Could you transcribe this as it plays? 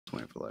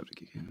Waiting for live to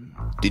kick in.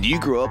 Did you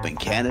grow up in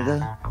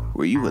Canada?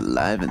 Were you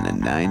alive in the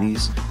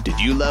 90s? Did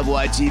you love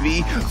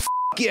YTV?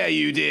 Yeah,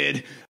 you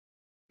did.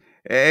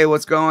 Hey,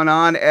 what's going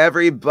on,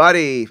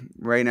 everybody?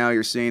 Right now,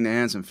 you're seeing the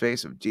handsome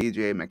face of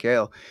DJ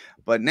Machale,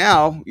 but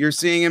now you're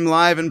seeing him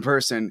live in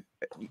person.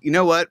 You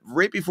know what?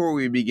 Right before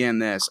we begin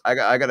this, I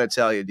got to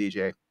tell you,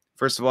 DJ.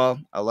 First of all,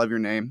 I love your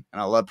name,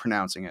 and I love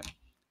pronouncing it.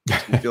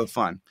 Makes me feel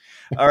fun.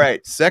 All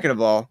right. Second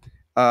of all,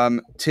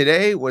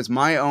 today was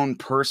my own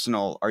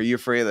personal Are You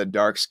Afraid of the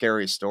Dark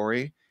Scary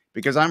story,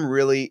 because I'm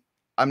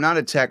not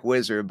a tech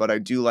wizard, but I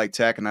do like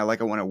tech and I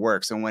like it when it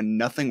works. And when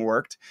nothing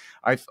worked,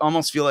 I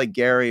almost feel like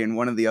Gary and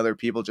one of the other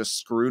people just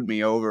screwed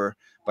me over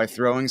by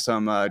throwing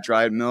some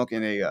dried milk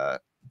in a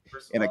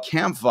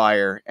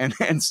campfire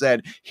and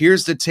said,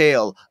 "Here's the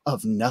tale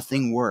of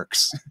nothing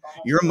works.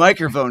 Your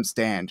microphone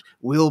stand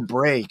will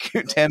break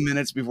 10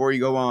 minutes before you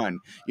go on.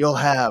 You'll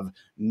have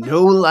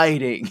no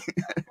lighting.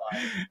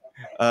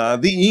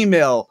 The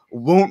email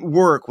won't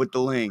work with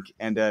the link."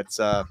 And it's,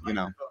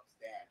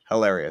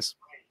 hilarious.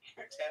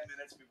 10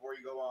 minutes before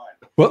you go on.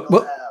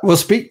 Well,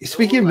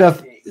 speaking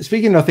of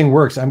nothing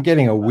works, I'm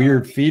getting a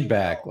weird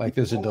feedback, like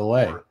there's a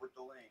delay.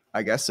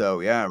 I guess so.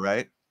 Yeah,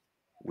 right.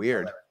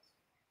 Weird.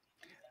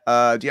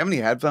 Do you have any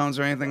headphones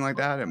or anything like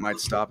that? It might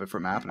stop it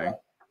from happening.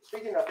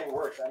 Speaking of nothing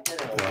works, I'm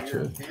getting a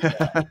weird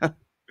feedback.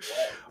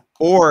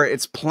 Or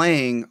it's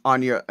playing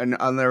on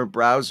their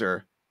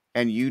browser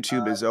and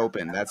YouTube is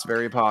open. That's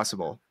very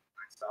possible.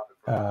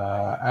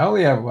 I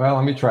only have, well,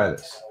 let me try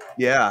this.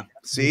 Yeah.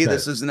 See,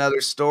 this is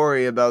another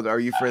story about Are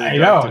You Afraid of the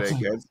Dark today,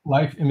 kids?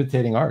 Life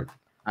imitating art.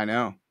 I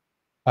know.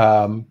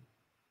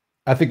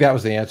 I think that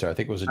was the answer. I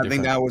think it was I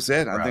think that was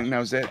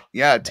it.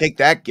 Yeah, take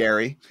that,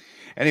 Gary.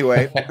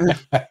 Anyway,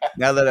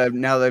 now that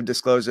I've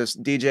disclosed this,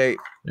 DJ,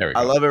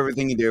 I love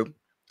everything you do.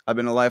 I've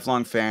been a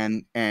lifelong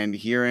fan, and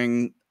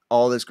hearing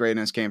all this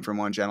greatness came from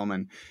one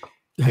gentleman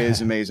is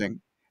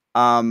amazing.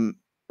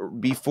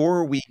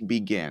 Before we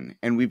begin,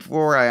 and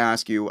before I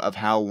ask you of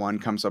how one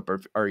comes up,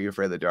 Are You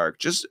Afraid of the Dark,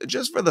 just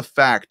for the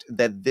fact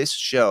that this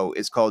show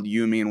is called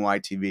You, Me, and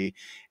YTV,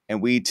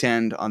 and we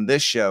tend on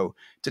this show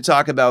to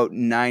talk about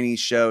 90s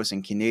shows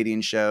and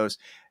Canadian shows,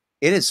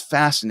 it is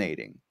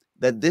fascinating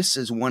that this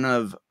is one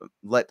of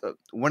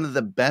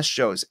the best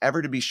shows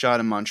ever to be shot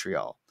in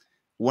Montreal,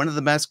 one of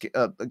the best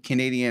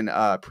Canadian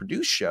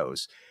produced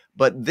shows.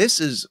 But this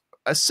is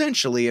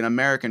essentially an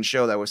American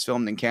show that was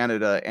filmed in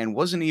Canada and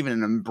wasn't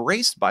even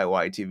embraced by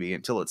YTV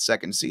until its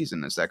second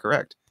season. Is that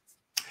correct?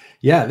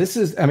 Yeah, this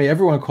is, I mean,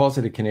 everyone calls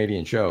it a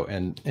Canadian show,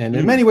 and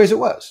in many ways it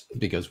was,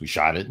 because we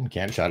shot it in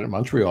Canada, shot it in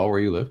Montreal, where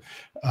you live.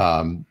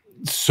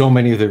 So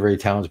many of the very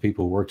talented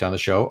people who worked on the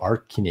show are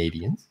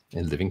Canadians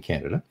and live in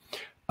Canada.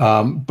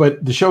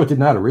 But the show did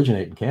not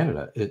originate in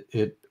Canada.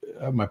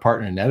 My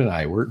partner Ned and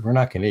I, we're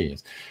not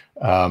Canadians.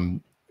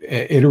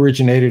 It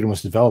originated and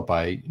was developed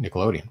by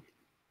Nickelodeon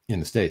in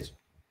the States.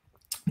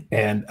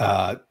 And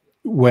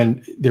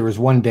when there was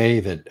one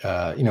day that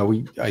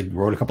I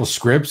wrote a couple of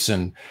scripts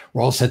and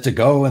we're all set to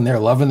go, and they're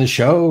loving the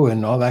show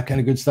and all that kind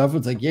of good stuff.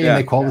 It's like, yay! And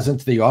they called us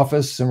into the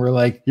office, and we're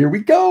like, "Here we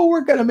go!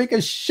 We're gonna make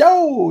a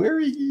show!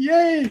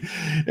 Yay!"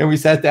 And we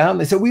sat down.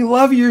 They said, "We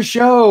love your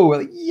show! We're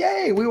like,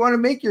 yay! We want to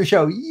make your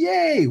show!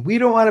 Yay! We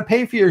don't want to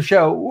pay for your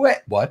show."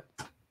 What?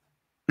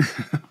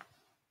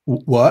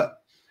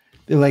 What?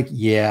 They're like,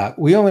 "Yeah,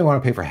 we only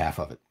want to pay for half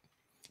of it,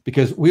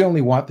 because we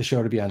only want the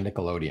show to be on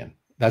Nickelodeon.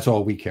 That's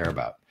all we care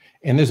about.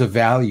 And there's a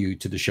value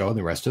to the show in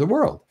the rest of the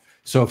world.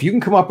 So if you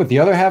can come up with the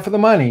other half of the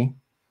money,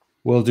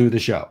 we'll do the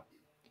show."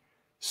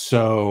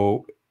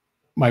 So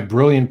my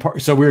brilliant partner,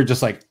 so we were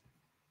just like,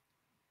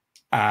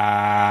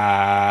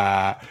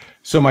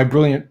 so my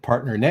brilliant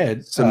partner,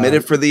 Ned,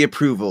 submitted for the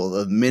approval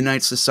of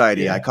Midnight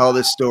Society. Yeah. I call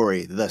this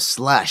story the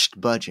slashed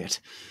budget.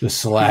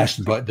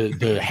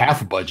 The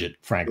half budget,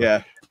 frankly.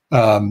 Yeah.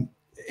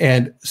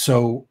 And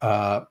so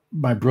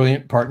my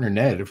brilliant partner,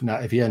 Ned,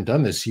 if he hadn't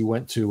done this, he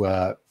went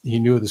to, he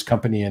knew this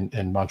company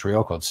in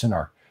Montreal called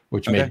Cinar,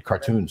 which made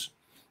cartoons.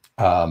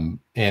 And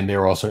they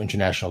were also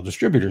international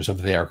distributors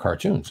of their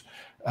cartoons.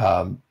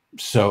 And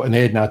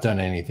they had not done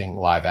anything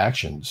live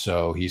action.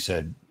 So he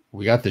said,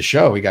 "We got the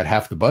show, we got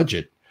half the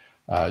budget.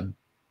 Will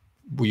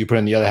you put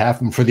in the other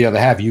half? And for the other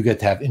half, you get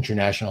to have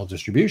international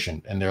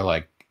distribution." And they're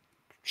like,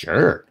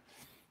 "Sure."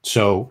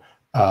 So,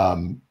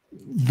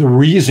 the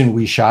reason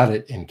we shot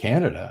it in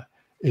Canada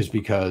is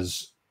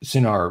because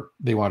Cinar,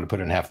 they wanted to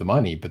put in half the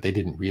money, but they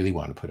didn't really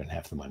want to put in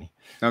half the money.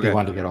 Okay. They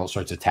wanted to get all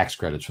sorts of tax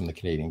credits from the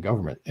Canadian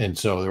government. And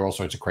so there are all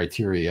sorts of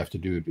criteria you have to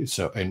do.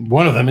 So, and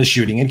one of them is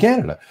shooting in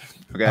Canada.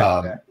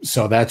 Okay.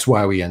 So that's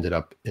why we ended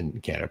up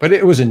in Canada. But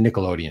it was a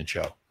Nickelodeon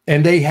show.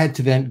 And they had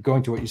to then,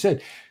 going to what you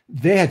said,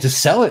 they had to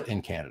sell it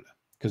in Canada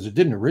because it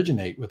didn't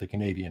originate with a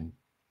Canadian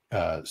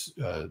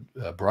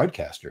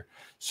broadcaster.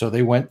 So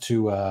they went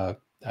to,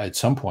 at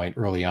some point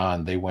early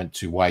on, they went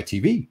to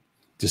YTV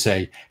to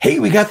say, "Hey,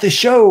 we got this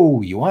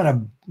show. You want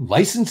to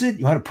license it?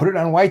 You want to put it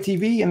on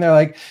YTV?" And they're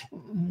like,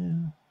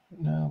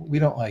 "No, we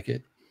don't like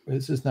it.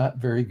 This is not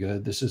very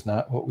good. This is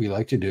not what we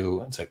like to do."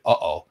 And it's like,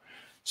 uh-oh.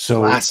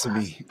 So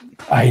blasphemy.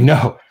 I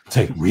know. It's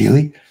like,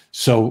 really?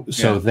 So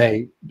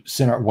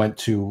Cinar went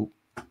to,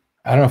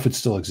 I don't know if it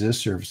still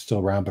exists or if it's still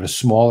around, but a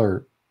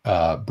smaller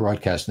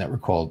broadcast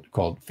network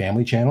called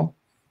Family Channel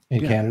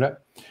in Canada.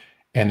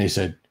 And they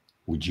said,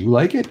 would you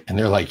like it? And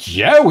they're like,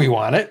 yeah, we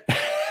want it.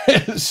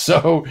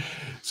 So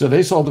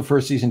they sold the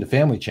first season to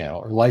Family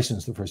Channel, or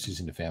licensed the first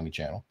season to Family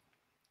Channel.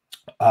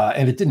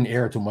 And it didn't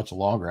air until much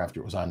longer after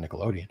it was on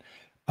Nickelodeon.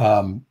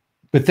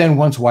 But then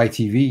once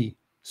YTV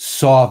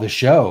saw the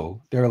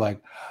show, they were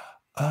like,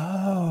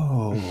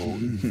 oh,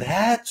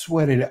 that's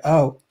what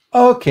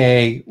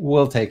okay,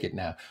 we'll take it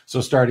now. So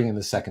starting in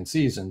the second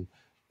season,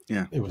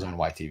 it was on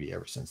YTV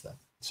ever since then.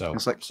 So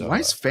it's like, why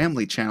is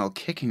Family Channel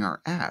kicking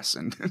our ass?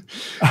 And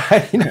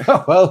I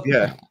know, well,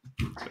 yeah.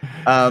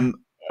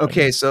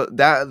 Okay, so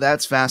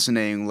that's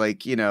fascinating.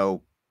 Like,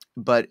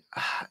 but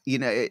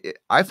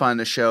I find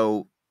the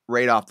show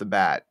right off the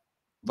bat,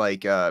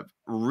 like,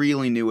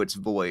 really knew its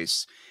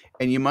voice,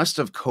 and you must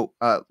have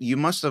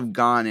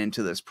gone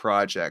into this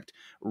project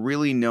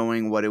really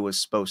knowing what it was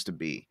supposed to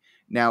be.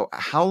 Now,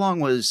 how long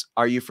was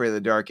Are You Afraid of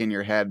the Dark in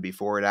your head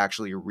before it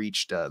actually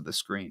reached the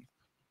screen?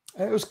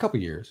 It was a couple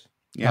of years.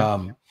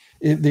 Yeah.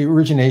 The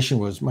origination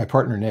was my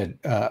partner, Ned.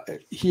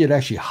 He had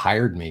actually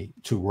hired me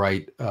to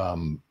write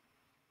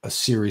a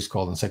series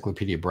called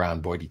Encyclopedia Brown,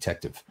 Boy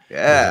Detective.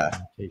 Yeah.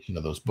 Adaptation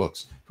of those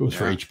books. It was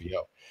for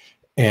HBO.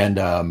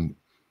 And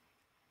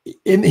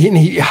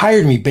he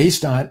hired me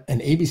based on an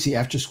ABC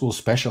after school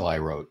special I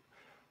wrote,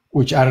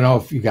 which I don't know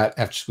if you got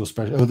after school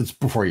special. Oh, that's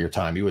before your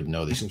time. You wouldn't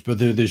know these things, but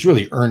there's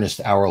really earnest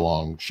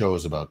hour-long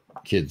shows about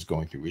kids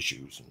going through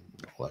issues and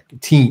like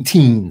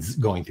teens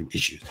going through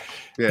issues.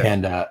 Yeah.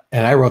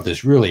 And I wrote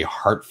this really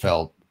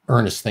heartfelt,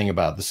 earnest thing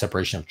about the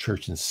separation of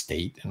church and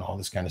state and all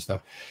this kind of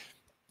stuff.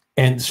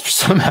 And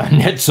somehow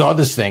Ned saw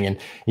this thing and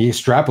he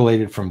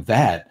extrapolated from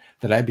that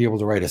I'd be able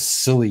to write a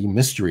silly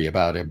mystery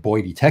about a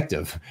boy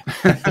detective.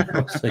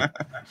 I was like,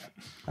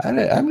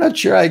 I'm not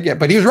sure I get,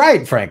 but he was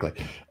right, frankly.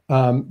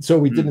 So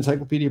we did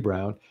Encyclopedia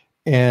Brown.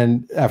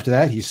 And after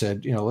that, he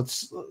said,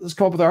 let's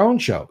come up with our own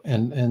show.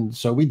 And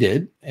so we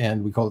did,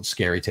 and we called it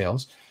Scary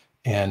Tales.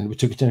 And we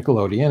took it to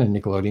Nickelodeon, and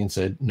Nickelodeon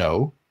said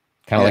no,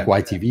 kind of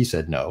like YTV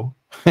said no.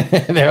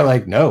 They're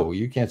like, no,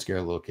 you can't scare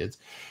little kids.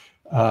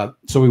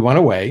 So we went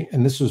away,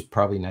 and this was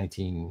probably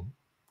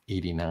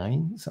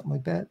 1989, something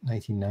like that,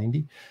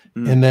 1990.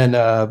 And then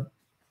a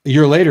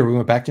year later, we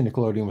went back to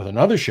Nickelodeon with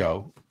another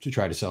show to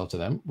try to sell it to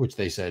them, which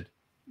they said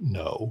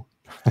no.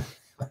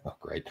 Oh,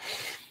 great.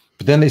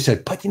 But then they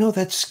said, but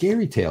that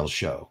Scary Tales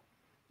show,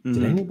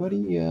 did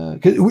anybody,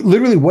 because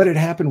literally what had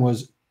happened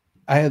was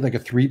I had like a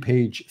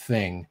 3-page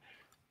thing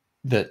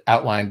that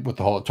outlined what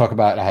the whole talk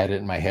about. I had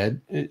it in my head,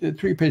 a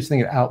 3-page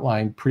thing that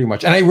outlined pretty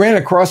much, and I ran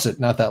across it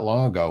not that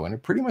long ago, and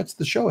it pretty much,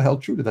 the show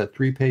held true to that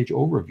 3-page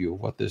overview of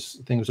what this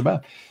thing was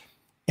about.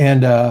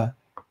 And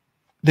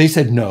they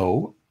said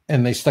no,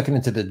 and they stuck it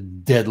into the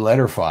dead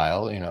letter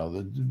file,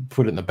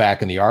 put it in the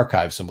back in the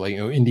archive someplace,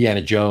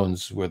 Indiana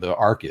Jones, where the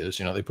Ark is,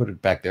 they put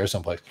it back there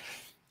someplace.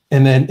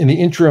 And then in the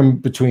interim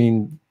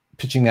between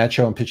pitching that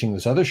show and pitching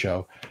this other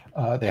show,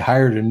 they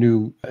hired a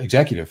new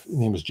executive. His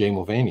name was Jay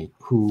Mulvaney,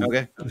 who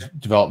was a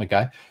development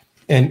guy.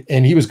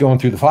 And he was going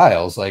through the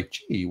files like,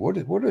 gee, what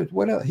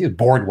else? He was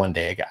bored one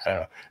day. I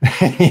don't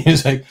know. He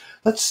was like,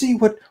 let's see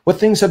what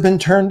things have been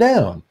turned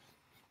down.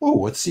 Oh,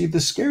 let's see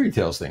the Scary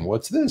Tales thing.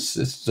 What's this?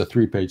 This is a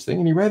 3-page thing.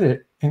 And he read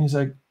it and he's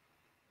like,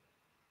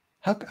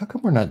 how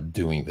come we're not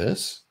doing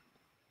this?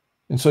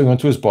 And so he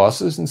went to his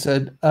bosses and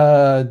said,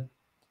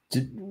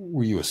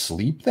 were you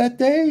asleep that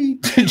day?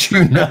 Did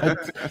you not?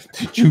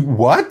 Did you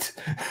what?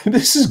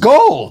 This is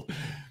gold.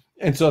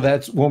 And so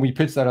that's when we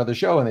pitched that other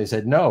show and they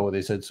said no.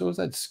 They said, so is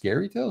that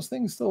Scary Tales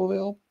thing still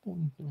available?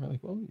 And we're like,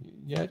 well,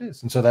 yeah, it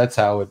is. And so that's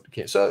how it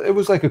came. So it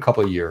was like a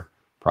couple of year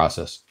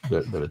process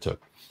that it took.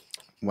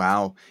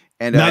 Wow.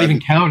 And not even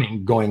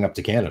counting going up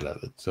to Canada.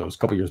 So it was a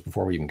couple of years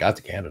before we even got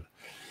to Canada.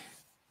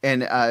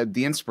 And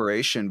the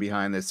inspiration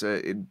behind this,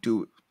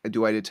 do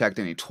I detect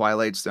any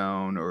Twilight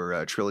Zone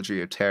or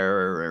Trilogy of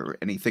Terror or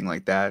anything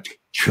like that?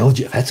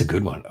 Trilogy, that's a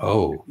good one.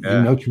 Oh, yeah.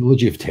 You know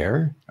Trilogy of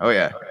Terror? Oh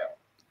yeah.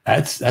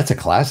 That's a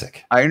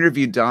classic. I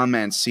interviewed Don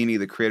Mancini,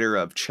 the creator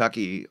of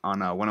Chucky,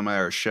 on one of my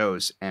other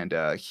shows, and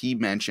he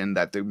mentioned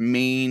that the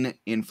main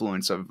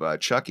influence of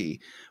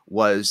Chucky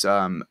was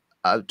a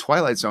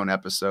Twilight Zone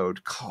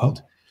episode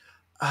called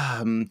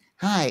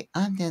Hi,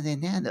 I'm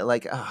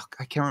like,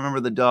 I can't remember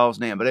the doll's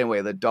name, but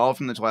anyway, the doll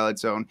from the Twilight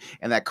Zone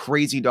and that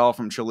crazy doll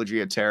from Trilogy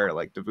of Terror,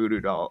 like the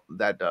voodoo doll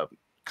that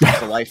comes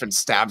to life and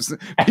stabs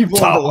people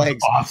in the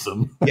legs.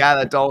 Awesome. Yeah,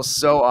 that doll's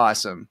so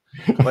awesome.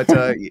 But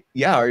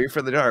yeah, Are You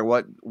Afraid of the Dark?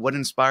 What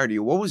inspired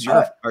you? What was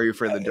your Are You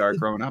Afraid of the Dark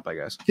growing up? I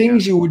guess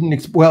things you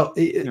wouldn't.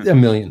 A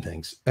million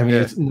things. I mean,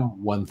 it's no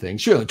one thing.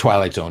 Sure,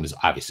 Twilight Zone is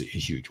obviously a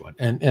huge one,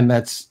 and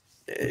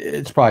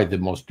it's probably the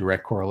most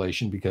direct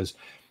correlation because.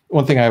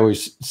 One thing I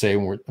always say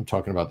when I'm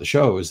talking about the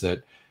show is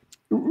that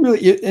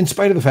really, in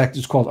spite of the fact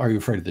it's called Are You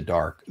Afraid of the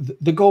Dark,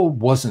 the goal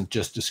wasn't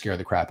just to scare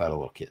the crap out of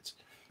little kids.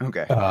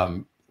 Okay.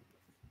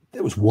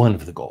 That was one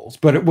of the goals,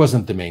 but it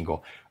wasn't the main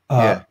goal.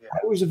 I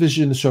always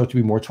envisioned the show to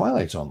be more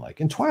Twilight Zone-like.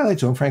 And Twilight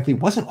Zone, frankly,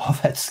 wasn't all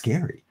that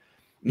scary.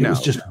 It No.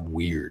 was just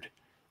weird,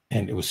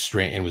 and it was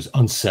strange. It was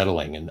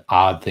unsettling, and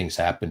odd things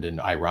happened,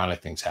 and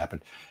ironic things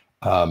happened.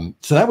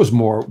 So that was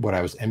more what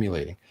I was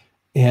emulating.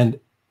 And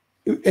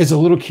as a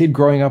little kid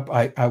growing up,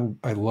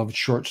 I loved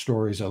short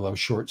stories. I love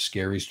short,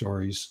 scary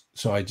stories.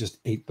 So I just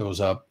ate those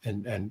up,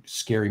 and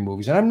scary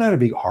movies. And I'm not a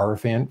big horror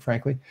fan,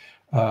 frankly.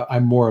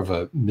 I'm more of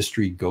a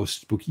mystery,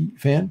 ghost, spooky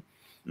fan.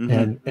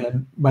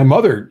 And my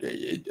mother,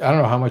 I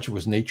don't know how much it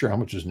was nature, how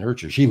much was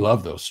nurture. She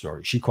loved those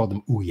stories. She called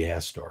them ooh yeah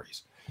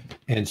stories.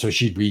 And so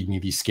she'd read me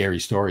these scary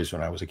stories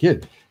when I was a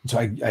kid. And so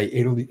I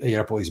ate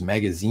up all these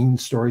magazine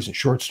stories and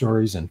short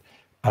stories. And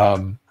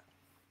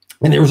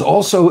there was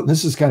also, and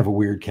this is kind of a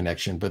weird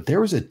connection, but there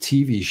was a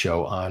TV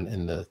show on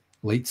in the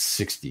late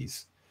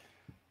 60s.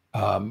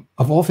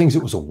 Of all things,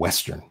 it was a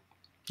Western.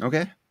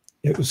 Okay.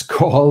 It was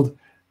called,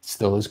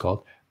 still is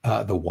called,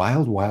 The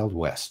Wild Wild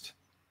West.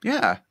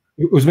 Yeah.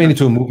 It was made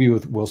into a movie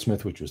with Will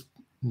Smith, which was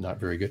not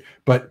very good,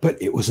 but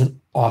it was an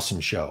awesome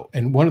show.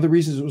 And one of the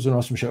reasons it was an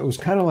awesome show, it was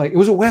kind of like, it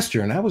was a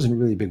Western. I wasn't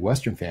really a big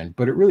Western fan,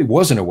 but it really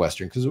wasn't a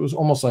Western because it was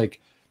almost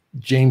like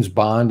James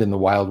Bond in the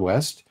Wild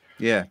West.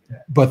 Yeah.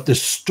 But the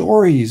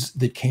stories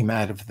that came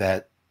out of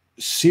that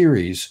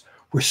series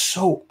were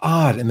so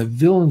odd, and the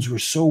villains were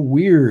so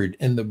weird,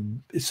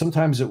 and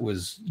sometimes it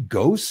was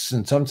ghosts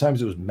and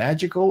sometimes it was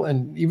magical.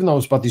 And even though it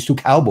was about these two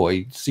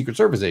cowboy Secret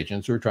Service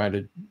agents who were trying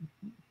to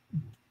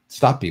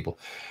stop people.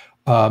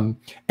 And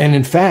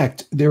in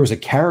fact, there was a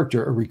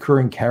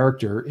recurring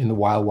character in the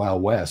Wild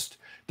Wild West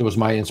that was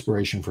my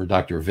inspiration for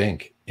Dr.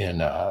 Vink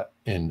in Are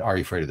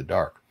You Afraid of the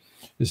Dark?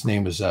 His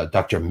name was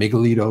Dr.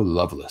 Miguelito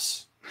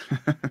Lovelace.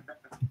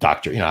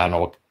 Doctor, I don't know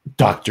what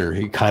doctor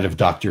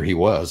he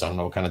was. I don't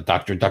know what kind of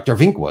doctor Dr.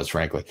 Vink was,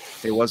 frankly.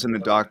 He wasn't a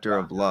doctor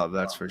of love,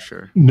 that's for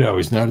sure. No,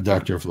 he's not a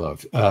doctor of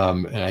love.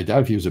 And I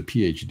doubt if he was a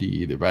PhD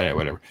either, but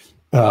anyway,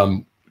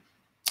 whatever.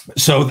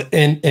 So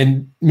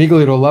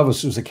Miguelito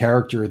Lovelace was a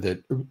character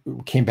that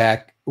came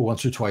back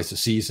once or twice a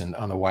season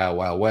on the Wild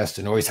Wild West,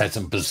 and always had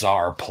some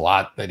bizarre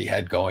plot that he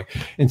had going.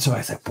 And so I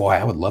said, boy,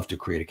 I would love to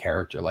create a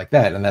character like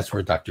that. And that's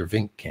where Dr.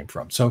 Vink came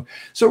from. So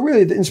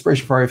really the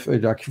inspiration for the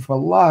Doctor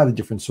from a lot of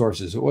different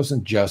sources. It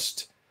wasn't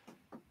just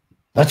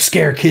let's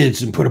scare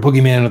kids and put a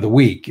boogeyman of the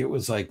week. It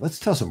was like, let's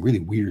tell some really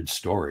weird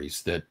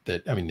stories that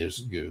I mean,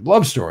 there's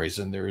love stories,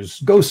 and there's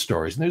ghost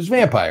stories, and there's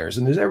vampires,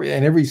 and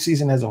every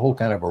season has a whole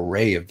kind of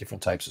array of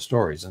different types of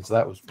stories. And so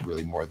that was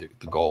really more the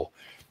goal,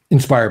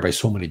 inspired by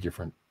so many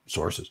different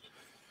sources.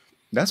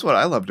 That's what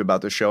I loved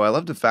about the show. I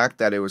loved the fact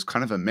that it was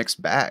kind of a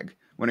mixed bag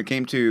when it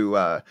came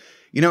to,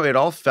 it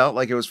all felt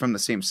like it was from the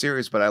same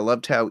series, but I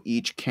loved how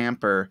each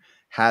camper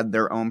had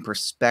their own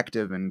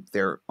perspective and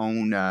their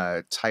own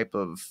type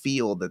of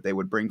feel that they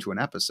would bring to an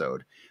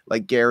episode.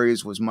 Like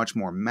Gary's was much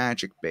more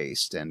magic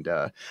based, and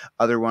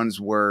other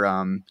ones were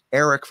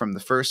Eric from the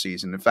first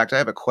season. In fact, I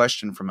have a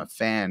question from a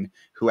fan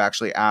who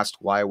actually asked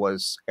why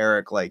was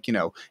Eric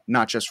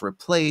not just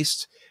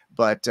replaced,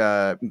 but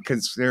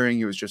considering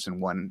he was just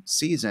in one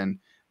season.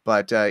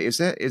 But is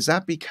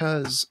that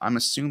because, I'm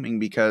assuming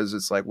because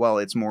it's like, well,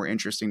 it's more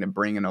interesting to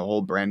bring in a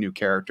whole brand new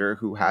character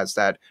who has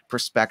that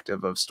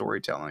perspective of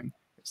storytelling.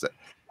 Is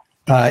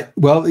that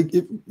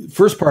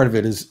first part of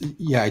it is,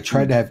 I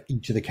tried to have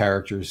each of the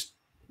characters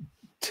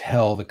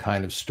tell the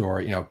kind of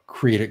story,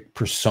 create a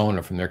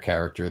persona from their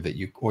character that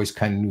you always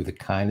kind of knew the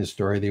kind of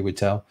story they would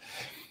tell.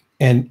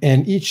 And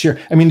each year,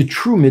 I mean, the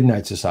true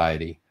Midnight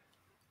Society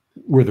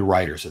were the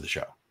writers of the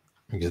show,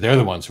 because they're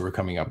the ones who were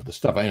coming up with the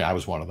stuff. I mean, I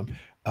was one of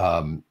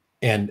them.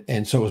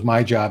 And so it was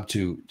my job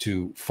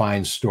to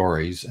find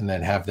stories and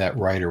then have that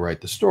writer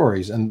write the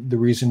stories. And the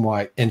reason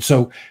why, and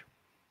so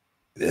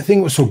the thing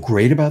that was so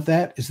great about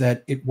that is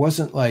that it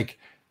wasn't like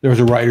there was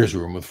a writer's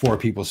room with four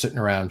people sitting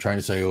around trying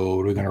to say, oh,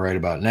 what are we going to write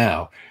about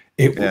now?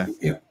 We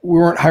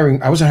weren't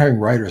hiring, I wasn't hiring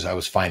writers, I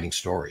was finding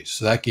stories.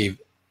 So that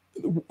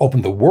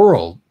opened the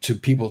world to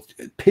people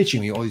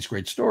pitching me all these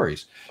great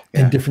stories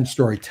and different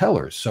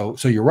storytellers. So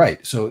you're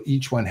right. So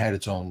each one had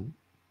its own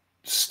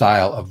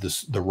style of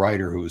the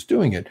writer who was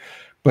doing it,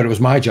 but it was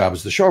my job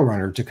as the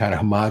showrunner to kind of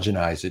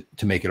homogenize it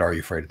to make it Are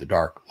You Afraid of the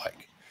Dark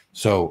like.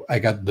 So I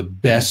got the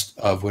best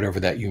of whatever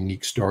that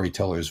unique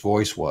storyteller's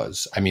voice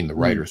was. I mean, the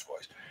writer's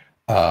voice.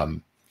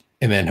 And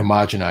then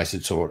homogenize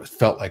it so it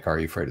felt like Are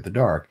You Afraid of the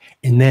Dark?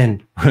 And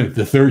then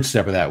the third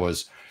step of that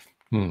was,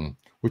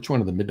 which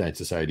one of the Midnight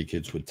Society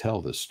kids would tell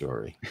this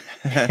story?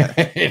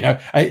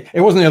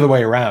 It wasn't the other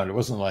way around. It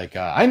wasn't like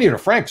I need a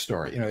Frank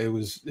story. It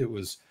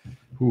was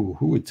who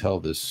would tell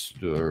this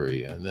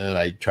story, and then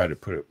I tried to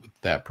put it with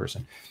that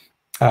person.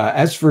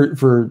 As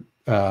for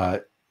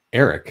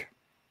Eric,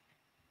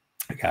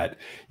 God,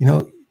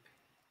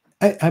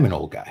 I'm an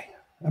old guy.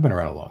 I've been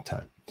around a long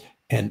time,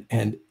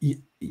 and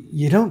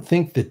you don't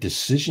think that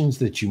decisions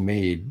that you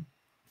made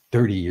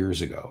 30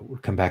 years ago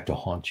would come back to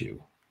haunt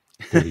you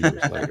 30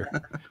 years later.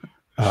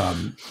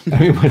 I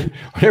mean,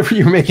 whenever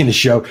you're making a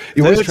show,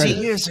 you 30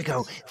 years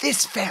ago,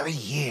 this very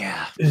year.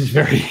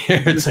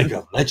 It's like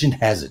a legend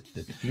has it.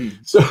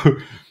 So,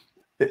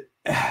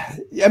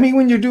 I mean,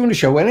 when you're doing a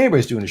show, when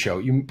anybody's doing a show,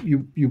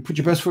 you put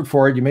your best foot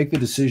forward, you make the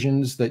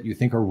decisions that you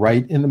think are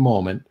right in the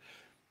moment,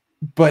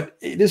 But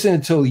it isn't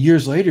until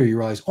years later you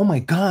realize, oh my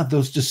God,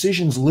 those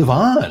decisions live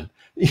on.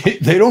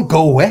 They don't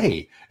go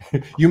away.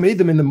 You made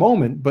them in the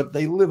moment, but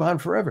they live on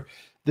forever.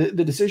 The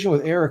decision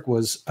with Eric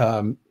was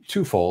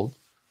twofold.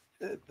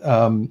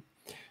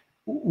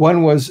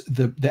 One was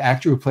the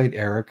actor who played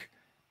Eric.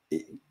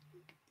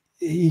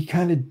 He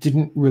kind of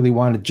didn't really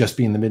want to just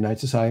be in the Midnight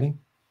Society.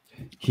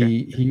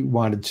 He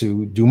wanted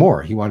to do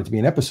more. He wanted to be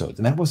in episodes,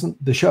 and that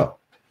wasn't the show.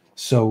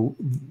 So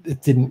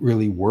it didn't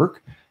really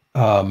work.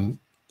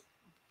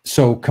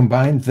 So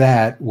combine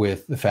that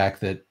with the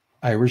fact that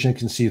I originally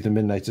conceived the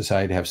Midnight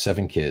Society to have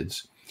 7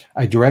 kids.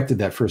 I directed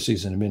that first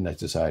season of Midnight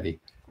Society.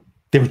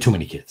 There were too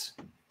many kids.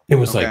 It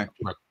was like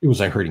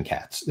herding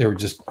cats. They were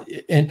just,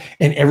 and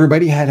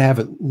everybody had to have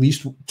at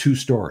least 2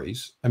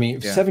 stories. I mean,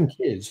 7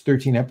 kids,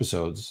 13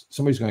 episodes,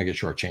 somebody's going to get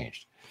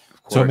shortchanged.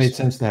 So it made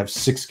sense to have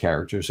 6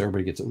 characters. So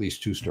everybody gets at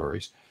least 2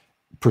 stories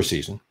per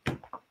season.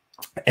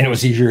 And it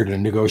was easier to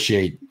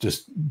negotiate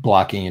just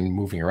blocking and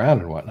moving around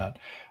and whatnot.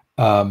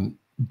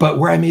 But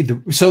where I made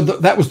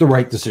that was the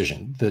right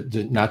decision,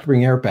 not to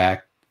bring Eric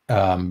back,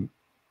 and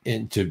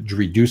to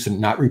reduce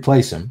and not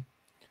replace him.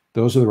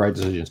 Those are the right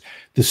decisions.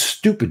 The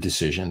stupid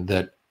decision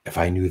that if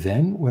I knew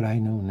then what I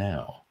know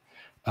now,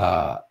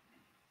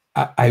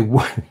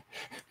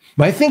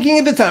 my thinking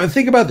at the time,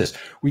 think about this.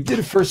 We did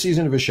a first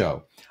season of a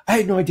show. I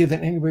had no idea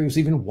that anybody was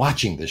even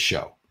watching this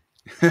show.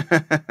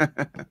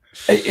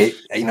 I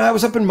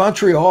was up in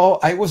Montreal.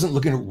 I wasn't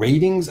looking at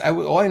ratings.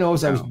 All I know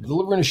is I was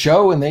delivering a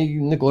show, and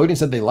Nickelodeon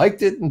said they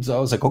liked it, and so I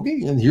was like,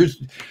 okay. And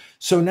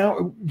so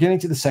now getting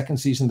to the second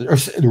season, or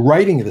the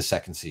writing of the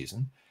second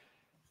season,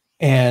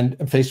 and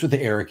I'm faced with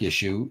the Eric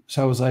issue.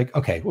 So I was like,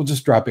 okay, we'll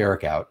just drop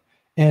Eric out,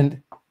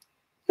 and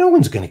no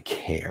one's going to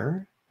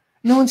care.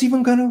 No one's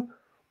even going to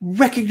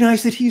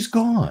recognize that he's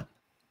gone.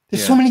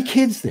 There's so many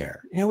kids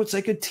there. It's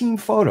like a team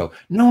photo.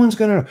 No one's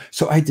going to know.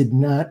 So I did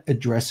not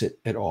address it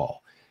at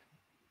all.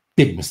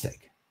 Big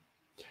mistake.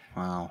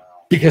 Wow.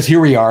 Because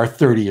here we are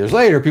 30 years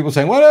later, people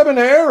saying, what happened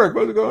to Eric?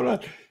 What's going on?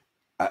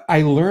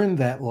 I learned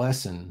that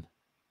lesson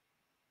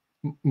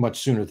much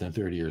sooner than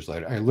 30 years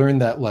later. I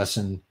learned that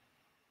lesson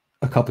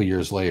a couple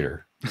years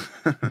later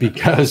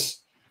because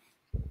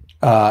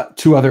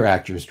 2 other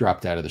actors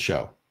dropped out of the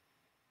show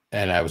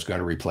and I was going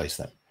to replace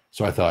them.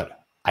 So I thought,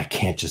 I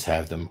can't just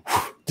have them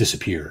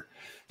disappear.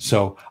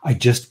 So I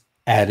just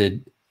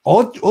added,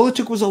 all it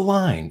took was a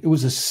line. It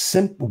was a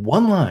simple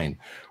one line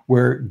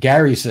where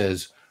Gary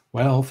says,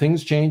 well,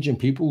 things change and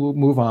people will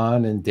move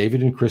on, and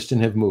David and Kristen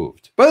have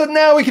moved. But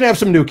now we can have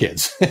some new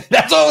kids.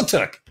 That's all it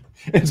took.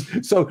 And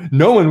so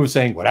no one was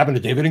saying, what happened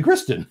to David and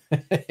Kristen?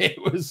 It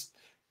was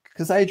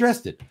because I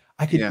addressed it.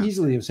 I could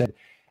easily have said,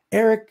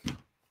 Eric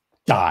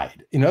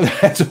died.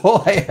 That's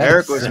all I had.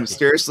 Eric was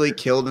mysteriously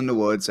killed in the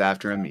woods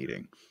after a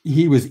meeting.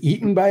 He was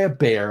eaten by a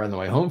bear on the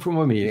way home from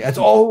a meeting. That's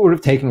all it would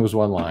have taken was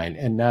one line.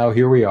 And now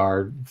here we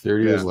are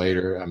 30 years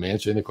later. I'm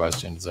answering the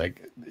question. It's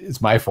like, it's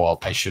my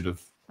fault. I should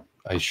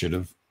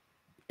have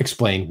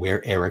explained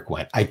where Eric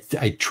went.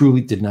 I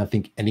truly did not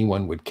think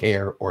anyone would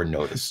care or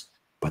notice,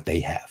 but they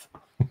have.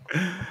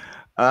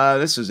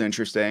 This was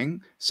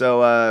interesting. So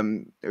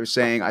they were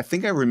saying, I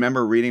think I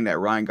remember reading that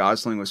Ryan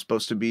Gosling was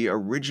supposed to be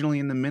originally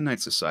in the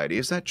Midnight Society.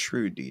 Is that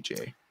true,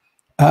 DJ?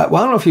 Well, I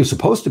don't know if he was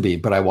supposed to be,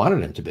 but I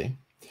wanted him to be.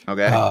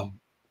 Okay.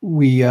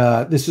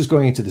 This is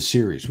going into the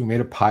series. We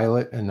made a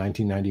pilot in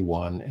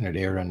 1991 and it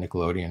aired on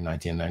Nickelodeon in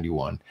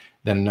 1991.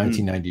 Then in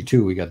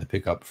 1992, we got the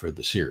pickup for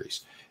the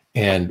series.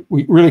 And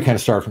we really kind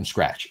of started from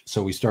scratch.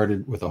 So we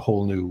started with a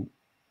whole new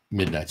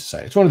Midnight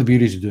Society. It's one of the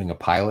beauties of doing a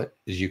pilot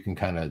is you can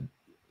kind of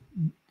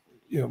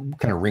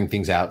ring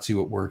things out, see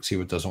what works, see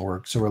what doesn't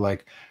work. So we're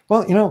like,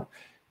 well,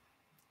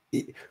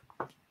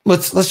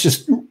 let's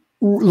just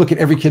look at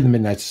every kid in the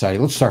Midnight Society.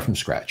 Let's start from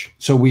scratch.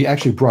 So we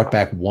actually brought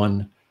back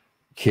one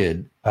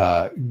kid,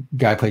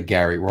 guy played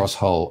Gary. Ross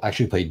Hull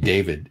actually played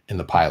David in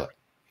the pilot.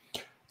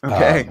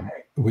 Okay.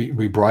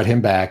 We brought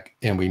him back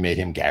and we made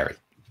him Gary.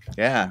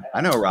 Yeah,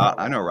 I know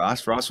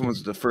Ross. Ross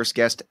was the first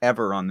guest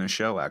ever on this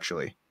show,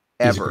 actually.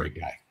 Ever. He's a great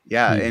guy.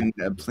 Yeah, and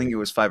I think it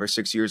was 5 or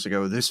 6 years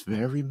ago this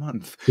very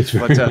month.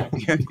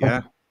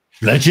 Yeah.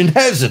 Legend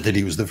has it that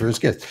he was the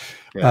first guest.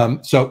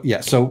 Yeah.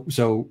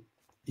 So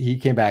he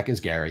came back as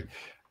Gary.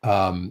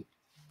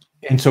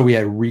 And so we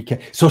had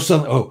recap. So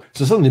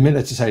suddenly the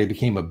Midnight Society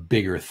became a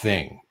bigger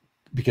thing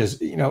because,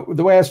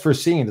 the way I was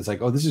first seeing it, it's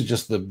like, oh, this is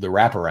just the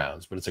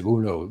wraparounds. But it's like, oh,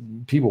 no,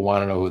 people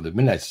want to know who the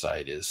Midnight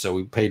Society is. So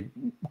we paid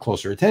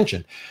closer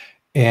attention.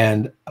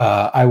 And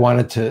I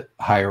wanted to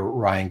hire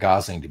Ryan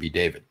Gosling to be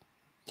David.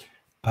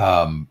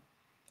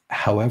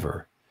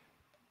 However,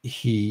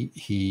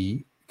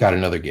 he got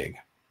another gig.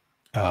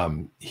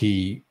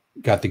 He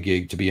got the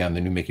gig to be on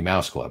the new Mickey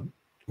Mouse Club,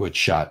 which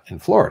shot in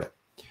Florida.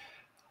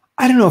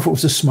 I don't know if it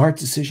was a smart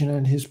decision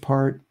on his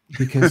part.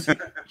 because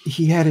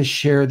he had to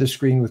share the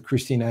screen with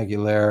Christina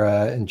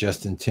Aguilera and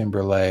Justin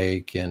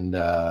Timberlake and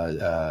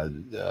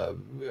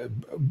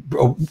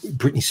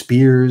Britney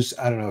Spears.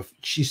 I don't know if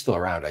she's still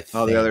around. I think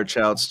all the other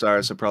child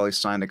stars have probably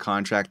signed a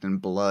contract in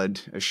blood,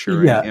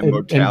 assuring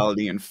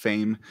immortality and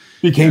fame.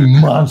 Became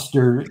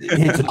monster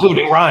hits,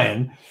 including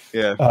Ryan.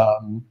 Yeah.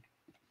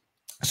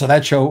 So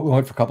that show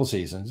went for a couple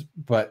seasons,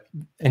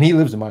 and he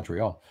lives in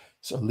Montreal,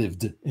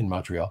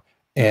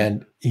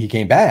 and he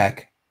came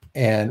back.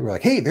 And we're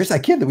like, hey, there's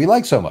that kid that we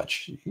like so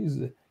much.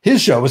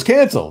 His show was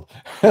canceled.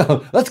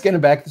 Let's get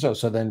him back to the show.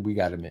 So then we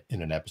got him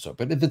in an episode.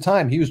 But at the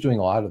time, he was doing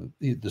a lot of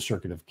the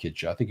circuit of kid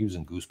show. I think he was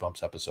in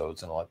Goosebumps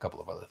episodes and a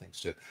couple of other things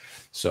too.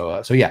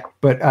 So yeah.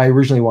 But I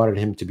originally wanted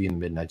him to be in the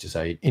Midnight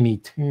Society, and he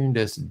turned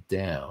us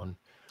down.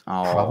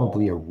 Oh.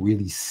 Probably a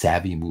really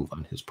savvy move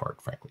on his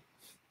part, frankly.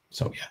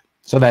 So yeah.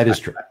 So that is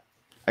true.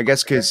 I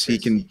guess because he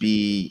can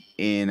be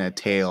in a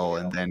tale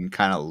and then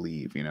kind of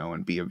leave,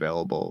 and be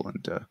available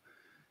and.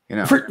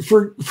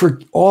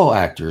 For all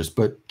actors,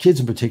 but kids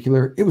in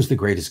particular, it was the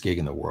greatest gig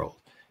in the world.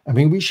 I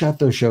mean, we shot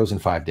those shows in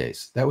 5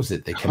 days. That was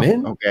it. They come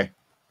in, okay.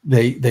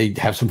 They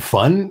have some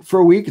fun for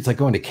a week. It's like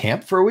going to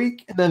camp for a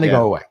week, and then they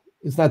go away.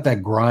 It's not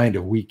that grind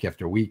of week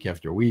after week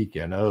after week.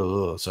 And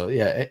so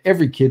yeah,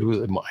 every kid was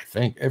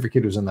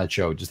in that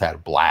show just had a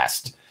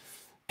blast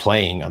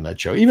playing on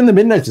that show. Even the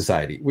Midnight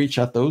Society, we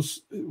shot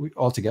those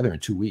all together in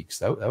 2 weeks.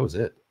 That was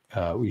it.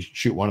 We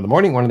shoot one in the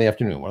morning, one in the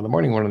afternoon, one in the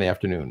morning, one in the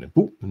afternoon, and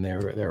boom, and they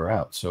were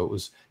out. So it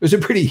was a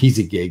pretty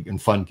easy gig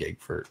and fun gig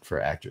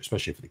for actors,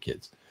 especially for the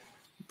kids.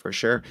 For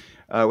sure.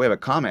 We have a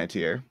comment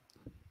here.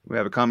 We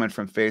have a comment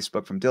from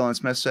Facebook from Dylan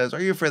Smith says,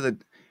 "Are you afraid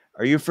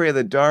of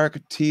the dark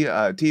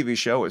TV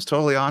show is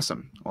totally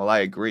awesome?" Well, I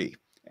agree,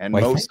 and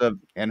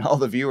and all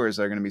the viewers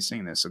are going to be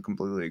seeing this, so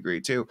completely agree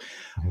too.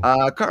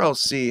 Carl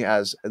C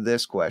has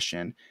this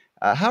question.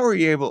 How were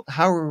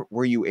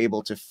you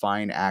able to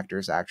find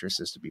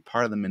actresses to be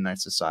part of the Midnight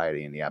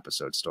Society in the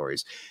episode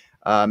stories?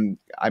 I'm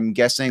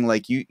guessing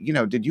like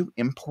did you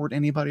import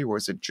anybody, or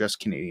was it just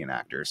Canadian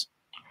actors?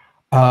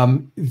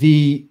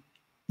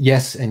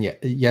 Yes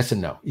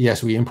and no.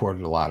 Yes, we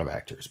imported a lot of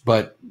actors,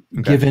 but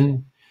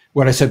given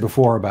what I said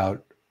before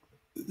about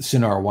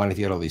Cinar wanting to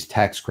get all these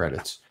tax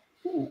credits,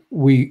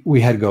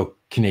 we had to go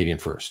Canadian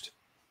first.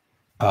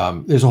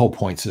 There's a whole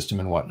point system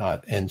and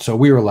whatnot. And so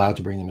we were allowed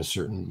to bring in a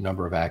certain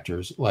number of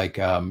actors. Like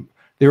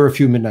there were a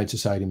few Midnight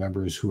Society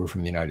members who were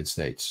from the United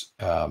States.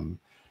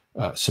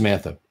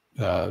 Samantha,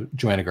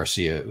 Joanna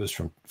Garcia was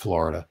from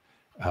Florida.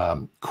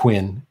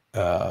 Quinn,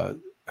 I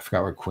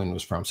forgot where Quinn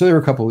was from. So there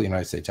were a couple of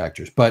United States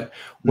actors. But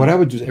what I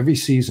would do is every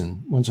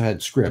season, once I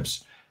had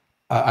scripts,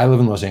 I live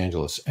in Los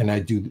Angeles, and I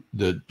do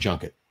the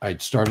junket.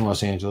 I'd start in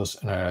Los Angeles,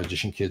 and I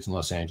audition kids in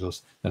Los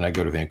Angeles. Then I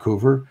go to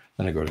Vancouver.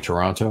 Then I go to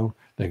Toronto.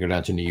 Then I go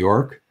down to New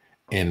York,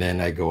 and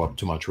then I go up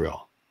to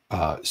Montreal,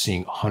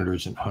 seeing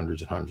hundreds and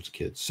hundreds and hundreds of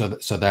kids. So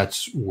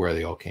that's where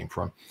they all came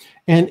from,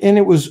 and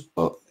it was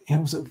a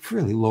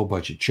fairly low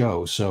budget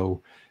show.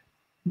 So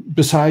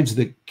besides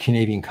the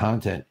Canadian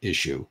content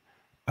issue,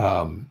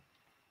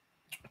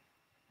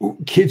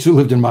 kids who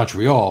lived in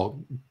Montreal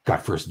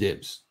got first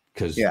dibs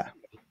because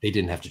they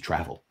didn't have to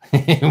travel.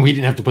 And we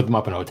didn't have to put them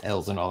up in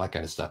hotels and all that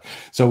kind of stuff.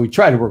 So we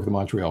tried to work with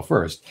Montreal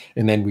first,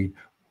 and then we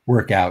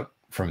work out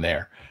from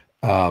there.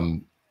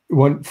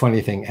 One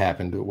funny thing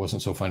happened. It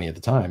wasn't so funny at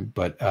the time,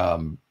 but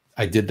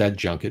I did that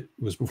junket.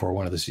 It was before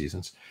one of the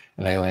seasons,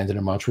 and I ended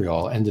in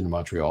Montreal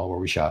where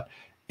we shot.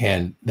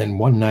 And then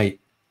one night,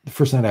 the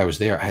first night I was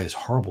there, I had this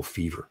horrible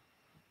fever.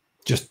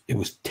 It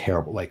was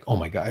terrible. Like, oh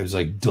my God, I was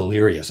like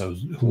delirious. I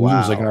was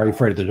like already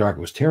afraid of the dark.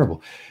 It was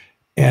terrible.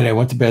 And I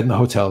went to bed in the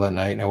hotel that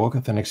night, and I woke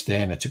up the next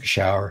day, and I took a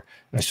shower,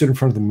 and I stood in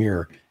front of the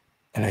mirror,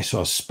 and I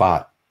saw a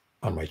spot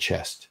on my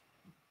chest.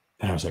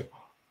 And I was like,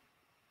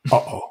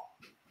 uh-oh.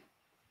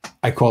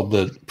 I called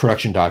the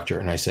production doctor,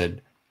 and I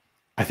said,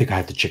 I think I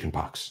have the chicken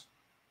pox.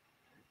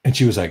 And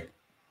she was like,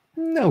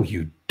 no,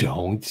 you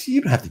don't.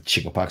 You don't have the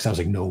chicken pox. I was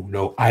like,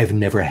 no, I've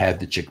never had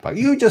the chicken pox.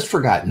 You just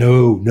forgot.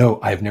 No,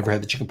 I've never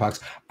had the chicken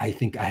pox. I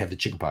think I have the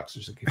chicken pox.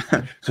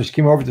 So she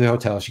came over to the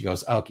hotel. She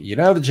goes, okay, you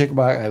don't have the chicken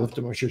pox. I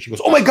lifted my shirt. She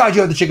goes, oh my God,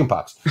 you have the chicken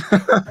pox.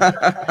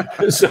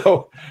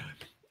 So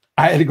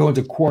I had to go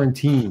into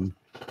quarantine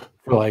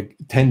for like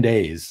 10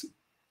 days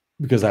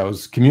because I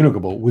was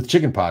communicable with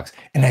chicken pox.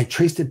 And I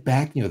traced it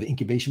back, the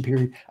incubation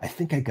period. I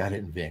think I got it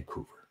in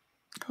Vancouver.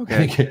 Okay. I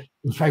think it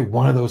was probably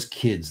one of those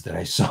kids that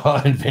I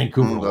saw in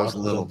Vancouver. Those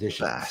little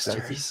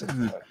bastards.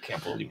 I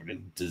can't believe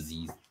it.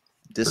 Disease.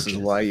 This is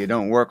why you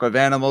don't work with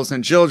animals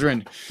and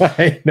children.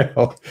 I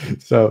know.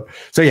 So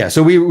yeah.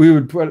 So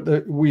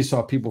we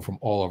saw people from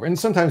all over, and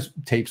sometimes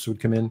tapes would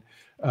come in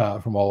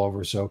from all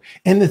over. So,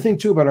 and the thing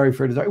too about Are You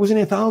Afraid of the Dark, it was an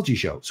anthology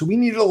show, so we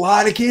needed a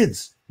lot of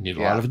kids, a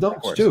lot of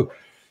adults too.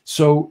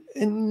 So,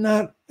 and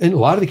a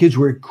lot of the kids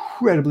were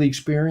incredibly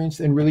experienced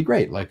and really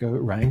great, like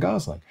Ryan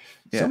Gosling.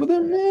 Yeah. Some of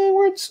them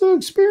weren't so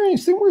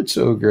experienced; they weren't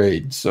so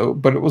great. So,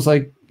 but it was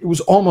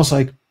almost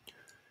like,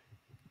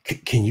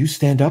 can you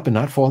stand up and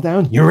not fall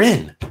down? You're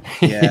in.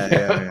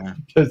 Yeah.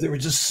 Because there were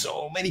just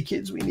so many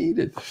kids we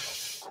needed.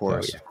 Of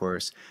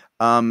course.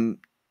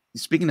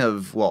 speaking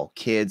of, well,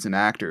 kids and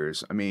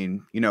actors, I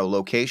mean, you know,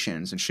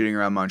 locations and shooting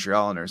around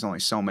Montreal, and there's only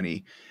so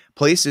many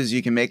places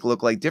you can make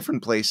look like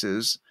different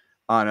places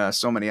on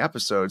so many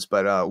episodes.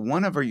 But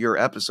one of your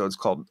episodes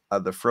called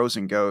The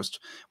Frozen Ghost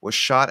was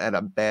shot at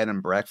a bed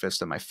and breakfast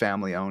that my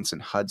family owns in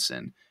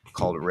Hudson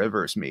called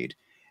Riversmead. And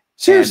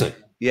Seriously.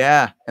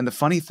 yeah, and the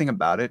funny thing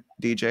about it,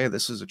 DJ,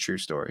 this is a true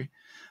story.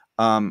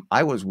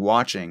 I was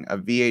watching a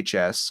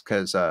VHS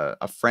because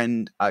a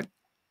friend,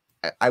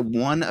 I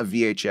won a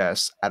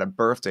VHS at a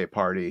birthday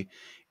party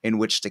in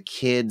which the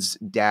kid's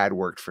dad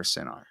worked for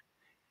Cinar.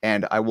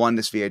 And I won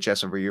this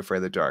VHS over Year for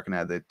the Dark, and I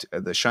had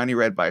the shiny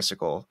red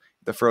bicycle,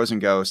 the Frozen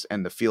Ghost,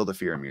 and the Field of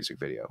Fear music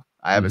video.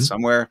 I have it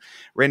somewhere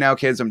right now,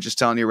 kids. I'm just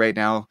telling you right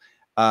now.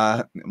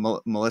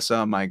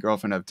 Melissa, my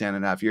girlfriend of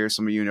 10.5 years.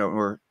 Some of you know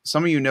her.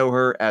 Some of you know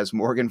her as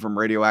Morgan from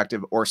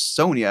Radioactive, or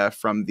Sonia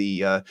from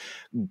the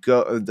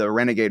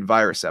Renegade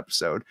Virus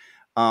episode.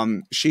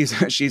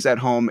 She's at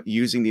home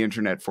using the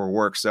internet for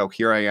work. So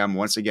here I am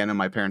once again in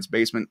my parents'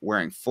 basement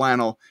wearing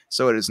flannel.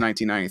 So it is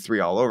 1993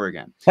 all over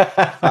again.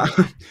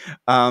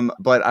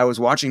 But I was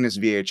watching this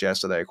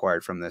VHS that I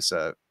acquired from this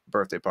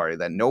birthday party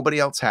that nobody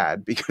else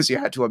had, because you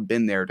had to have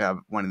been there to have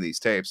one of these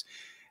tapes.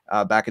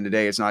 Back in the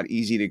day, it's not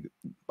easy to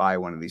buy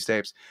one of these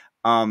tapes.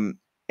 And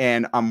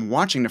I'm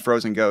watching the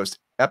Frozen Ghost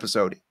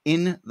episode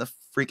in the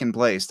freaking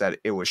place that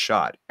it was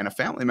shot. And a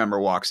family member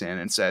walks in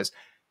and says,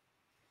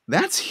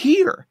 "That's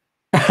here."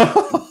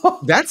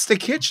 That's the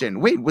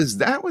kitchen. Wait, was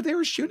that what they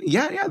were shooting?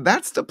 Yeah,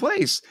 that's the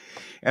place.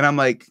 And I'm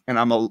like, and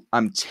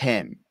I'm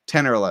 10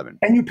 or 11.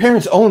 And your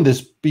parents own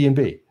this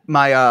B&B?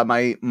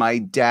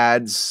 My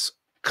dad's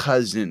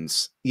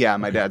cousins. Yeah,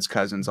 my dad's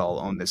cousins all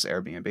own this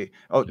Airbnb.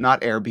 Oh,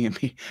 not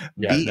Airbnb,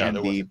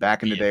 B&B,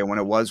 back in the day when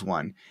it was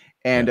one.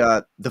 And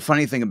the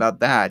funny thing about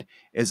that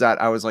is that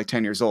I was like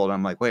 10 years old.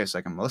 I'm like, wait a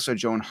second, Melissa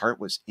Joan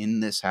Hart was in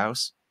this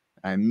house?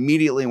 I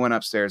immediately went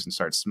upstairs and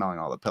started smelling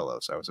all the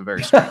pillows. I was a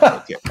very strange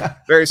little kid.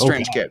 Very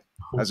strange kid.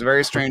 I was a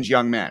very strange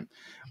young man.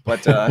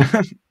 But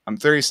I'm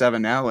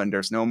 37 now, and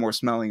there's no more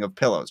smelling of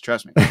pillows.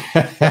 Trust me.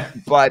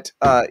 But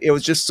it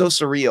was just so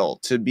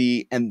surreal to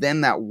be. And then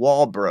that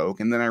wall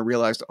broke, and then I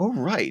realized, oh,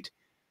 right.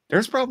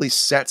 There's probably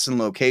sets and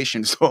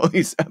locations for all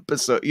these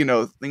episodes, you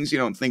know, things you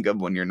don't think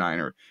of when you're 9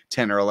 or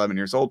 10 or 11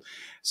 years old.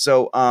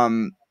 So,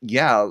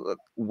 yeah,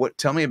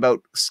 tell me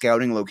about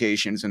scouting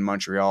locations in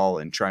Montreal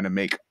and trying to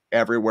make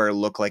everywhere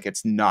look like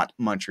it's not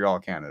Montreal,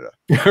 Canada.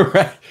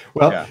 Right.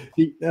 Well,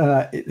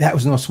 that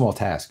was no small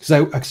task.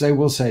 Because I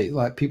will say,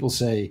 like, people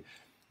say,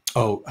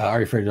 "Oh, Are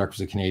You Afraid of the Dark"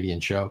 was a Canadian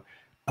show.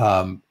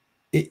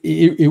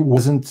 It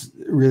wasn't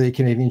really a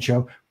Canadian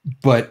show,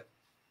 but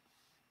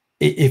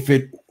if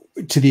it,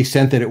 to the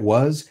extent that it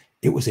was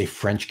a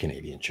French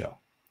Canadian show,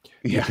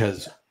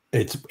 because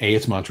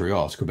it's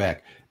Montreal, it's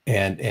Quebec.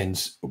 And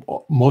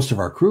most of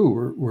our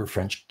crew were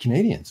French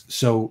Canadians.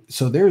 So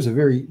there's a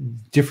very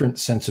different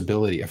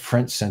sensibility, a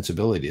French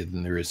sensibility,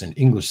 than there is an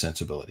English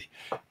sensibility.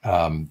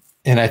 And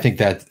I think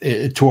that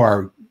to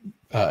our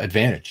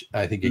advantage,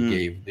 I think it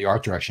gave the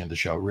art direction of the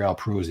show. Réal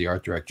Proulx is the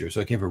art director. So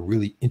it gave a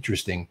really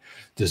interesting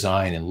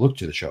design and look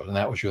to the show. And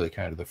that was really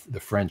kind of the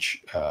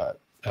French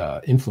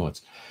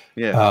influence.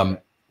 Yeah.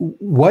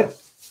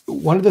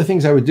 One of the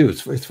things I would do,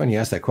 it's funny you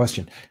asked that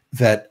question,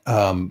 that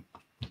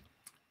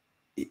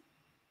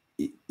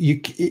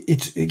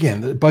it's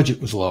again, the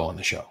budget was low on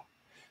the show.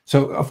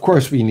 So of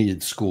course we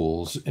needed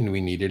schools and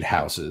we needed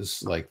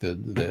houses like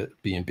the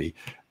B&B,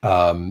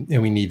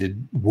 and we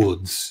needed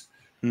woods.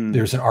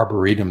 There's an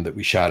arboretum that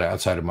we shot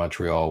outside of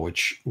Montreal,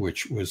 which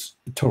was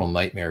a total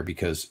nightmare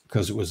because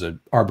it was an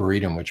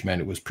arboretum, which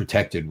meant it was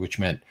protected, which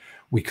meant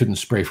we couldn't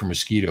spray for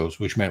mosquitoes,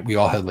 which meant we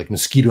all had like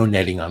mosquito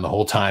netting on the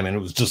whole time. And it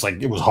was just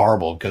like, it was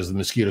horrible because the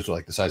mosquitoes were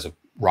like the size of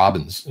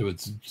robins. It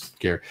was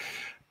scary.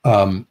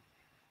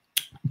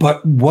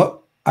 But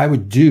what I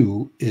would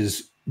do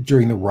is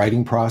during the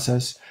writing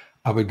process,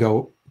 I would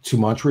go to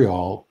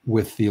Montreal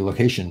with the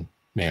location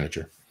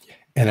manager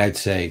and I'd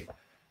say,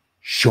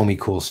 show me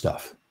cool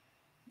stuff.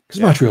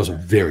 Because Montreal is a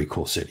very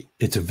cool city.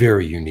 It's a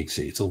very unique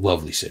city. It's a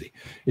lovely city.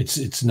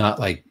 It's not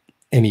like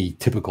any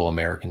typical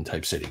American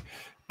type city,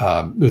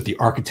 with the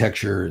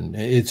architecture, and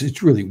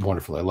it's really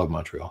wonderful. I love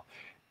Montreal.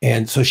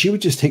 And so she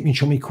would just take me and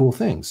show me cool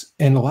things.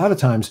 And a lot of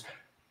times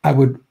I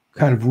would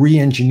kind of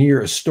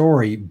re-engineer a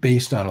story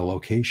based on a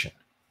location.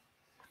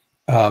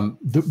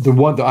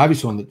 The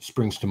obvious one that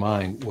springs to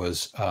mind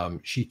was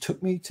she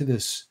took me to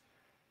this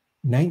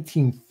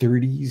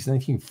 1930s,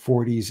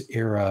 1940s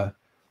era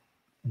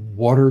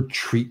water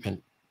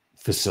treatment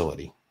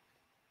facility,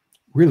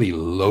 really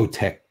low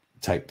tech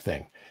type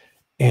thing.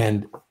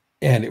 And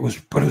it was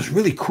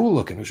really cool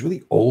looking. It was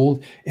really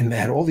old. And they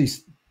had all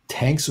these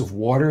tanks of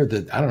water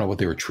that I don't know what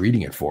they were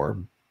treating it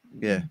for.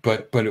 Yeah.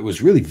 But it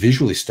was really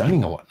visually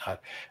stunning and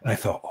whatnot. And I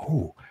thought,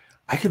 oh,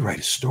 I could write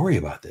a story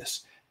about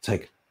this. It's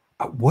like,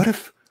 what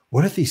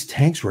if these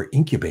tanks were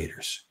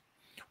incubators?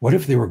 What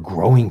if they were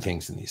growing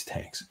things in these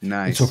tanks?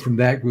 Nice. And so from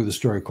that grew the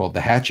story called The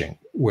Hatching,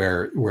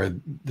 where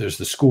there's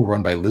the school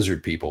run by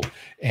lizard people,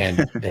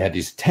 and they had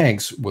these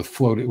tanks with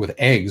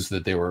eggs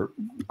that they were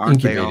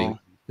incubating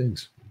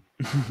things.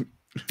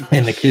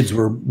 and the kids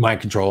were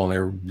mind control and they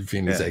were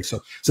feeding these eggs.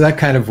 So that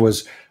kind of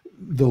was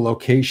the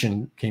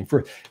location came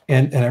first.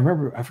 And I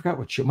remember, I forgot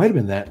what show, it might have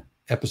been that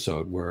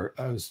episode where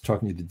I was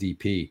talking to the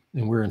DP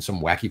and we're in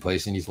some wacky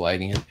place and he's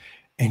lighting it.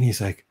 And he's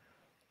like,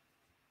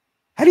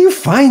 how do you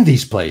find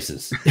these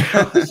places?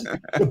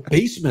 The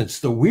basements,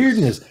 the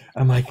weirdness.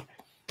 I'm like,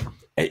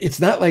 it's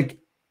not like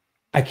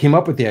I came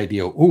up with the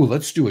idea, oh,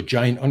 let's do a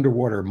giant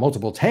underwater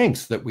multiple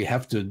tanks that we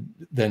have to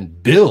then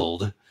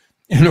build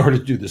in order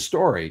to do the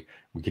story.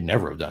 We could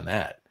never have done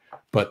that,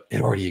 but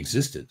it already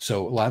existed.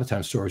 So a lot of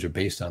times stories are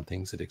based on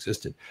things that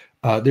existed.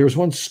 There was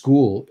one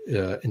school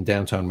in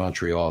downtown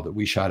Montreal that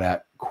we shot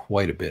at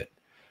quite a bit.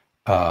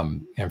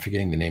 I'm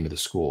forgetting the name of the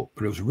school,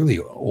 but it was a really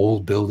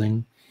old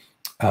building.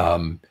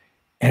 And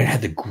it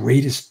had the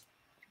greatest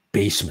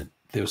basement.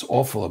 There was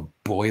all full of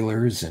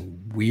boilers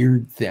and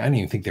weird things. I didn't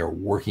even think they were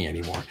working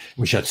anymore.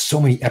 We shot so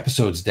many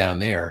episodes down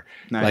there.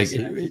 Nice.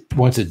 Like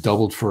once it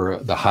doubled for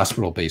the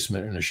hospital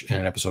basement in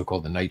an episode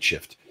called The Night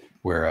Shift,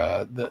 where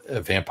a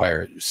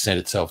vampire sent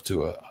itself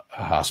to a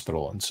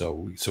hospital. And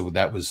so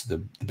that was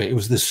it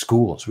was this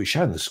school. So we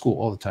shot in the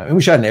school all the time. And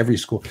we shot in every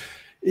school.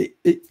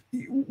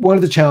 One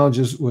of the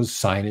challenges was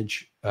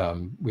signage.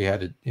 We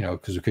had to,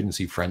 because we couldn't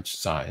see French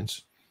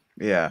signs.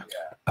 Yeah.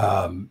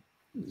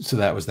 So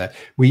that was that.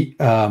 We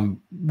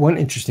one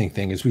interesting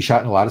thing is we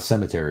shot in a lot of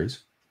cemeteries,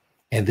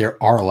 and there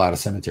are a lot of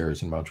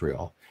cemeteries in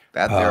Montreal.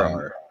 That there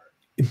are.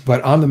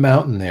 But on the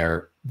mountain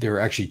there are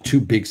actually two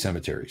big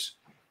cemeteries,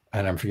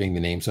 and I'm forgetting the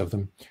names of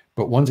them.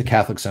 But one's a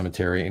Catholic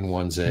cemetery, and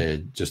one's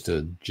just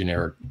a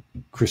generic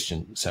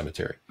Christian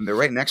cemetery. And they're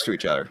right next to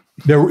each other.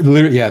 They're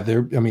literally,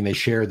 I mean, they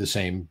share the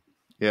same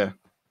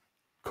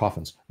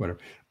coffins, whatever.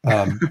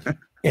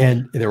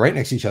 And they're right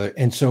next to each other.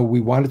 And so we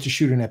wanted to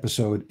shoot an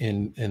episode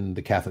in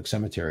the Catholic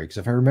cemetery, because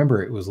if I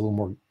remember, it was a little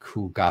more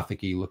cool,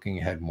 gothic-y looking,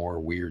 it had more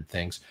weird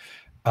things.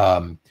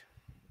 But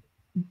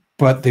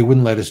they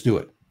wouldn't let us do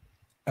it.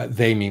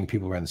 They mean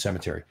people around the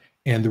cemetery.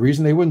 And the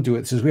reason they wouldn't do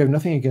it says we have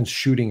nothing against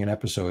shooting an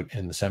episode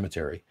in the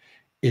cemetery.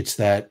 It's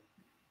that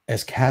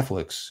as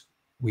Catholics,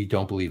 we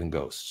don't believe in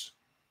ghosts.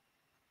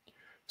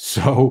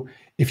 So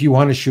if you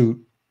want to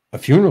shoot a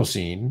funeral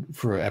scene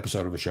for an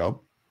episode of a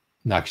show,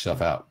 knock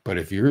yourself out. But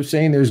if you're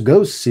saying there's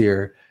ghosts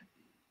here,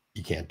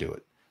 you can't do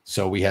it.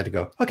 So we had to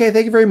go, okay,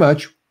 thank you very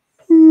much.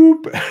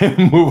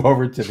 And move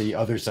over to the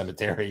other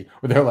cemetery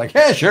where they're like,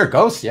 yeah, sure,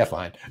 ghosts. Yeah,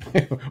 fine.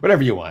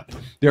 Whatever you want.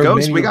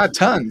 Ghosts, we got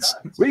tons.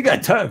 We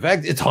got tons. In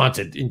fact, it's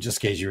haunted, in just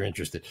case you're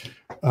interested.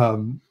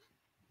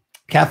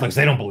 Catholics,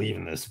 they don't believe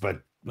in this,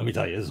 but let me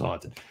tell you, it's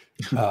haunted.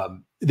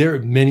 There are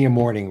many a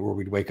morning where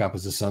we'd wake up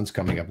as the sun's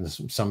coming up in the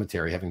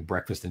cemetery, having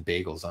breakfast and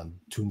bagels on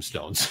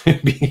tombstones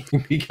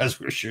because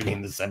we're shooting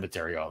in the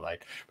cemetery all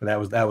night.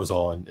 But that was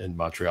all in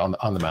Montreal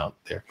on the mount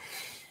there.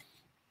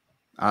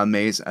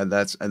 Amazing.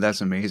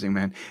 That's amazing,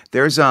 man.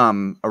 There's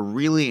a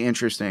really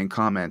interesting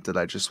comment that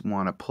I just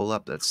want to pull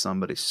up that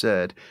somebody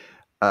said.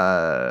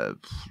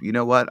 You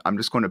know what? I'm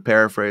just going to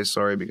paraphrase.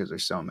 Sorry, because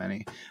there's so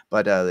many.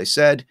 But they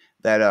said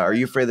that Are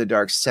You Afraid of the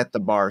Dark set the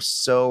bar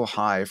so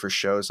high for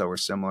shows that were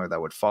similar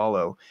that would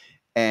follow.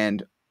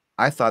 And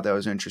I thought that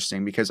was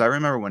interesting because I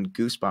remember when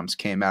Goosebumps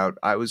came out,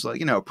 I was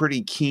like,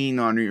 pretty keen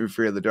on Are You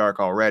Afraid of the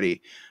Dark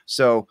already.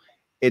 So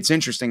it's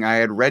interesting. I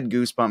had read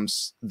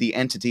Goosebumps, the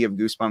entity of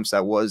Goosebumps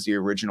that was the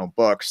original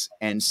books,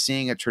 and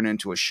seeing it turn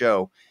into a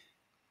show.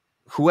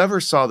 Whoever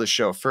saw the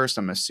show first,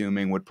 I'm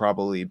assuming, would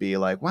probably be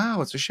like,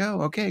 wow, it's a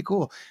show. Okay,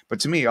 cool.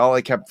 But to me, all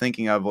I kept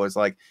thinking of was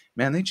like,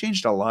 man, they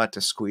changed a lot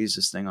to squeeze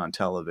this thing on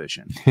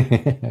television.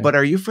 But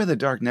Are You Afraid of the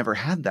Dark never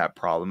had that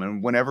problem.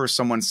 And whenever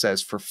someone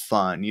says for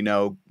fun,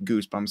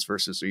 Goosebumps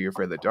versus Are You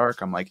Afraid of the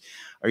Dark, I'm like,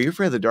 Are You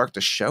Afraid of the Dark,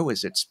 the show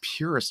is its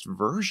purest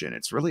version.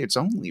 It's really its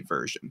only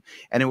version.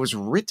 And it was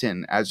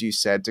written, as you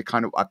said, to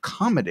kind of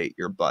accommodate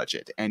your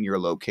budget and your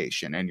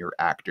location and your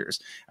actors.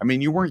 I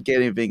mean, you weren't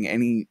giving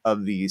any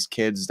of these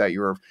kids that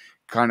you were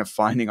kind of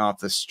finding off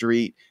the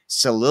street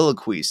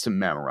soliloquies to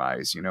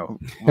memorize, you know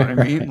what I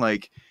mean?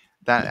 Like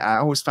that, I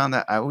always found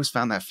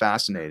that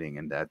fascinating,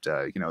 and that,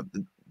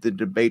 the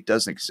debate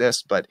doesn't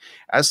exist. But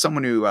as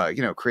someone who,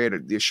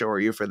 created the show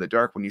Are You Afraid of the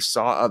Dark, when you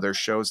saw other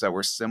shows that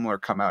were similar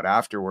come out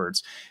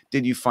afterwards,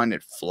 did you find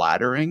it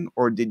flattering,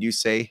 or did you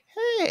say,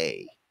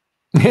 hey,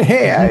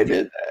 hey, I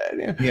did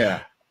that?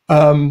 Yeah.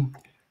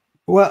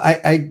 Well,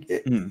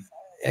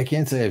 I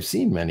can't say I've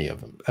seen many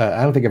of them.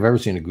 I don't think I've ever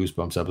seen a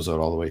Goosebumps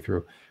episode all the way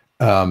through.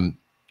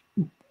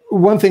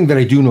 One thing that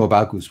I do know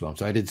about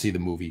Goosebumps, I did see the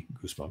movie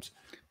Goosebumps.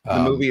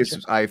 The movie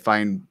is, I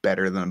find,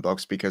 better than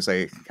books because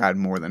I had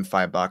more than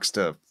 $5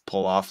 to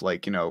pull off,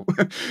 like,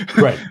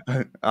 right,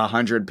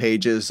 100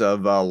 pages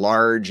of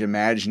large,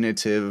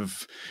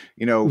 imaginative,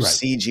 right,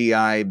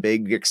 CGI,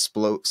 big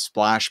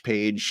splash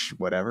page,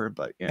 whatever.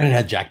 But yeah, and it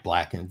had Jack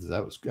Black, and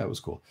that was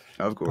cool.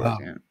 Of course,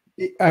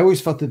 yeah. I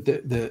always felt that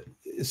the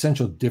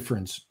essential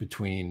difference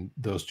between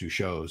those two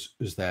shows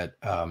is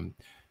that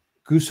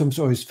Goosebumps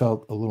always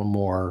felt a little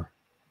more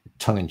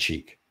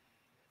tongue-in-cheek.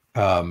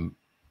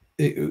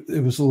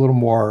 It was a little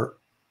more,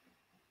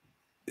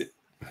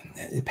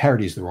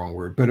 parody is the wrong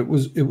word, but it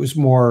was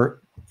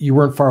more, you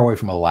weren't far away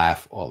from a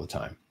laugh all the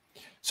time.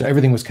 So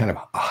everything was kind of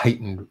a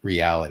heightened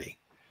reality.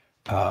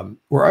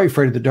 Where Are You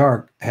Afraid of the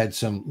Dark had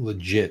some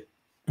legit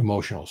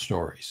emotional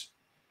stories.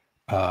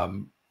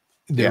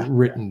 They're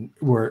written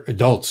where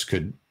adults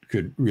could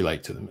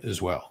relate to them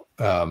as well.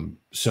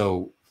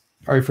 So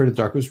Are You Afraid of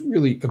the Dark was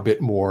really a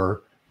bit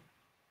more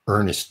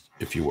earnest,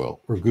 if you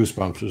will, or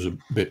Goosebumps was a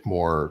bit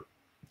more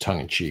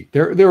tongue-in-cheek.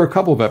 There were a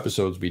couple of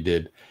episodes we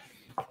did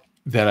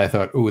that I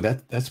thought, oh,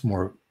 that's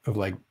more of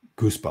like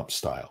Goosebumps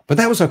style, but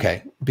that was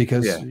okay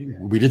because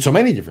we did so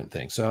many different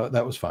things, so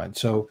that was fine.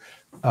 So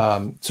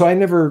I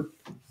never,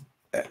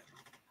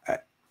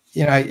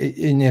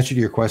 in answer to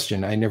your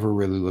question, I never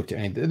really looked at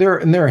anything. There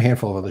are a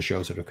handful of other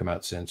shows that have come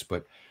out since,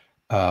 but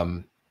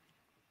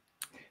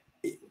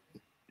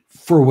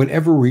for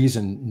whatever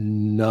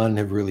reason, none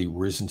have really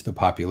risen to the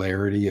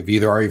popularity of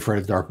either Are You Afraid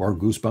of the Dark or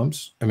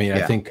Goosebumps. I mean,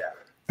 I think,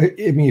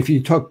 if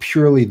you talk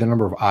purely the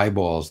number of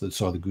eyeballs that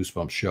saw the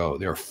Goosebumps show,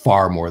 there are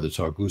far more that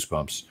saw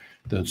Goosebumps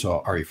than saw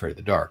Are You Afraid of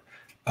the Dark.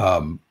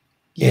 But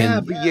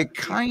you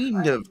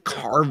kind of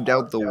carved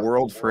out the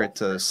world for it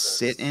to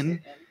sit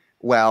in.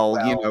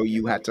 Well,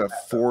 you had to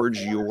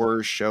forge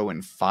your show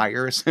in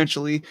fire,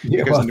 essentially,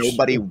 because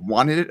nobody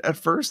wanted it at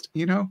first,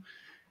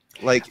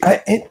 Like,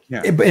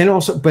 and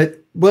also,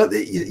 well,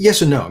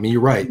 yes and no. I mean,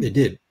 you're right, they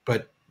did,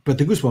 but the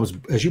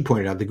Goosebumps, as you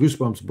pointed out, the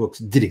Goosebumps books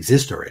did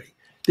exist already.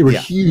 They were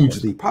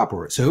hugely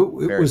popular, so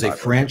it was a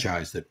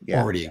franchise that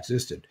already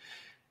existed,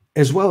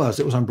 as well as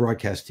it was on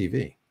broadcast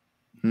TV.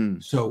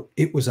 So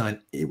it was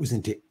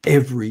into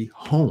every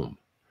home.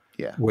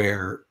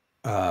 Where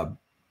Are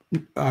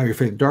You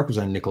Afraid of the Dark was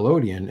on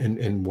Nickelodeon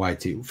and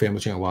YT, Family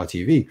Channel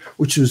YTV,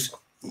 which was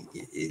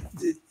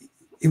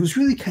it was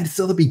really kind of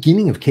still the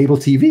beginning of cable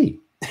TV.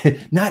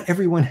 Not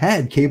everyone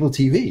had cable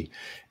TV.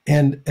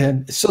 And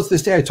still to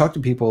this day, I talk to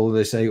people,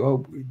 they say,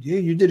 oh,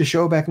 you did a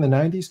show back in the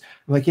 90s?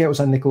 I'm like, yeah, it was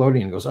on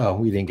Nickelodeon. It goes, oh,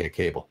 we didn't get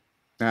cable.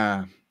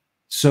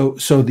 So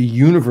the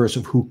universe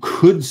of who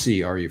could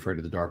see Are You Afraid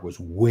of the Dark was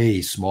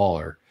way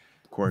smaller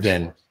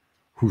than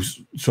who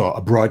saw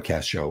a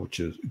broadcast show, which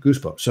is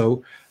Goosebumps.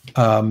 So,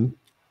 and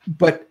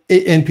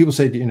people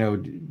say,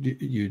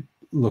 you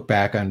look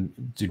back on,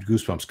 did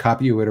Goosebumps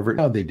copy you or whatever?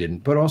 No, they didn't.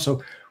 But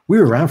also, we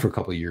were around for a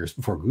couple of years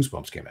before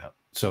Goosebumps came out.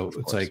 So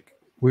it's like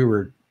we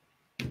were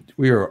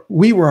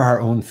our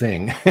own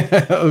thing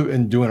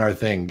and doing our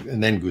thing,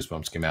 and then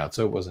Goosebumps came out.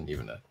 So it wasn't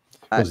even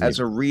as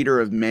a reader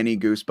of many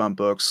Goosebump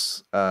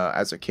books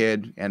as a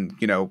kid, and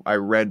I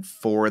read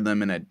 4 of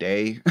them in a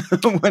day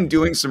when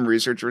doing some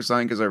research for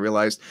something, because I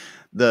realized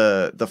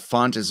the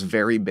font is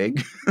very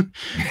big.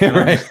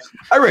 Right.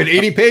 I read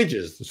 80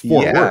 pages. It's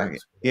 4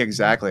 words.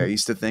 Exactly. I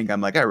used to think,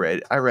 I'm like, I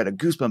read a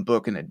Goosebump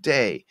book in a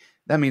day.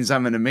 That means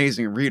I'm an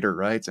amazing reader,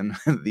 right? And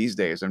these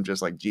days, I'm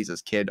just like,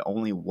 Jesus, kid,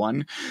 only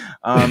one.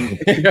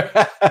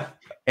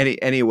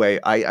 Anyway,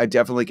 I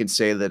definitely can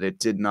say that it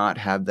did not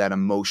have that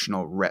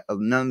emotional.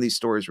 None of these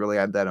stories really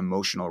had that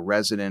emotional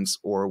resonance,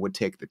 or would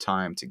take the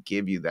time to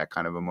give you that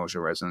kind of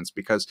emotional resonance,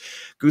 because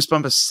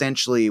Goosebumps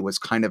essentially was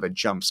kind of a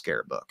jump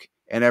scare book.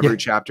 And every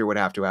chapter would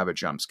have to have a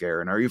jump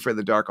scare. And Are You Afraid of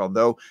the Dark,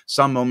 although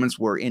some moments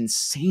were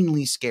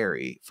insanely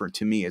scary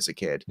to me as a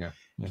kid,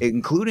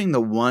 including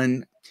the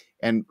one.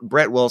 And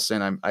Brett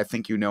Wilson, I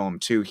think you know him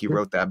too. He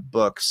wrote that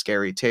book,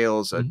 Scary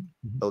Tales,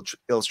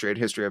 Illustrated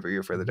History of Are You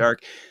Afraid of the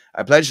Dark.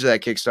 I pledged to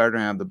that Kickstarter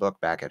and I have the book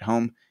back at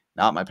home,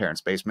 not my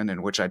parents' basement,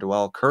 in which I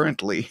dwell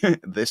currently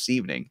this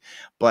evening.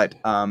 But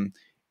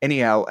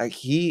anyhow,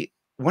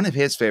 one of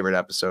his favorite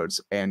episodes,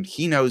 and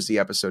he knows the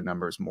episode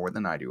numbers more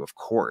than I do, of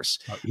course.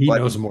 He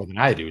knows more than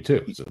I do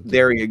too. So.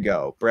 There you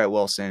go. Brett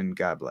Wilson,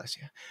 God bless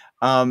you.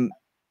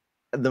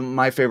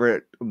 My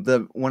favorite,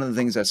 one of the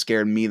things that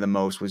scared me the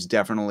most was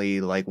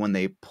definitely like when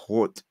they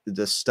put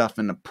the stuff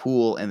in the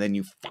pool and then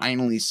you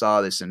finally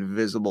saw this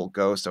invisible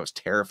ghost that was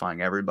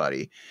terrifying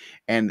everybody,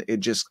 and it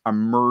just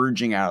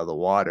emerging out of the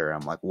water.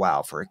 I'm like,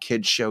 wow, for a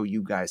kid's show,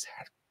 you guys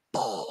had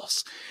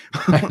balls.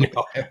 I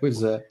know. It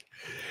was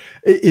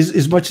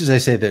as much as I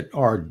say that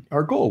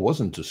our goal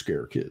wasn't to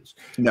scare kids.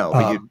 No,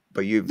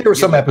 but there were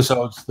some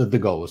episodes that the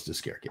goal was to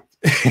scare kids.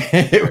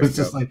 It was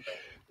just like,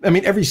 I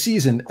mean, every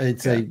season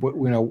it's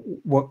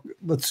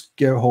let's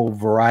get a whole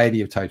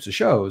variety of types of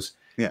shows.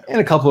 Yeah. And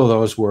a couple of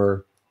those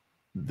were,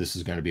 this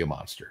is going to be a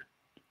monster.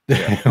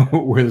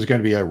 Where there's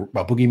going to be a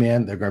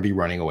boogeyman they're going to be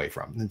running away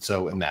from. And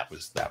that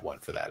was that one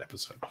for that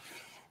episode.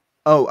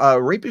 Oh,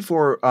 right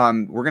before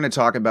we're going to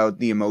talk about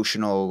the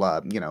emotional,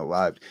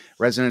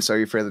 resonance Are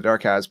You Afraid of the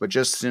Dark has, but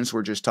just since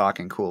we're just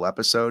talking cool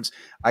episodes,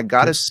 I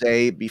got to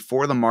say,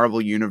 before the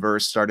Marvel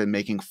Universe started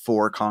making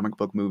 4 comic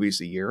book movies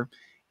a year,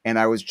 and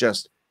I was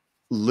just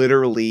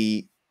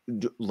literally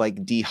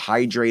like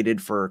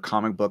dehydrated for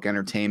comic book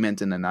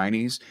entertainment in the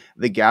 90s,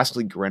 the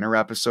Ghastly Grinner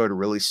episode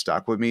really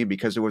stuck with me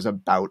because it was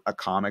about a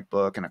comic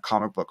book and a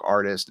comic book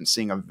artist and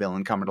seeing a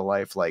villain come to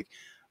life. Like,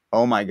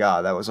 oh my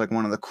God, that was like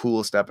one of the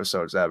coolest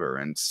episodes ever.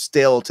 And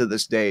still to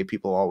this day,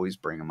 people always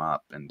bring him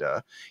up. And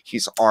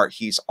he's art,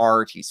 he's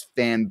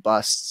fan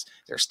busts,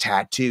 there's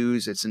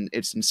tattoos. It's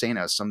insane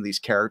how some of these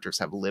characters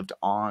have lived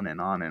on and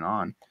on and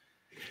on.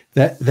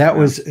 That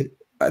was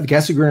The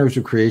Ghastly Grinner was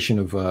a creation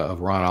of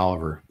Ron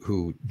Oliver,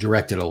 who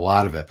directed a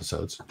lot of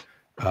episodes.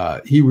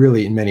 He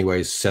really, in many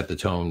ways, set the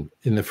tone.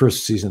 In the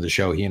first season of the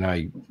show, he and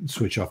I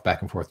switched off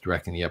back and forth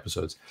directing the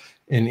episodes.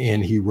 And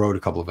he wrote a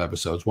couple of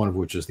episodes, one of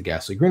which was The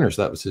Ghastly Grinner.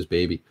 So that was his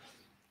baby.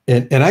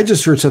 And I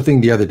just heard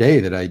something the other day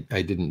that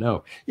I didn't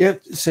know. Yeah,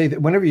 say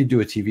that whenever you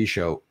do a TV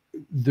show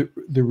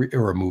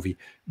or a movie,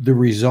 the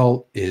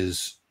result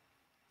is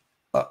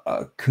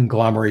a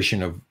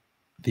conglomeration of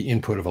the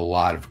input of a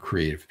lot of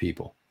creative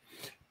people.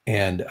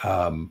 And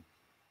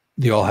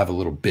they all have a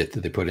little bit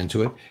that they put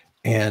into it.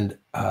 And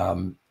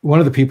one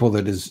of the people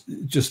that is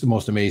just the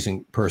most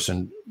amazing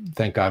person,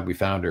 thank God we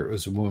found her,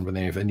 was a woman by the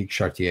name of Annick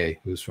Chartier,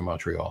 who's from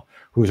Montreal,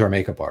 who was our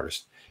makeup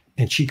artist.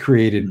 And she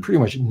created pretty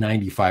much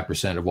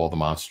 95% of all the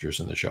monsters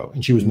in the show.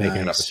 And she was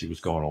making it up as she was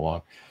going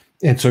along.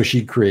 And so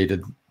she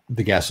created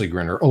the Ghastly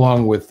Grinner,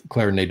 along with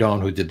Claire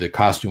Nadon, who did the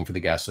costume for the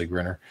Ghastly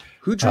Grinner.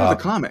 Who drew the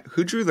comic?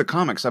 Who drew the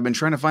comics? I've been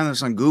trying to find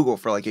this on Google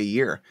for like a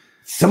year.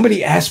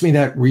 Somebody asked me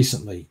that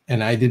recently,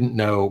 and I didn't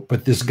know,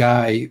 but this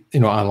guy,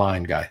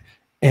 online guy,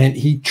 and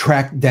he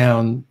tracked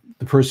down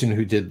the person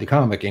who did the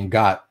comic and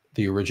got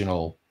the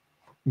original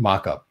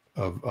mock-up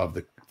of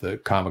the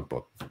comic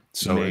book.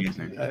 So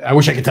I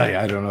wish I could tell you.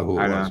 I don't know who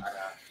it was.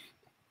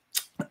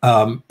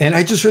 And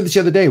I just heard this the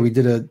other day. We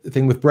did a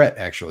thing with Brett,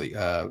 actually.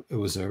 It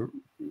was a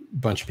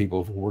bunch of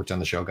people who worked on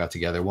the show got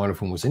together, one of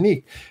whom was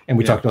Annick, and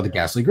we talked about the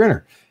Ghastly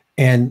Grinner.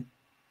 And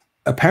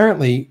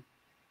apparently,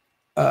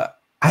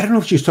 I don't know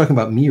if she was talking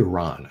about me or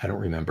Ron. I don't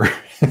remember.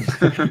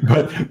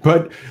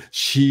 but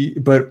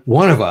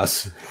one of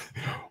us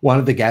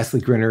wanted the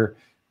Ghastly Grinner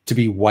to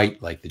be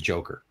white like the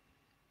Joker.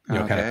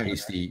 Kind of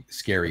pasty,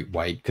 scary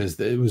white, because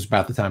it was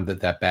about the time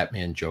that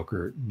Batman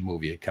Joker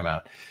movie had come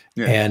out.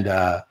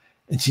 Yeah.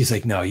 And she's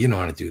like, no, you don't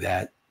want to do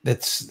that.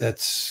 That's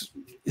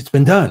it's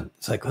been done.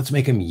 It's like, let's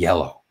make him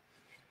yellow.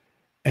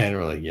 And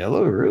we're like,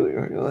 yellow?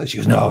 Really? She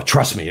goes, no,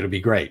 trust me, it'll be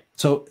great.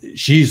 So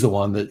she's the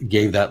one that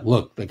gave that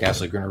look, the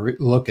Ghastly Grinner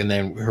look. And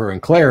then her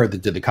and Claire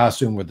that did the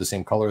costume with the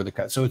same color of the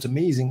cut. So it's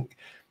amazing.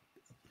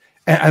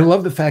 And I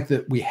love the fact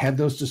that we had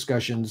those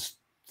discussions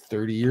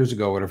 30 years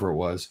ago, whatever it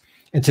was.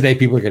 And today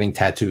people are getting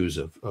tattoos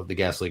of the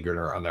Ghastly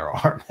Grinner on their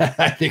arm.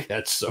 I think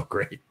that's so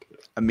great.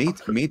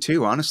 Me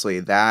too,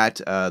 honestly. That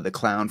the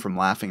clown from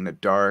Laughing in the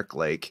Dark,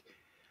 like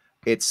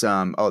it's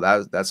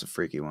that's a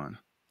freaky one.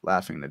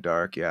 Laughing in the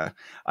Dark, yeah.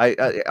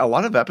 A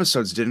lot of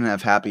episodes didn't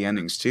have happy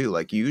endings too.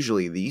 Like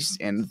usually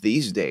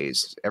these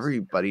days,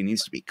 everybody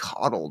needs to be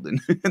coddled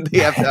and they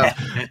have to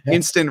have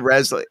instant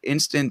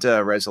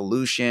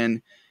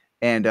resolution.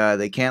 And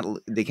they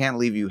can't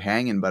leave you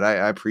hanging, but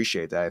I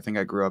appreciate that. I think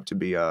I grew up to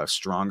be a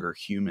stronger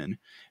human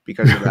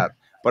because of that,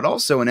 but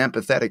also an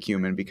empathetic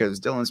human because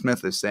Dylan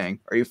Smith is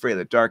saying, "Are You Afraid of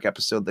the Dark?"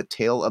 episode, The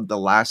Tale of the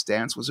Last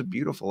Dance, was a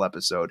beautiful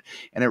episode,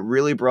 and it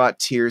really brought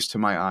tears to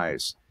my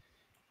eyes.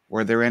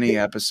 Were there any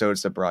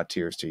episodes that brought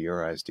tears to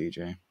your eyes,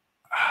 DJ?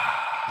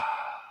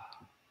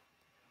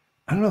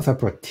 I don't know if that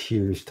brought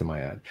tears to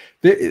my eyes.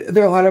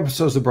 There are a lot of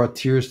episodes that brought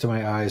tears to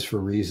my eyes for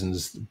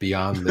reasons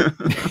beyond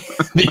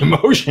the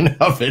emotion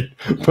of it.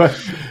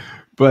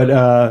 But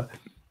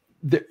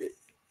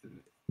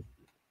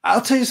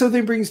I'll tell you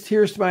something brings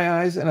tears to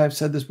my eyes, and I've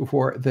said this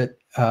before, that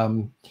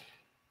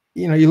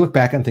you look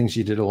back on things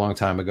you did a long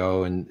time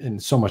ago,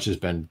 and so much has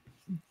been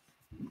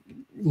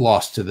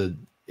lost to the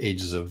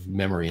ages of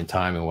memory and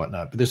time and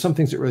whatnot. But there's some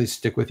things that really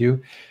stick with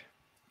you,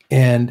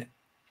 and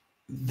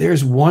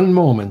there's one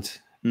moment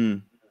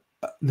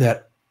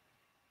that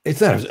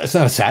it's not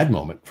a sad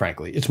moment,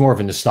 frankly. It's more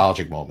of a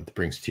nostalgic moment that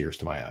brings tears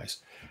to my eyes.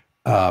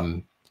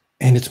 And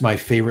it's my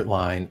favorite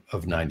line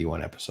of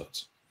 91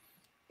 episodes.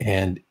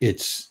 And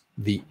it's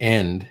the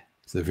end,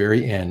 it's the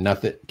very end,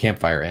 not the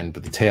campfire end,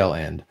 but the tail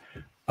end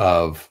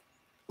of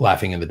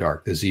Laughing in the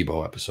Dark, the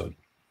Zebo episode.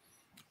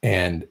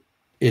 And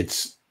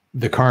it's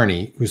the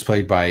Carney, who's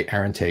played by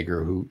Aaron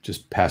Tager, who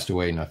just passed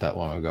away not that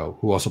long ago,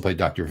 who also played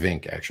Dr.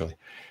 Vink, actually.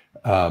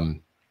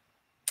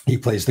 He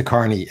plays the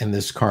Carney in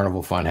this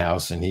carnival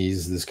funhouse, and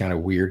he's this kind of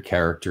weird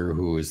character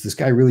who is this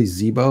guy really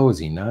Zebo? Is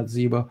he not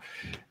Zebo?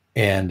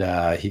 And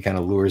he kind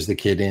of lures the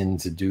kid in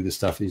to do the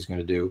stuff he's going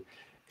to do.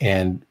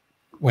 And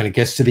when it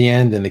gets to the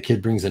end and the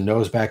kid brings the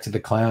nose back to the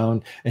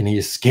clown and he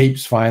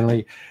escapes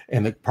finally,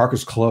 and the park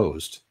is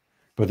closed,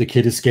 but the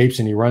kid escapes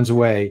and he runs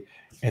away.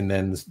 And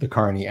then the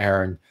Carney,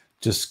 Aaron,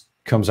 just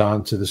comes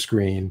onto the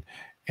screen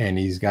and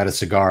he's got a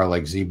cigar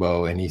like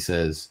Zebo, and he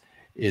says,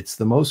 "It's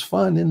the most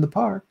fun in the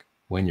park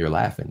when you're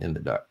laughing in the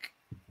dark."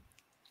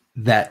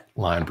 That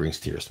line brings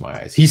tears to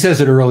my eyes. He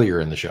says it earlier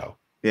in the show.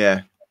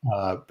 Yeah.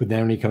 But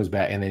then when he comes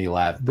back and then he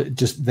laughs,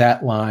 just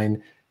that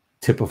line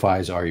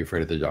typifies "Are You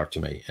Afraid of the Dark"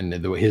 to me. And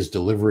his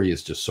delivery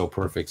is just so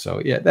perfect.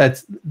 So yeah,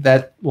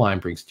 that line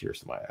brings tears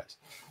to my eyes.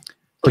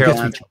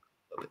 Caroline.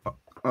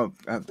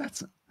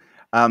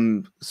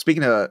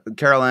 Speaking of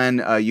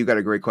Caroline, you got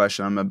a great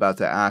question. I'm about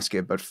to ask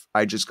it, but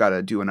I just got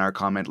to do an our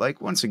comment.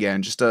 Like, once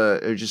again, just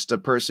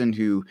a person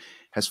who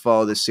has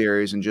followed this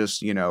series and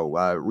just,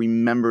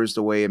 remembers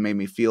the way it made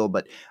me feel.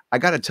 But I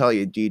got to tell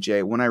you,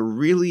 DJ, when I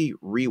really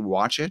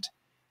rewatch it,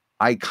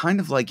 I kind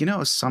of like,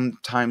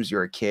 sometimes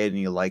you're a kid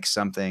and you like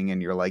something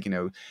and you're like,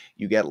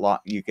 you get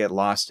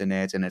lost in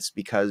it and it's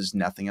because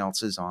nothing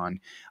else is on.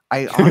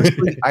 I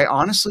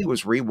honestly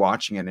was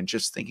rewatching it and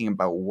just thinking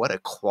about what a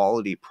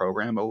quality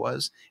program it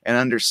was and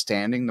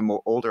understanding the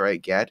more older I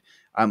get,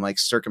 I'm like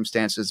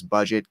circumstances,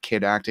 budget,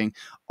 kid acting,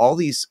 all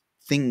these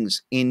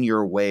things in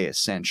your way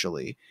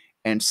essentially,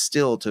 and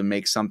still to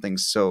make something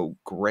so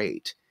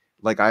great.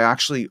 Like I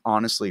actually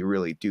honestly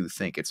really do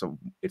think it's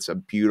a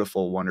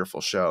beautiful,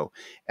 wonderful show.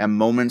 And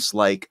moments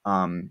like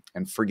and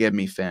forgive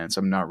me fans,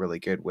 I'm not really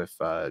good with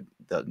the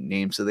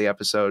names of the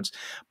episodes,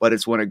 but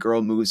it's when a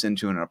girl moves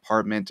into an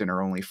apartment and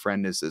her only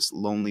friend is this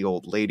lonely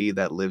old lady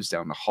that lives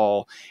down the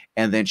hall,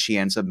 and then she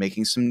ends up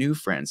making some new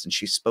friends and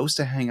she's supposed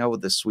to hang out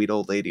with this sweet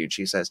old lady and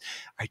she says,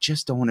 I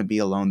just don't want to be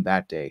alone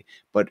that day.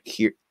 But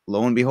here,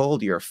 lo and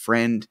behold, your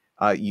friend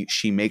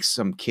she makes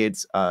some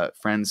kids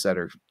friends that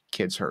are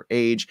kids her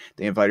age.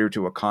 They invite her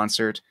to a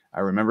concert.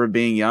 I remember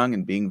being young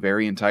and being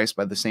very enticed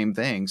by the same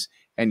things.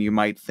 And you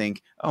might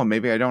think, oh,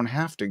 maybe I don't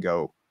have to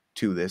go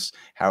to this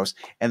house.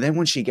 And then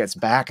when she gets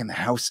back and the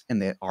house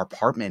and our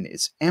apartment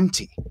is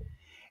empty,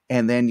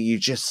 and then you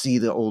just see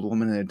the old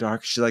woman in the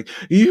dark. She's like,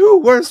 you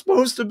were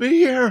supposed to be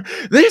here.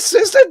 This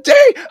is the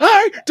day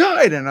I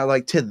died. And I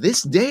like, to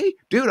this day,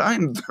 dude,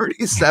 I'm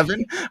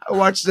 37. I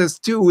watched this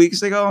 2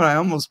 weeks ago and I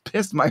almost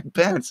pissed my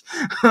pants.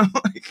 I'm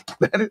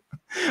like,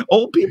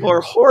 old people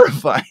are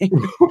horrifying.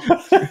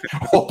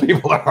 Old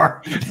people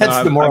are.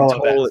 That's the moral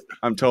of that.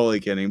 I'm totally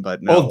kidding,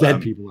 but no. Old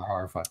dead people are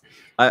horrifying.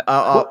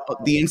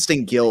 The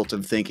instant guilt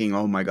of thinking,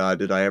 oh my God,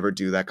 did I ever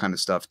do that kind of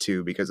stuff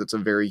too? Because it's a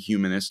very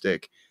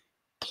humanistic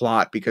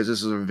plot, because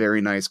this is a very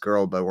nice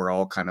girl, but we're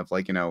all kind of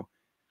like,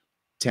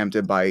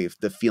 tempted by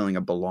the feeling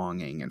of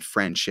belonging and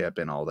friendship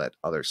and all that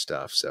other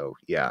stuff. So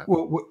yeah.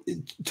 Well,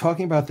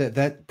 talking about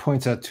that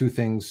points out two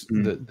things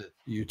that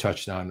you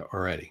touched on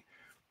already.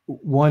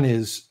 One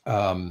is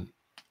the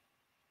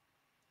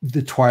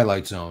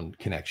Twilight Zone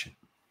connection.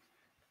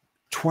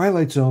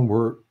 Twilight Zone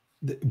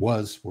the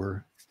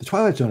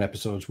Twilight Zone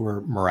episodes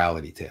were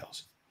morality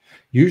tales.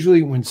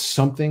 Usually when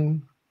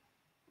something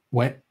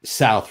went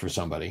south for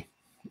somebody,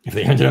 if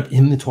they ended up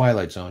in the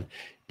Twilight Zone,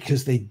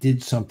 because they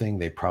did something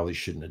they probably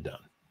shouldn't have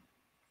done,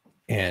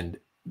 and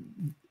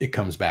it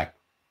comes back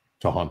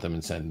to haunt them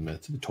and send them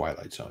to the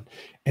Twilight Zone.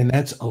 And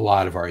that's a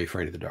lot of Are You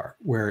Afraid of the Dark,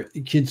 where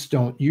kids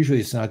don't, usually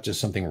it's not just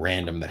something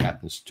random that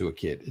happens to a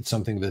kid. It's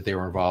something that they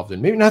were involved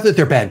in. Maybe not that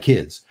they're bad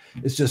kids.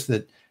 It's just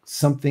that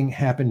something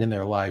happened in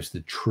their lives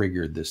that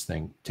triggered this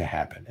thing to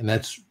happen. And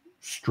that's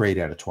straight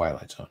out of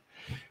Twilight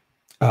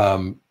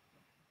Zone.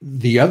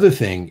 The other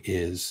thing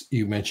is,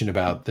 you mentioned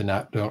about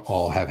don't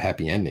all have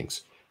happy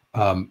endings.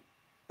 I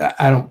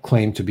don't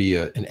claim to be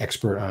an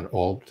expert on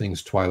all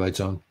things Twilight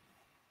Zone,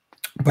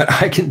 but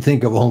I can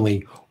think of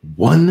only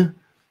one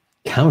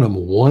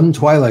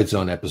Twilight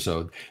Zone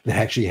episode that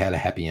actually had a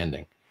happy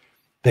ending.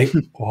 They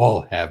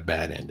all have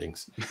bad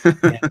endings.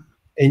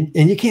 And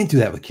you can't do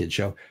that with kids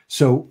show.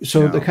 So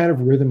no. The kind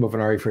of rhythm of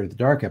an Are You Afraid of the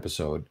Dark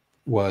episode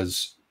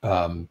was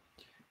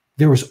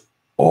there was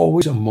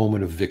always a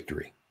moment of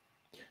victory.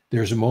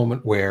 There's a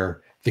moment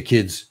where the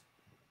kids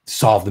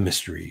solve the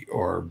mystery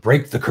or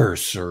break the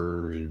curse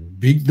or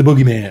beat the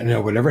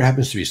boogeyman, whatever it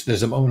happens to be. So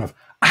there's a moment of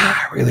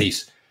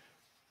release.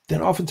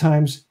 Then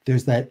oftentimes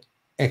there's that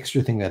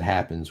extra thing that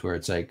happens where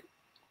it's like,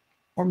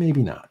 or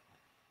maybe not.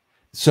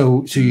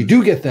 So you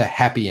do get the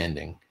happy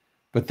ending,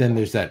 but then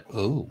there's that,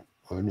 oh,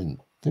 I didn't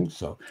think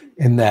so.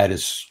 And that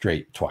is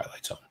straight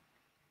Twilight Zone.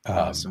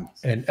 Awesome.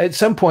 And at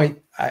some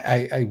point,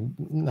 I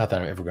not that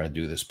I'm ever going to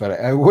do this, but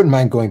I wouldn't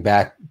mind going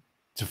back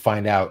to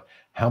find out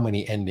how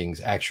many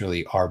endings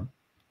actually are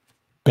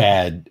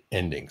bad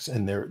endings.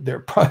 And they're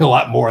probably a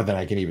lot more than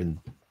I can even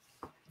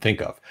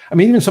think of. I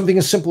mean, even something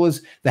as simple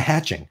as the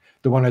hatching,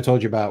 the one I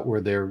told you about where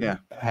they're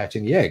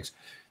hatching the eggs.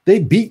 They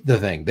beat the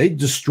thing. They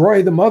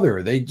destroy the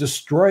mother. They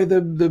destroy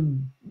the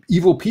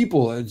evil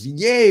people. It's,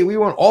 yay, we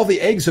won. All the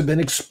eggs have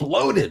been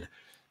exploded.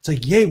 It's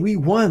like, yay, we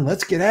won.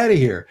 Let's get out of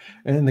here.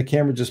 And then the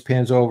camera just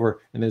pans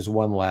over and there's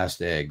one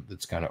last egg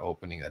that's kind of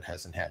opening that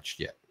hasn't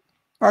hatched yet.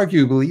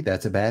 Arguably,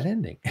 that's a bad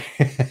ending.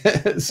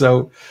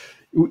 So,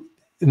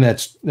 and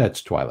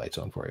that's Twilight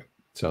Zone for you.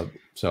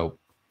 So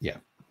yeah.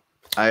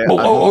 The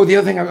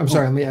other thing, I'm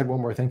sorry, let me add one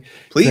more thing.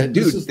 Please,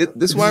 dude,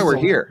 this is why we're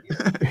here.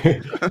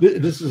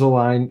 This is a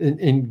line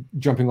in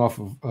jumping off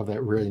of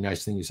that really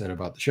nice thing you said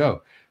about the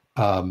show.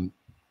 And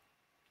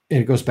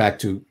it goes back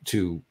to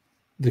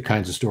the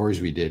kinds of stories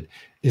we did,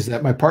 is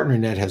that my partner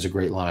Ned has a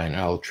great line.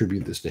 I'll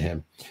attribute this to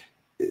him.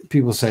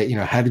 People say,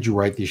 how did you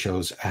write these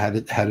shows?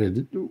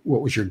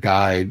 What was your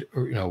guide?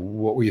 Or,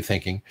 what were you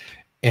thinking?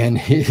 And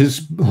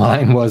his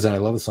line was, and I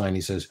love this line,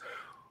 he says,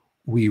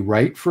 we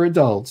write for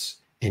adults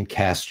and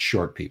cast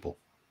short people.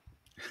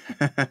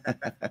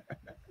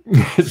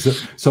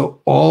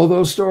 so all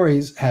those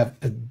stories have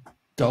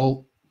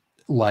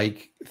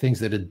adult-like things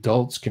that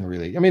adults can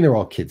really, I mean, they're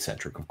all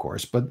kid-centric, of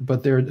course,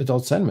 but they're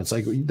adult sentiments.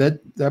 Like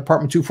that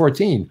apartment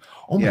 214.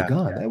 Oh my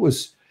God, that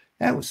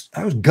was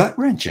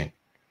gut-wrenching.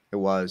 It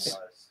was.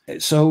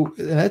 So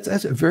that's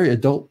a very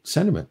adult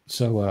sentiment.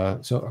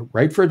 So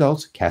right for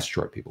adults, cast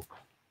short people.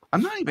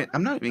 I'm not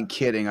even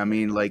kidding. I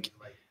mean, like,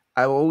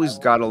 I always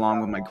got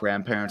along with my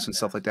grandparents and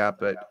stuff like that,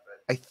 but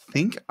I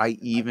think I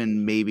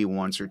even maybe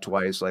once or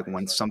twice, like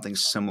when something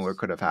similar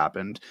could have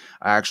happened,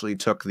 I actually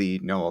took the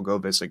no, I'll go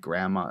visit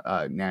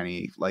grandma,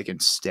 nanny, like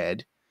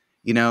instead.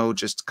 You know,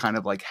 just kind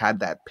of like had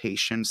that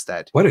patience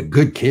that, What a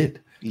good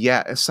kid.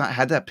 yeah, it's not,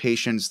 had that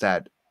patience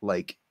that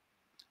like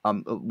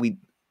we,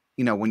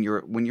 you know, when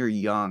you're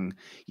young,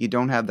 you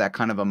don't have that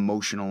kind of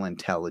emotional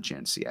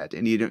intelligence yet,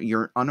 and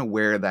you're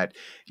unaware that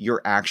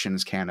your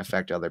actions can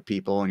affect other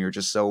people, and you're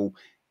just so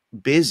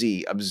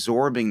busy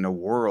absorbing the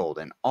world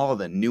and all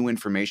the new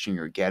information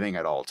you're getting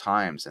at all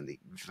times and the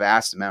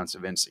vast amounts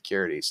of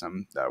insecurity,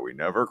 some that we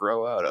never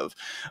grow out of.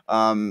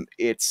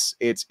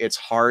 It's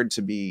hard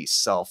to be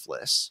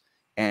selfless,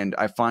 and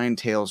I find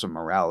tales of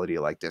morality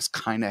like this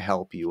kind of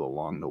help you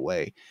along the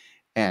way.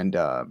 And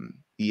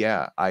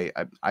yeah, I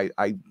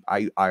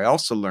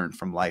also learned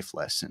from life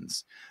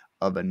lessons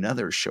of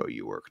another show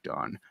you worked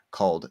on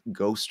called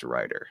Ghost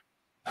Rider.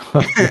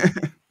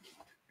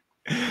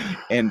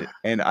 And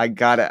I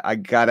gotta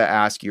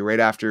ask you right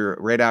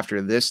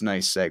after this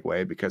nice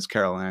segue, because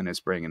Carol Ann is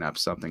bringing up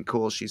something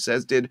cool. She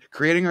says, "Did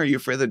creating Are You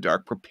Afraid of the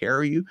Dark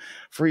prepare you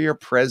for your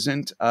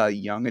present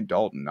young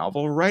adult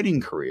novel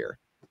writing career?"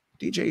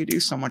 DJ, you do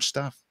so much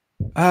stuff.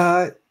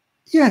 Uh,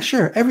 yeah,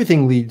 sure.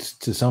 Everything leads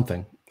to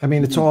something. I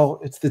mean,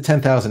 Mhm. it's the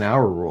 10,000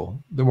 hour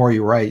rule. The more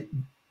you write,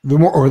 the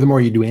more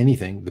you do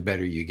anything, the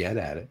better you get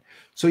at it.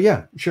 So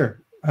yeah,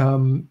 sure. I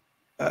don't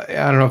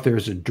know if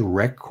there's a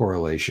direct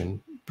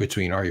correlation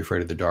between Are You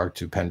Afraid of the Dark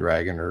to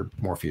Pendragon or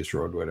Morpheus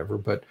Road, whatever,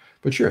 but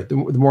sure, the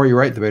more you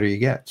write, the better you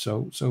get.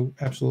 So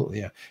absolutely.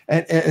 Yeah.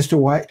 And as to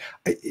why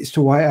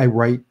I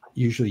write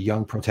usually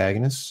young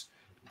protagonists,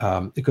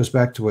 it goes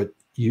back to what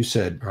you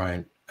said,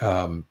 Ryan.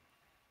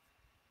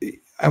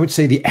 I would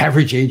say the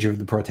average age of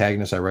the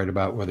protagonist I write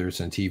about, whether it's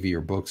in TV or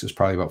books, is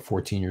probably about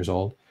 14 years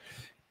old.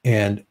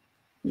 And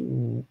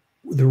the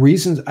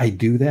reasons I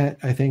do that,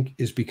 I think,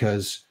 is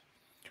because,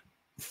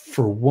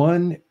 for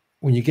one,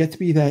 when you get to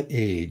be that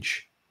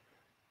age,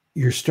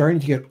 you're starting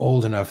to get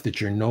old enough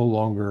that you're no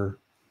longer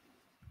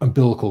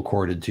umbilical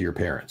corded to your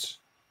parents.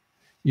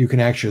 You can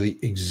actually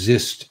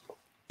exist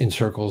in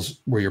circles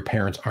where your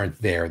parents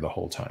aren't there the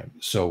whole time.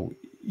 So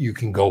you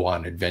can go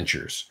on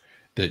adventures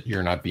that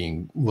you're not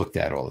being looked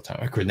at all the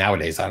time. Of course,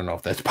 nowadays, I don't know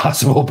if that's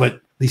possible, but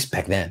at least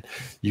back then,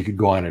 you could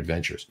go on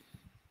adventures.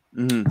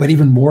 Mhm. But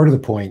even more to the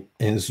point,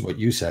 and this is what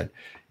you said,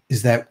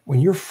 is that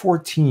when you're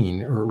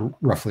 14 or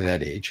roughly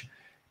that age,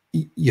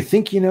 you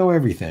think you know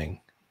everything,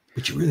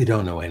 but you really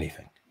don't know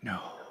anything. No.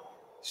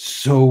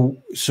 So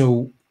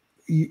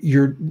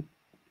you're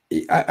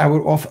I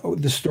would offer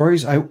the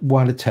stories I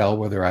want to tell,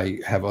 whether I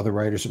have other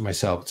writers or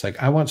myself. It's like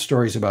I want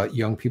stories about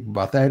young people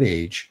about that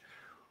age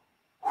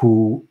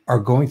who are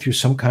going through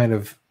some kind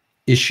of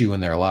issue in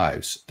their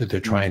lives that they're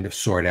Mm. trying to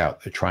sort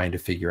out, they're trying to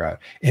figure out.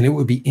 And it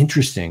would be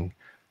interesting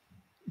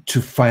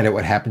to find out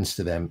what happens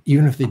to them,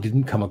 even if they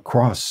didn't come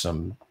across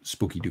some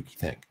spooky dooky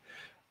thing.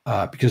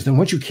 Because then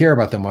once you care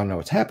about them, want to know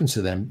what's happens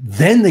to them,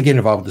 then they get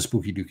involved with the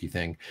spooky dooky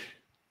thing.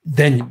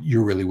 Then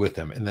you're really with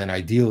them. And then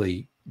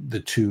ideally,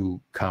 the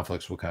two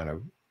conflicts will kind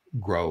of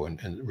grow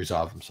and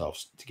resolve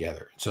themselves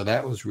together. So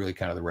that was really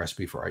kind of the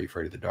recipe for Are You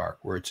Afraid of the Dark,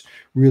 where it's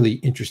really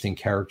interesting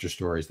character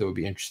stories that would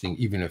be interesting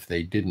even if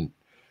they didn't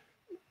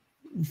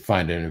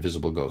find an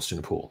invisible ghost in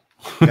a pool.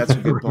 That's a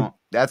good point.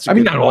 That's a I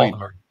mean, good not all of point.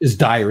 them are as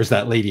dire as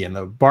that lady in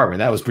the apartment.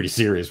 That was pretty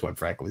serious one,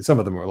 frankly. Some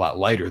of them are a lot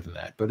lighter than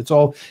that, but it's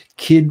all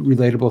kid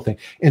relatable thing.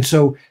 And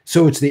so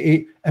it's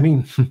the, I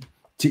mean,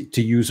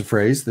 to use a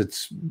phrase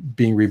that's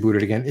being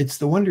rebooted again, it's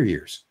the wonder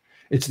years.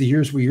 It's the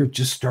years where you're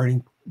just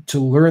starting to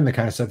learn the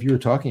kind of stuff you were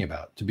talking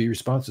about, to be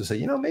responsive, to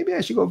say, maybe I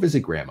should go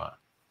visit grandma.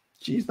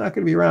 She's not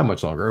going to be around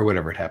much longer, or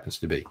whatever it happens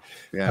to be.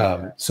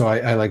 Yeah. So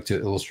I like to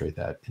illustrate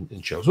that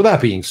in shows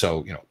without being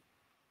so,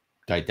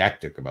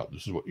 didactic about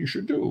this is what you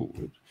should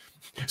do.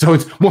 So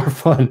it's more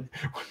fun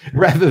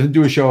rather than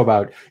do a show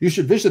about you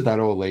should visit that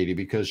old lady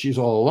because she's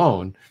all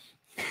alone.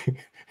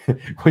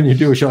 When you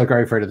do a show like Are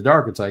You Afraid of the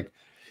Dark, it's like,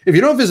 if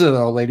you don't visit that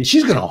old lady,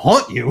 she's going to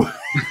haunt you.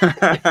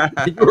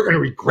 You're going to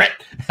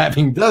regret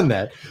having done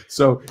that.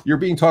 So you're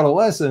being taught a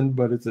lesson,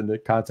 but it's in the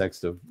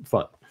context of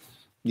fun.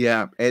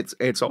 Yeah,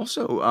 it's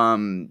also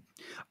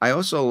I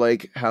also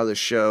like how the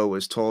show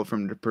was told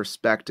from the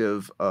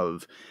perspective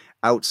of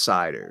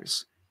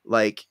outsiders.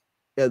 Like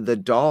the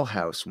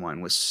dollhouse one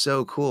was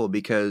so cool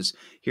because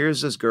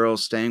here's this girl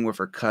staying with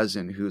her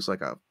cousin who's like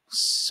a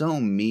so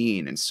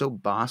mean and so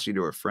bossy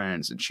to her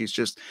friends, and she's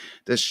just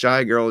this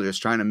shy girl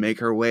just trying to make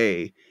her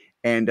way,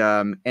 and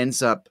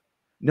ends up,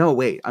 no,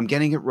 wait, I'm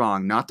getting it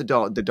wrong. Not the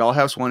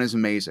dollhouse one is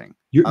amazing.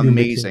 You're mixing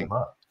Amazing. them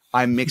up.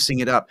 I'm mixing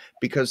it up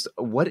because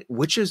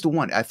which is the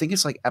one? I think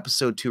it's like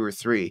episode 2 or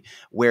 3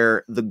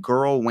 where the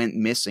girl went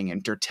missing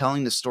and they're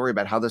telling the story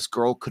about how this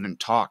girl couldn't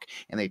talk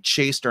and they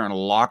chased her and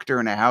locked her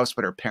in a house,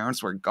 but her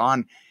parents were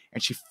gone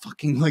and she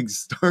fucking like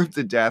starved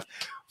to death.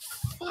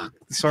 fuck.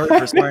 Sorry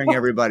for swearing,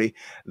 everybody.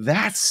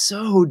 That's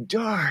so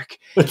dark.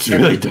 It's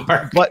really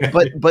dark.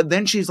 But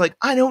then she's like,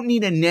 I don't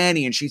need a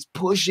nanny, and she's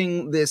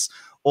pushing this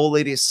old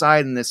lady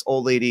aside, and this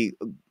old lady,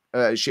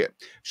 she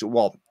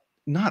well,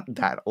 not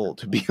that old,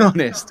 to be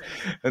honest.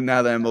 And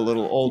now that I'm a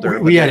little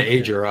older, we had to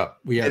age her up.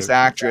 We had this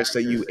actress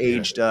that you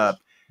aged up.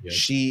 Yeah.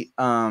 She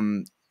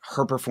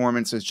her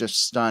performance is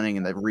just stunning,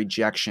 and the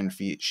rejection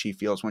she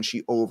feels when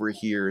she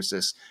overhears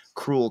this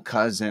cruel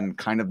cousin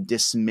kind of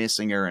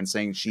dismissing her and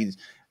saying she's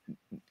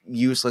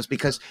useless,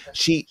 because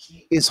she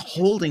is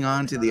holding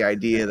on to the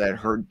idea that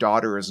her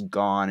daughter is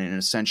gone and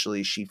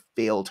essentially she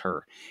failed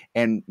her,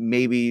 and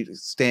maybe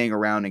staying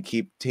around and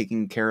keep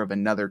taking care of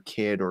another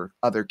kid or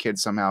other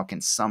kids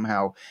can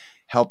somehow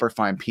help her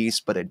find peace,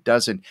 but it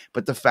doesn't.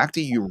 But the fact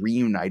that you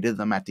reunited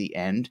them at the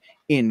end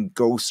in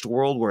Ghost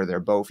World, where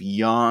they're both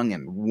young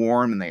and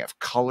warm and they have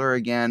color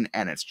again,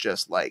 and it's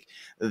just like,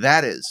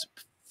 that is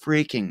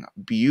freaking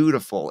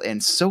beautiful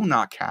and so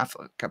not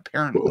Catholic,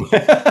 apparently.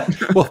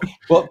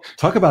 well,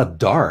 talk about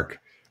dark.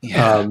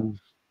 Yeah.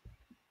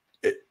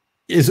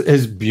 Is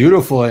as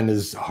beautiful and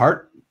as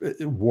heart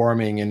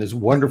warming and as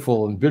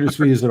wonderful and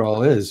bittersweet as it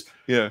all is.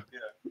 Yeah.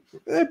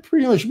 That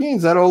pretty much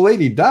means that old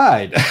lady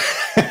died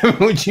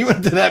when she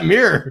went to that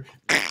mirror.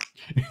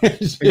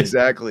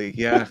 Exactly.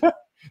 Yeah.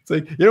 It's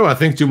like, you don't want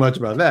to think too much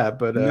about that,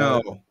 but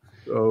no.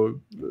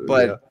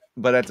 But yeah.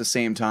 But at the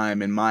same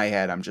time, in my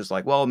head, I'm just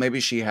like, well, maybe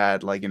she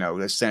had, like,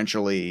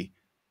 essentially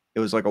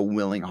it was like a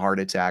willing heart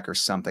attack or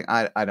something.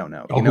 I don't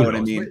know. You know what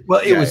I mean?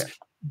 Well, it was,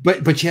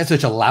 but she had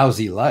such a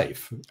lousy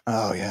life.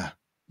 Oh yeah.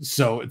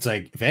 So it's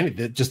like, if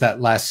anything, just that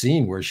last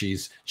scene where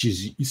she's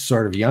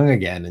sort of young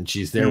again and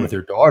she's there with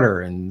her daughter,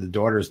 and the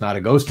daughter's not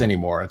a ghost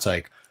anymore. It's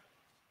like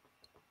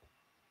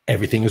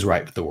everything is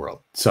right with the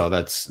world. So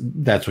that's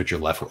what you're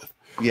left with.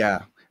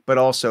 Yeah. But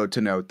also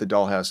to note, the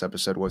Dollhouse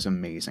episode was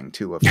amazing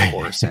too, of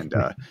course. And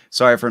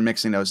sorry for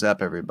mixing those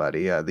up,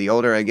 everybody. The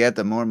older I get,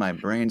 the more my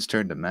brains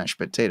turn to mashed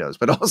potatoes.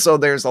 But also,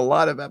 there's a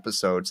lot of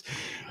episodes,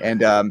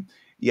 and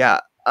yeah.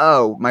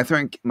 Oh, my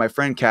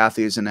friend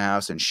Kathy is in the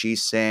house, and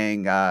she's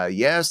saying,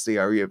 yes,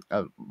 Are You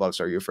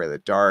Afraid of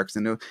the Dark?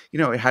 And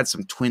it had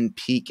some Twin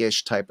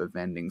Peak-ish type of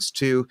endings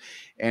too,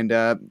 and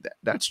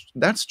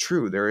that's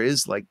true. There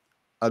is like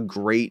a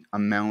great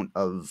amount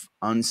of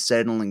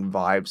unsettling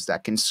vibes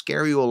that can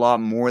scare you a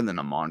lot more than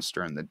a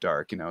monster in the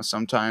dark.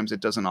 Sometimes it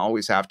doesn't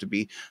always have to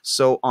be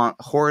so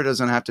horror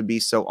doesn't have to be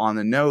so on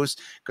the nose,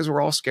 because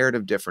we're all scared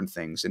of different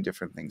things, and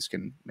different things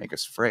can make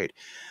us afraid.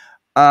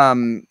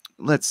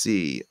 Let's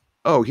see.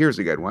 Oh, here's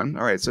a good one.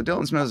 All right. So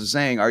Dylan Smith is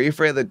saying, Are You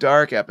Afraid of the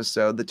Dark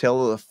episode, The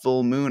Tale of the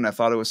Full Moon? I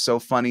thought it was so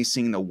funny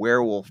seeing the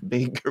werewolf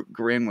big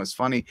grin was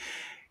funny.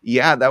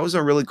 Yeah, that was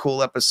a really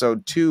cool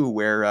episode too,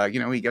 where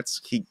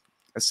he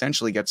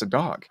essentially gets a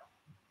dog.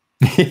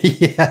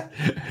 Yeah.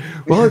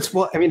 Well,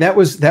 I mean, that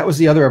was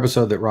the other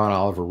episode that Ron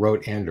Oliver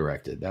wrote and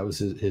directed. That was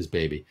his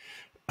baby.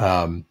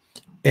 And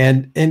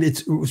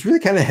it was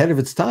really kind of ahead of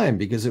its time,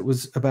 because it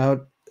was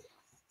about,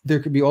 there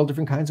could be all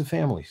different kinds of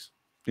families.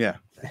 Yeah.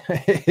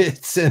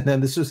 And then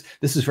this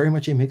is very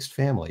much a mixed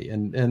family.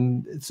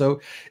 And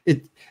so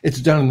it's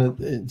done,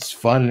 it's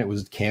fun, and it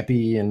was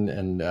campy,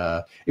 and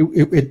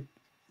it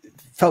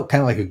felt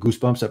kind of like a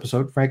Goosebumps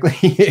episode, frankly.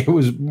 It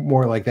was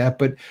more like that,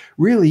 but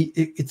really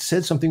it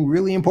said something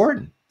really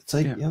important. It's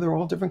like, they're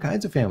all different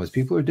kinds of families.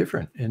 People are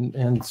different.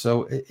 And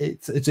so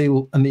it's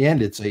in the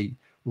end, it's a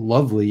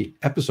lovely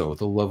episode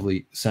with a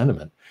lovely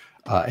sentiment.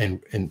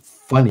 And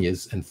fun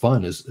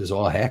is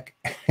all heck.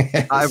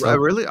 I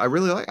really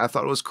like. I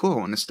thought it was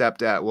cool when the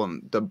stepdad, well,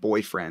 the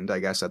boyfriend, I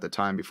guess at the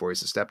time before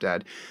he's a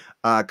stepdad,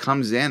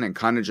 comes in and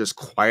kind of just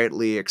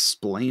quietly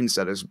explains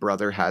that his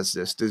brother has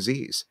this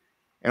disease,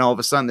 and all of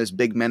a sudden, this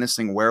big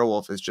menacing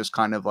werewolf is just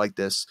kind of like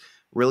this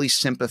really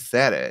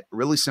sympathetic,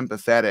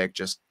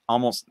 just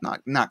almost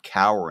not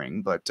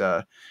cowering, but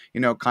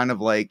kind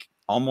of like.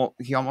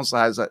 He almost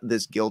has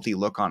this guilty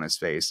look on his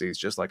face. He's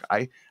just like,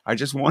 I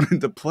just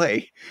wanted to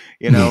play,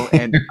 and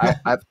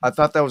I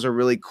thought that was a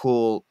really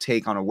cool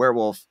take on a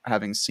werewolf,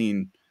 having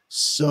seen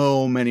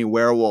so many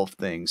werewolf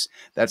things.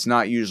 That's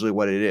not usually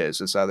what it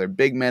is. It's either a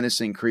big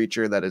menacing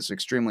creature that is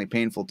extremely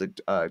painful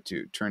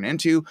to turn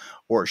into,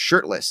 or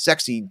shirtless,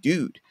 sexy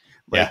dude.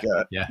 Like,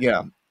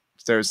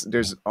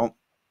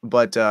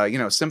 But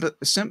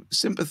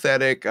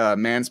sympathetic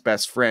man's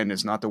best friend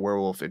is not the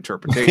werewolf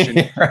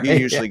interpretation right, you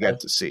usually get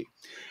to see.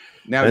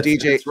 Now,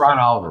 DJ, it's Ron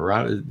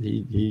Oliver.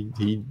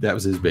 He that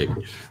was his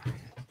baby.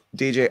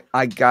 DJ,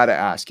 I gotta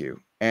ask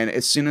you. And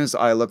as soon as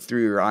I look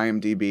through your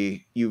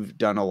IMDb, you've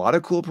done a lot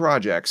of cool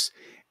projects,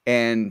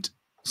 and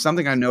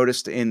something I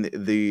noticed in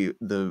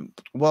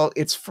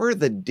it's for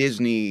the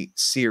Disney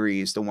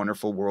series, The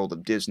Wonderful World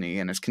of Disney,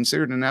 and it's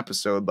considered an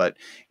episode, but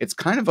it's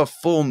kind of a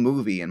full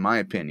movie, in my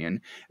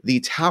opinion, the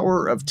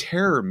Tower of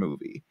Terror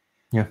movie.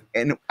 Yeah.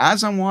 And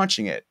as I'm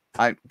watching it,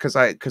 because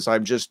I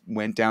just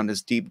went down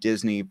this deep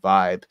Disney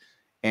vibe,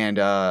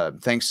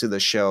 and thanks to the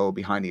show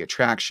Behind the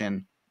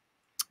Attraction,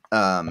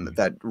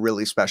 that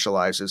really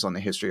specializes on the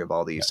history of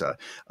all these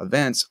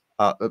events.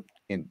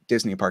 in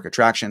Disney park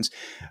attractions.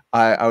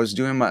 I was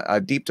doing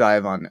a deep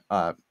dive on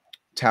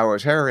Tower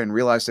of Terror and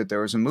realized that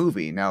there was a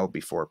movie. Now,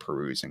 before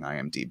perusing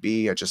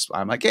IMDb,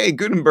 I'm like, hey,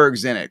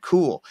 Gutenberg's in it,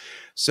 cool.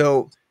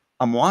 So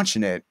I'm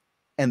watching it,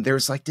 and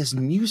there's like this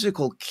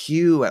musical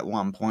cue at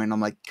one point.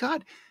 I'm like,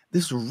 God,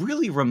 this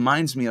really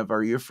reminds me of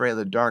Are You Afraid of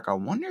the Dark? I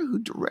wonder who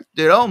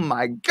directed. Oh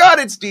my God,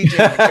 it's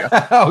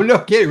DJ. Oh, no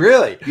kidding,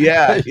 really?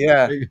 Yeah,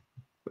 yeah.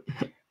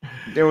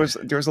 There was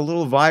a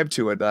little vibe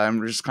to it that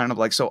I'm just kind of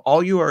like, so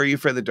all you Are You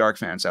Afraid of the Dark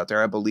fans out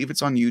there, I believe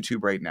it's on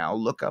YouTube right now.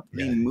 Look up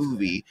the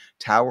movie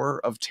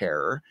Tower of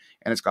Terror,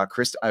 and it's got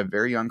a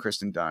very young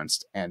Kristen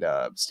Dunst and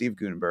Steve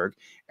Gutenberg,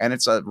 and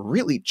it's a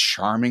really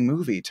charming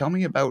movie. Tell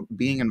me about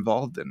being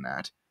involved in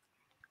that.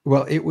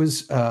 Well, it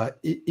was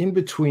in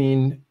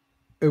between.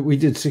 We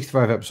did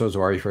 65 episodes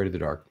of Are You Afraid of the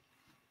Dark,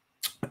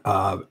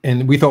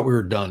 and we thought we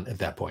were done at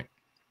that point,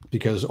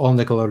 because all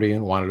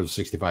Nickelodeon wanted was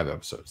 65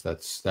 episodes.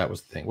 That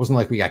was the thing. It wasn't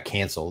like we got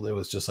canceled. It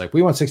was just like,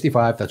 we want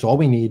 65. That's all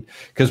we need.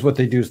 Because what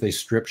they do is they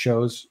strip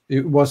shows.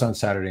 It was on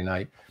Saturday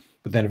night,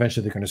 but then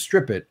eventually they're going to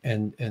strip it.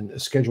 And the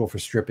schedule for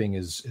stripping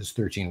is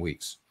 13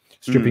 weeks.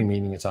 Stripping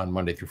meaning it's on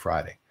Monday through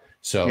Friday.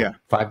 So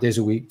 5 days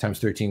a week times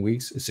 13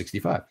 weeks is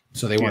 65.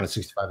 So they wanted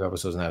 65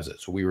 episodes, and that was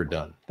it. So we were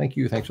done. Thank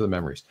you. Thanks for the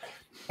memories.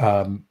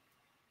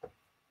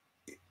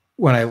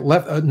 When I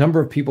left, a number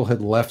of people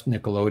had left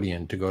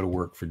Nickelodeon to go to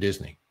work for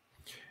Disney,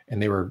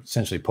 and they were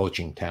essentially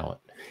poaching talent.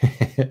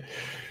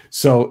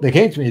 So they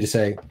came to me to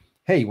say,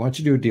 hey, why don't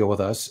you do a deal with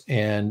us?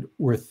 And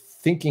we're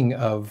thinking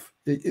of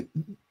it.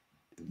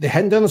 They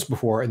hadn't done this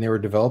before, and they were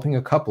developing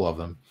a couple of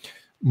them,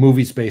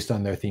 movies based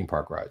on their theme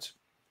park rides.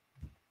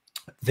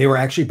 They were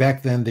actually,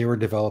 back then, they were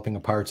developing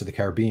a Pirates of the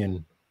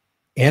Caribbean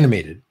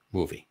animated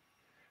movie.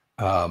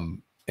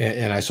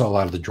 And I saw a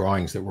lot of the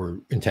drawings that were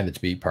intended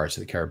to be Pirates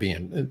of the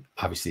Caribbean. It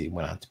obviously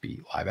went on to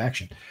be live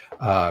action.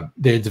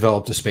 They had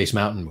developed a Space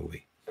Mountain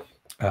movie.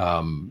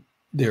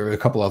 There were a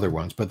couple other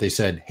ones, but they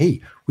said,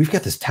 hey, we've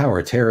got this Tower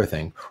of Terror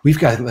thing. We've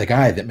got the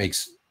guy that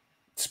makes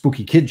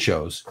spooky kid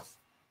shows.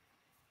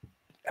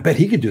 I bet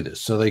he could do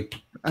this. So they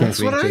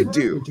That's what I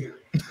do.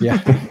 Yeah.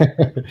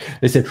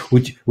 They said,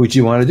 would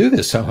you want to do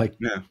this? So I'm like,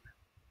 yeah.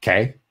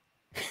 Okay.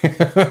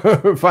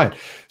 Fine.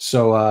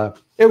 So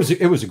it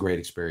was a great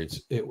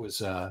experience. It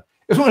was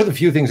one of the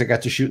few things I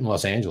got to shoot in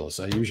Los Angeles.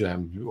 Usually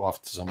I'm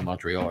off to some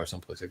Montreal or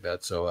someplace like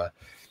that. So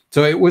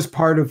it was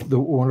part of the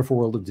Wonderful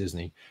World of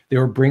Disney. They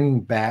were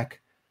bringing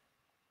back,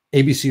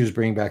 ABC was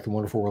bringing back the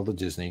Wonderful World of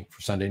Disney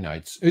for Sunday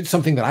nights. It's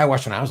something that I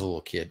watched when I was a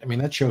little kid. I mean,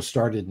 that show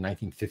started in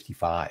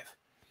 1955.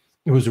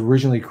 It was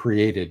originally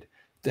created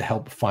to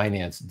help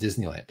finance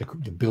Disneyland,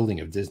 the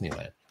building of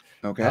Disneyland.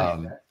 Okay.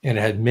 And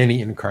it had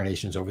many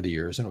incarnations over the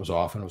years, and it was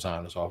off and it was on,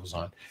 it was off, it was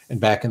on. And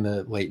back in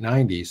the late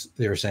 90s,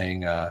 they were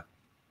saying,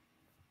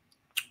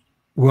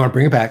 we want to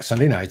bring it back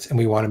Sunday nights, and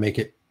we want to make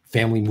it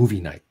family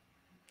movie night.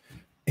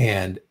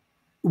 And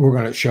we're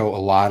going to show a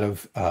lot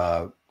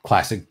of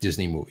classic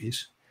Disney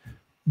movies,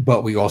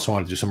 but we also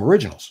want to do some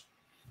originals.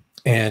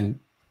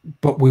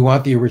 But we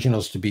want the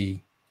originals to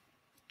be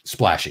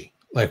splashy.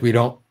 Like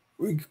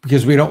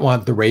because we don't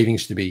want the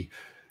ratings to be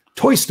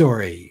Toy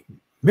Story,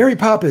 Mary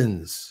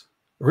Poppins,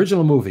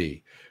 original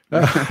movie,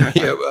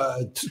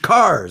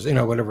 Cars,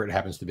 whatever it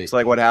happens to be. It's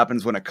like what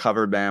happens when a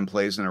cover band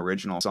plays an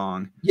original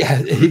song. Yeah,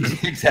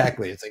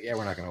 exactly. It's like,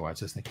 we're not going to watch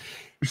this thing.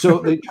 So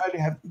they tried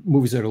to have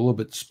movies that are a little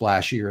bit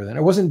splashier than.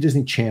 It wasn't a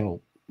Disney Channel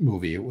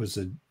movie. It was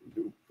an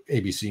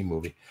ABC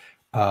movie.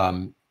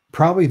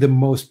 Probably the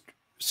most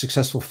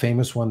successful,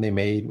 famous one they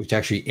made, which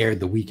actually aired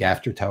the week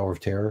after Tower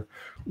of Terror,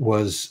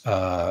 was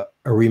a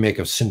remake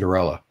of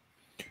Cinderella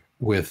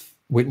with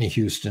Whitney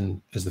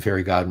Houston as the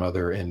fairy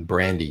godmother and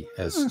Brandy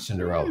as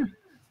Cinderella.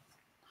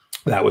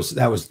 That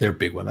was their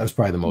big one. That was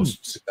probably the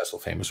most successful,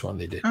 famous one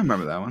they did. I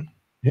remember that one.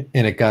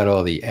 And it got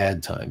all the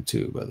ad time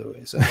too, by the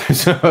way.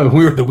 So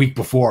we were the week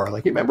before,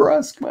 like, hey, remember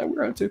us? Come on,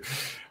 we're on too.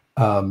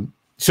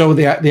 So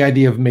the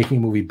idea of making a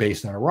movie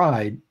based on a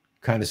ride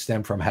kind of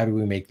stemmed from, how do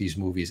we make these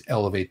movies,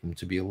 elevate them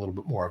to be a little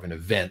bit more of an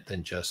event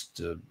than just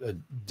a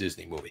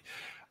Disney movie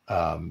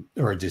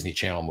or a Disney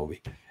Channel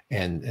movie.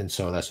 And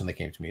so that's when they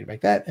came to me to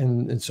make that.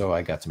 And so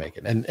I got to make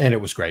it. And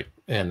it was great.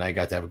 And I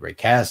got to have a great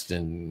cast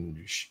and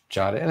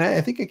shot it. And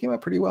I think it came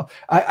out pretty well.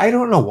 I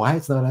don't know why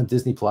it's not on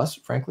Disney Plus,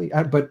 frankly.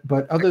 But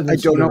other than I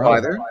don't know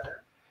either.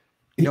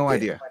 No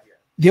idea.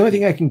 The only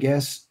thing I can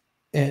guess,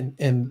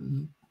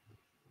 and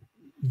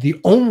the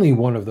only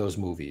one of those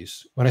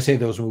movies, when I say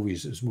those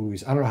movies, is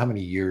movies, I don't know how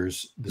many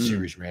years the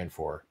series ran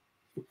for,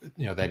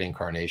 that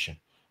incarnation,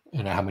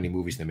 and how many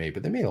movies they made,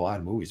 but they made a lot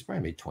of movies. They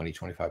probably made 20,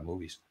 25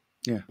 movies.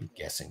 Yeah. I'm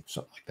guessing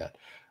something like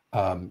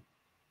that.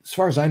 As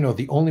far as I know,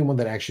 the only one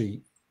that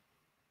actually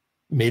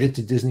made it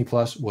to Disney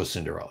Plus was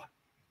Cinderella.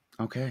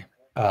 Okay.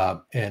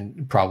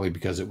 And probably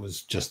because it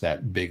was just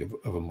that big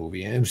of a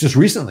movie. And it was just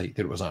recently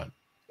that it was on.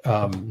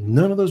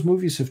 None of those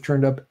movies have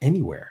turned up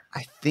anywhere.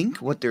 I think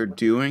what they're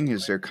doing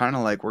is they're kind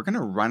of like, we're going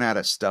to run out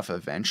of stuff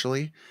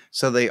eventually.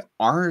 So they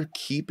are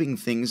keeping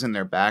things in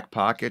their back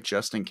pocket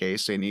just in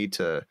case they need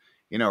to,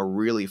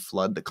 really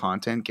flood the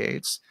content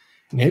gates.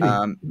 Maybe.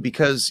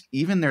 Because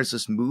even there's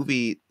this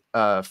movie,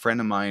 a friend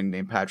of mine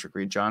named Patrick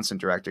Reed Johnson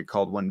directed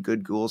called When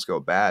Good Ghouls Go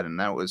Bad, and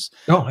that was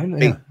I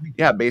know.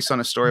 yeah, based on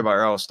a story by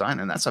R.L. Stine,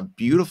 and that's a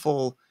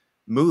beautiful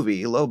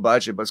movie, low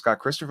budget, but it's got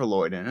Christopher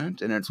Lloyd in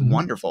it, and it's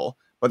wonderful.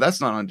 But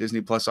that's not on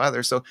Disney Plus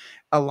either. So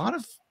a lot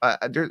of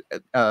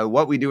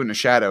What We Do in the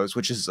Shadows,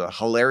 which is a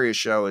hilarious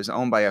show, is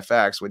owned by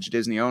FX, which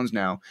Disney owns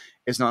now.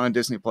 It's not on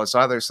Disney Plus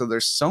either. So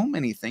there's so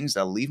many things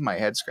that leave my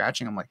head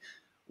scratching. I'm like,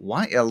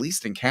 why? At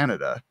least in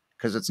Canada,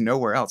 because it's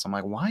nowhere else. I'm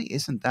like, why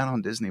isn't that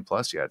on Disney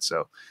Plus yet?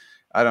 So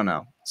I don't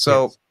know.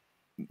 So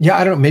yeah,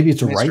 I don't know. Maybe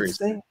it's a mysteries. rights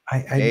thing.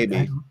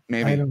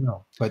 Maybe I don't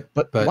know. But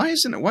why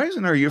isn't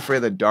Are You Afraid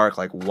of the Dark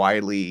like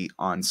widely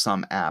on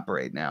some app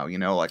right now? You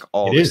know, like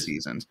all the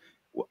seasons.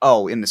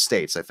 Oh, in the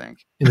States, I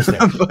think. In the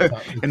States,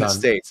 in the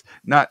States,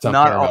 not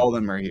all of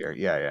them are here.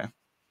 Yeah.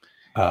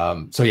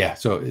 So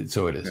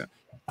it is. Yeah.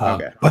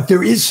 Okay. But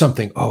there is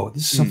something. Oh,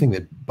 this is something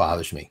that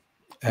bothers me.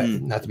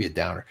 Not to be a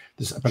downer,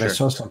 but I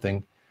saw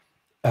something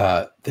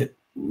that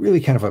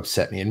really kind of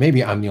upset me, and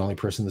maybe I'm the only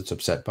person that's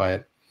upset by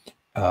it.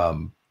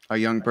 A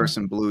young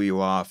person blew you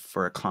off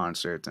for a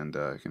concert, and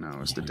you know, it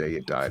was the day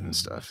you died and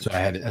stuff. So I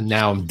had it, and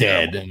now I'm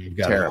dead, and you've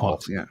got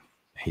terrible. Yeah,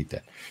 I hate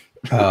that.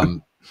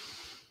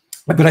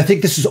 But I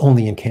think this is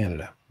only in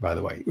Canada, by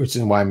the way, which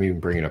is why I'm even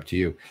bringing it up to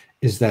you.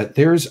 Is that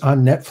there's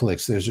on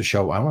Netflix? There's a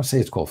show. I want to say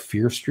it's called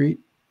Fear Street.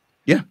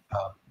 Yeah,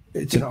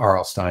 it's an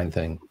R.L. Stine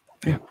thing.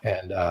 Yeah,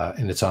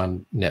 and it's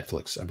on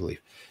Netflix, I believe.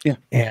 Yeah,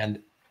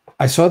 and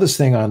I saw this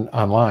thing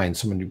online.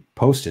 Someone who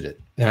posted it,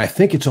 and I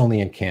think it's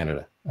only in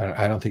Canada.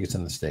 I don't think it's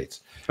in the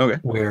States. Okay,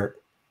 where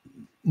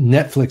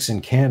Netflix in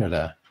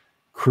Canada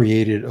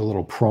created a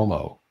little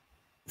promo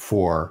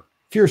for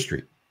Fear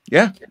Street.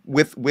 Yeah,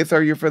 with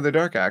Are You for the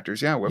Dark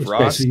actors? Yeah, with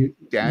Ross,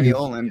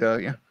 Daniel, and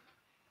yeah.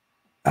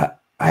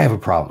 I have a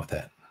problem with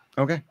that.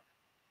 Okay,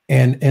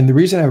 and the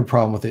reason I have a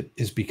problem with it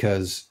is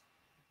because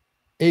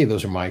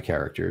those are my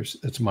characters.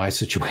 It's my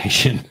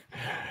situation.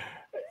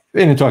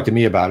 They didn't talk to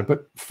me about it,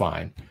 but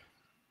fine.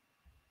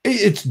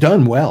 It's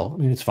done well.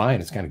 I mean, it's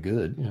fine. It's kind of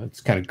good. You know,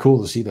 it's kind of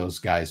cool to see those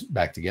guys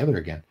back together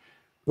again.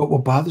 But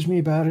what bothers me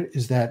about it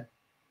is that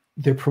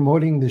they're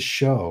promoting this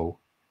show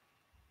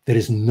that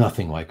is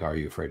nothing like Are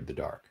You Afraid of the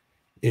Dark?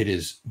 It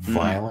is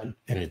violent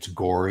and it's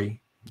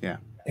gory. Yeah.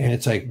 And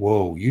it's like,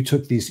 whoa, you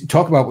took these,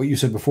 talk about what you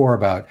said before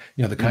about,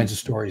 you know, the kinds of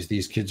stories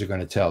these kids are going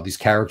to tell, these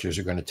characters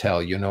are going to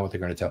tell, you know what they're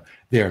going to tell.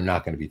 They're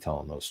not going to be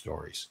telling those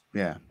stories.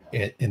 Yeah.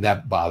 And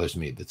that bothers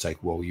me. That's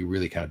like, whoa, you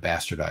really kind of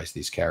bastardized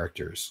these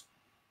characters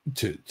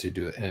to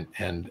do it.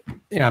 And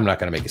you know, I'm not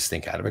going to make a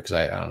stink out of it because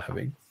I don't have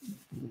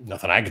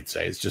nothing I could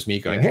say. It's just me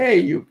going, hey,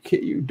 you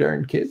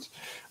darn kids.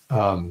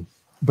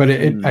 But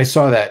I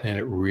saw that and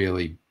it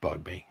really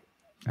bugged me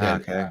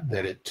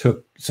that it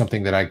took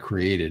something that I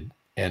created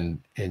and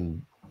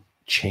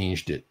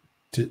changed it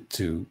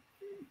to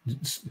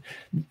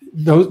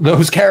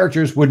those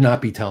characters would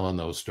not be telling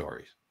those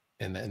stories.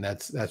 And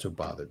that's what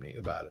bothered me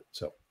about it.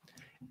 So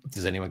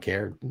does anyone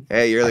care?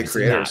 Hey, you're the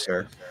creator,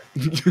 sir.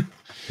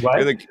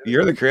 You're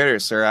the creator,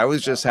 sir. I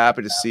was just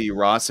happy to see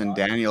Ross and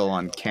Daniel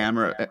on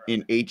camera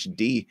in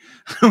HD.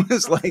 I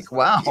was like,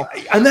 wow.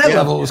 On that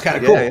level, it was kind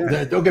of cool.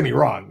 Yeah. Don't get me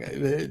wrong.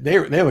 They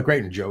look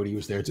great, and Jody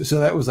was there too. So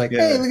that was like,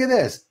 hey, look at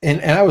this.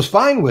 And I was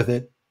fine with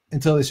it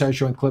until they started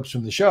showing clips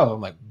from the show.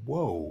 I'm like,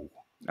 whoa.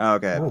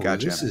 Okay,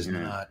 gotcha.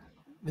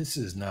 This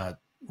is not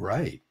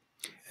right.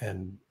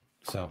 And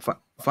so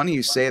funny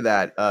you say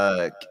that.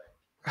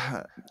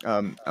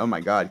 Oh my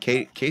God,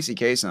 Casey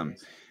Kasem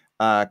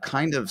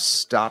kind of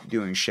stopped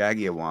doing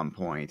Shaggy at one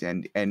point,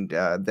 and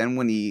then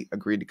when he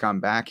agreed to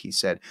come back, he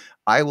said,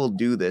 "I will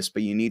do this,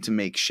 but you need to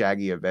make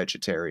Shaggy a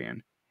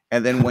vegetarian."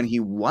 And then when he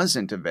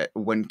wasn't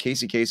when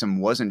Casey Kasem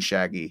wasn't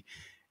Shaggy,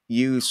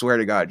 you swear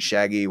to God,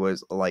 Shaggy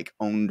was like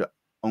owned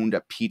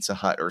a Pizza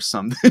Hut or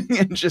something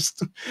and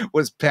just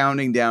was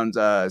pounding down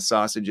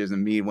sausages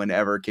and meat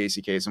whenever Casey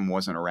Kasem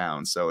wasn't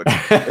around. So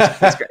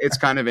it's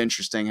kind of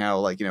interesting how,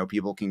 like, you know,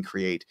 people can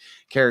create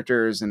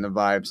characters and the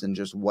vibes and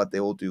just what they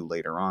will do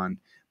later on.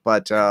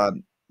 But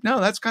no,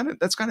 that's kind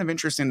of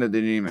interesting that they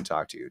didn't even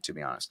talk to you, to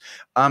be honest.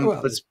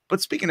 But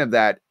speaking of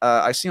that,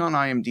 I see on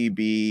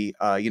IMDb,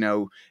 you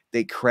know,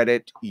 they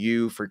credit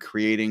you for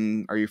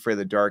creating Are You Afraid of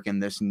the Dark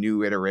in this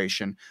new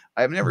iteration.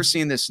 I've never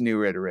seen this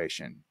new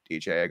iteration,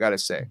 DJ. I gotta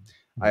say,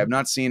 I have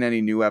not seen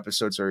any new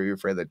episodes of Are You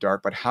Afraid of the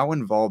Dark. But how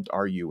involved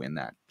are you in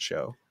that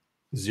show?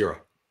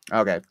 0.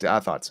 Okay, I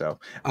thought so.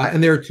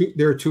 And there are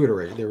two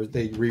iterations.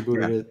 They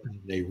rebooted it. And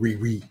they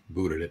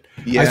rebooted it.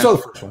 Yeah. I saw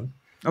the first one.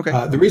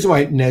 Okay. The reason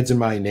why Ned's and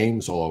my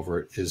name's all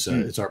over it is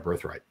it's our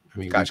birthright. I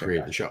mean, we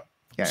created the show.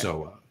 Yeah.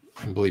 So,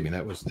 and believe me,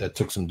 that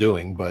took some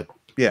doing, but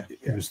yeah,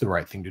 it was the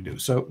right thing to do.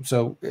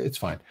 So it's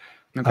fine.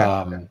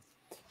 Okay.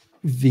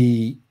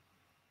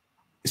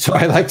 So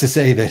I like to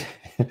say that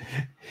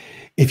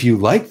if you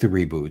like the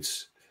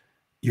reboots,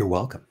 you're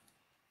welcome.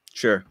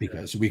 Sure.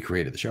 Because we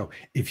created the show.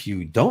 If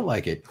you don't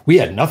like it, we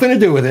had nothing to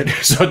do with it.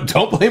 So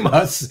don't blame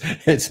us.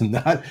 It's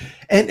not.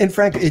 And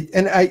Frank,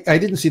 I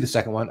didn't see the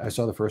second one. I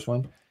saw the first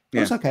one.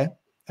 It was okay.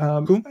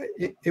 Cool.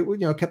 It you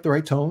know, kept the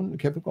right tone,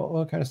 kept all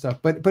that kind of stuff.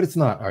 But it's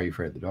not Are You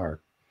Afraid of the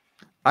Dark?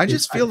 I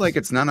just feel like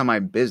it's none of my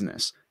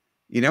business.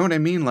 You know what I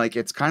mean? Like,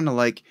 it's kind of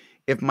like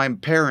if my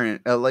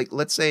parent, like,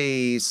 let's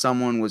say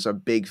someone was a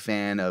big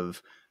fan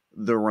of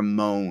the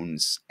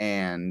Ramones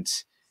and,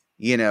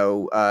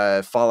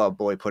 Fall Out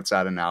Boy puts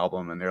out an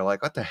album and they're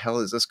like, what the hell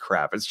is this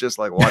crap? It's just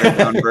like watered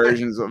down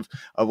versions of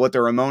what the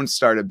Ramones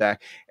started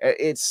back.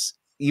 It's,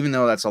 even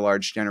though that's a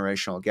large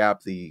generational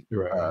gap,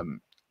 Right.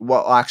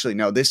 well, actually,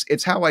 no,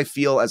 it's how I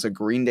feel as a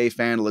Green Day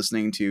fan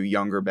listening to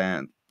younger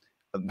band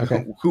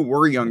Okay. who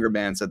were younger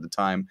bands at the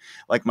time,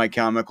 like My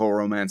Chemical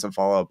Romance and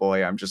Fall Out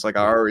Boy. I'm just like,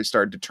 I already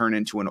started to turn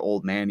into an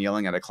old man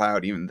yelling at a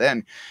cloud. Even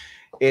then,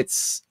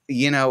 it's,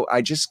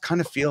 I just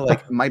kind of feel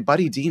like my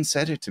buddy Dean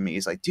said it to me.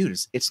 He's like, dude,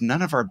 it's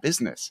none of our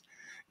business.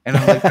 And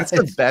I'm like, that's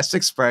the best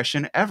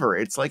expression ever.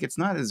 It's like, it's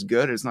not as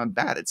good, it's not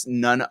bad. It's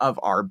none of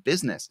our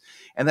business.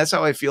 And that's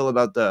how I feel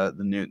about the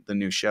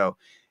new show.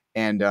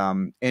 And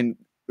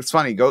it's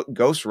funny,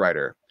 Ghost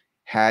Rider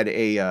had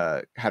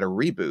a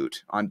reboot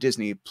on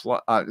Disney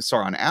Plus,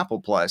 on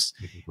Apple Plus,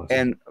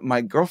 and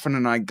my girlfriend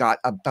and I got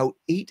about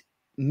 8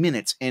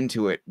 minutes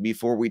into it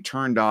before we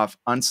turned off,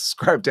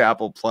 unsubscribed to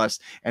Apple Plus,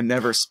 and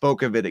never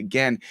spoke of it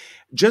again.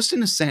 Just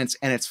in a sense,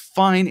 and it's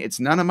fine. It's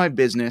none of my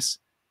business.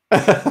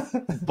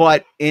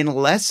 But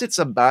unless it's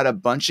about a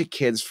bunch of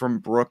kids from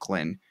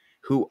Brooklyn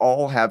who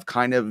all have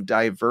kind of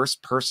diverse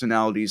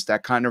personalities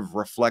that kind of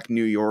reflect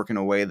New York in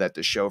a way that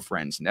the show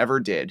Friends never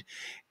did,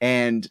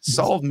 and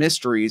solve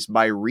mysteries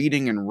by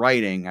reading and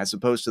writing, as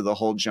opposed to the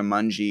whole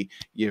Jumanji,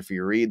 if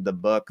you read the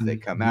book, they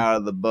come out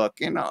of the book.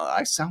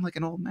 I sound like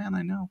an old man,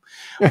 I know.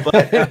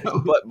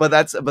 But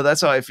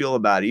that's how I feel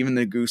about it. Even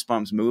the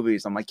Goosebumps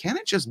movies, I'm like, can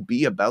it just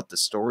be about the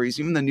stories?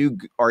 Even the new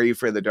Are You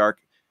Afraid of the Dark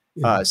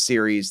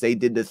series, they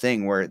did the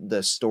thing where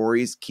the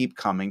stories keep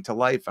coming to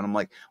life, and I'm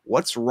like,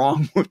 what's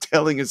wrong with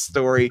telling a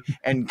story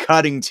and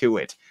cutting to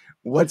it?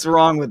 What's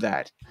wrong with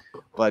that?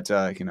 But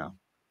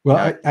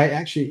well, I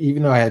actually,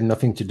 even though I had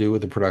nothing to do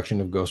with the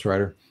production of Ghost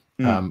Rider,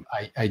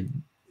 I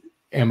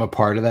am a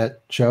part of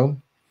that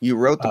show. You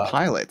wrote the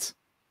pilot.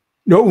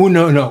 No.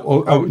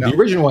 The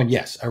original one,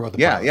 yes, I wrote the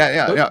pilot.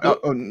 Yeah.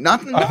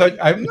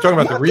 I'm talking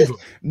about the reboot.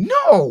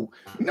 No,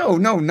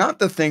 not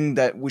the thing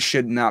that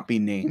should not be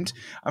named.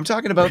 I'm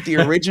talking about the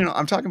original.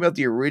 I'm talking about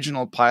the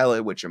original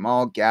pilot with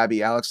Jamal,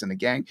 Gabby, Alex, and the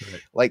gang.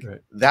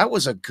 That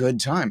was a good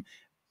time.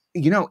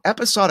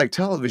 Episodic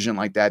television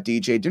like that,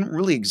 DJ, didn't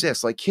really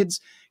exist. Like kids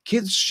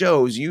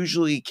shows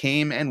usually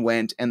came and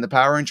went, and the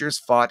Power Rangers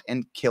fought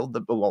and killed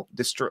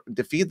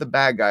defeated the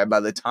bad guy by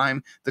the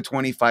time the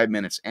 25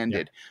 minutes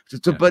ended.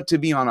 But to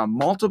be on a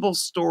multiple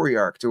story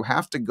arc, to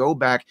have to go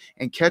back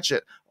and catch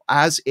it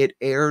as it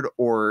aired,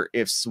 or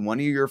if one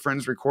of your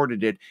friends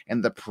recorded it,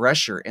 and the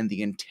pressure and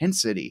the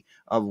intensity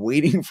of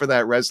waiting for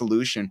that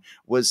resolution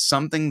was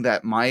something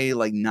that my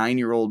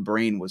 9-year-old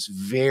brain was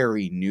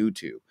very new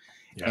to.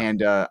 Yeah.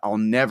 And I'll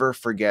never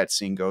forget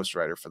seeing Ghost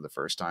Rider for the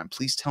first time.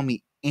 Please tell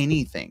me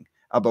anything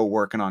about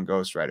working on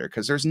Ghost Rider,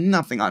 because there's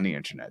nothing on the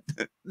internet.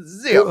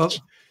 Zilch.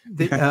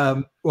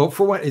 Well,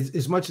 for one,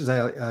 as much as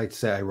I like to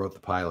say I wrote the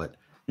pilot,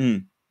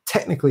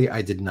 technically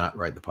I did not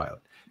write the pilot,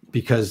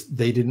 because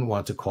they didn't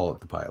want to call it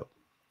the pilot.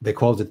 They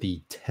called it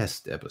the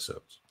test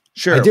episodes.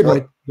 Sure. I did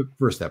write the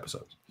first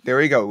episodes.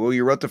 There you go. Well,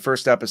 you wrote the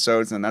first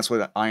episodes, and that's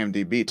what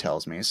IMDb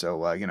tells me.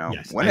 So,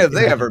 yes, when have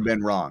they ever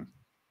been wrong?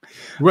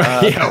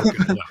 Right.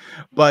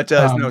 But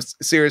no,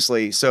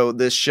 seriously. So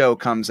this show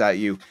comes at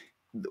you.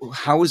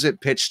 How is it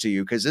pitched to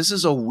you? Because this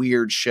is a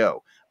weird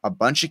show. A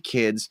bunch of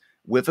kids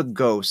with a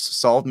ghost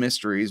solve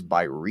mysteries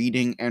by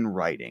reading and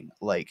writing.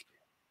 Like,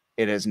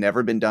 it has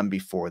never been done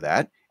before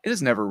that. It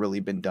has never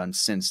really been done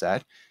since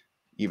that.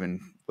 Even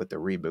with the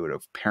reboot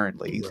of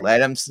apparently let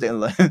them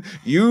still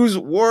use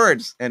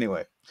words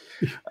anyway.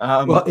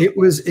 Well, it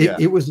was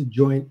a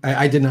joint.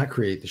 I did not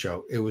create the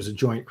show. It was a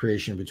joint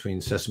creation between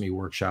Sesame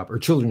Workshop, or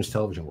Children's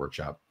Television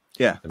Workshop,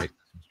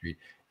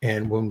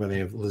 and one by the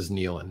name of Liz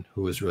Nealon,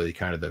 who was really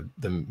kind of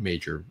the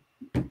major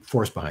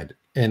force behind it.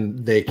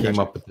 And they came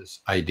up with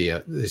this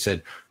idea. They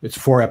said it's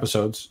 4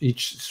 episodes.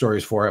 Each story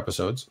is 4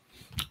 episodes,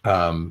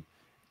 and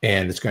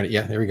it's going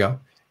to there we go.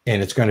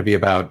 And it's going to be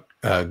about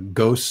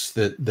ghosts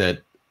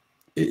that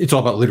it's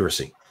all about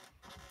literacy.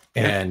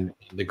 And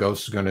the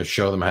ghost is going to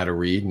show them how to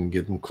read and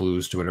give them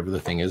clues to whatever the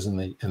thing is. And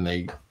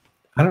they,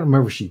 I don't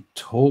remember. She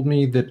told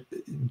me that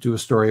do a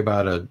story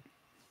about a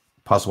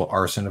possible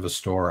arson of a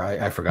store.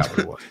 I forgot what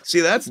it was. See,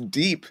 that's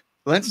deep.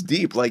 That's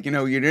deep. Like, you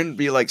didn't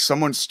be like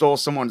someone stole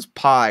someone's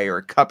pie or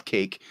a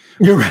cupcake.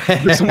 You're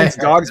right. Someone's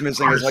dog's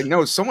missing. It's like,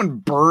 no, someone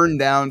burned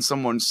down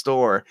someone's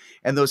store.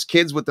 And those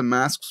kids with the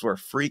masks were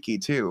freaky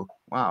too.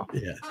 Wow.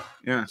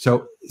 Yeah.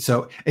 So,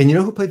 and you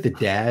know who played the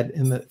dad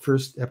in the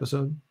first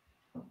episode?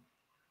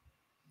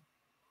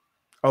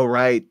 Oh,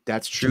 right.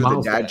 That's true.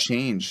 Jamal's the dad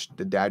changed.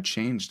 The dad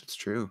changed. It's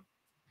true.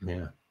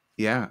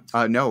 Yeah.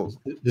 No.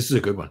 This is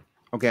a good one.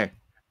 Okay.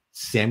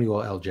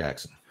 Samuel L.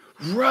 Jackson.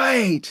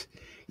 Right.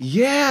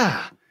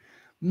 Yeah.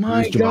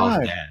 My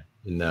God.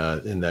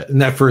 Dad in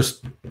that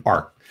first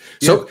arc.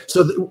 So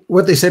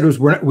what they said was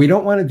we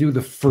don't want to do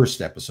the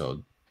first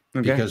episode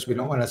because we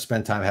don't want to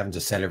spend time having to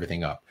set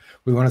everything up.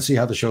 We want to see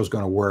how the show's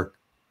going to work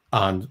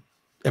on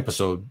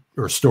episode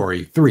or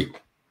story 3.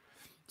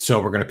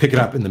 So we're going to pick it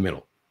up in the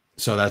middle.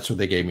 So that's what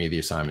they gave me the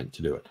assignment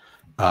to do it.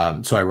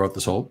 So I wrote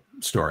this whole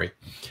story.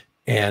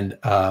 And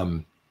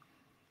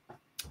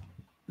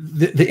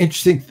the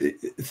interesting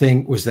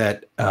thing was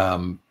that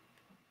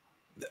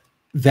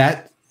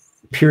that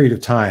period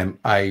of time,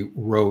 I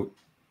wrote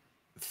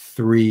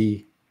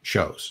 3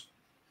 shows.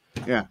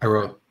 Yeah. I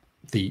wrote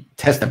the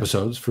test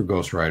episodes for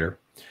Ghost Rider.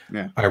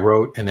 Yeah. I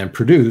wrote and then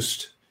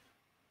produced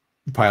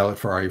the pilot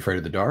for Are You Afraid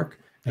of the Dark?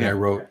 And I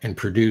wrote and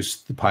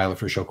produced the pilot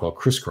for a show called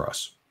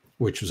Crisscross,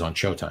 which was on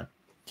Showtime.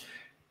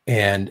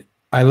 And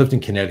I lived in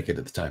Connecticut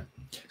at the time.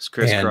 Is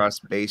Crisscross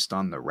based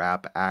on the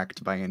Rap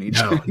Act by any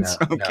chance?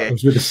 No, okay. No, it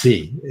was with a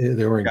C.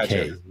 They were in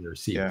K. They were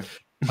C.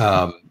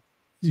 Yeah.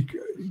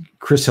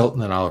 Chris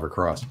Hilton and Oliver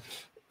Cross.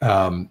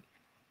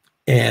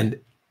 And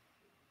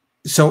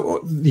so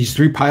these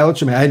 3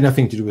 pilots, I mean, I had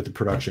nothing to do with the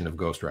production of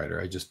Ghost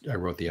Rider. I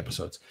wrote the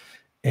episodes.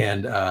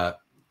 And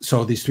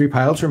so these 3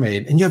 pilots were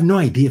made, and you have no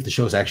idea if the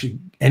show's actually,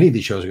 any of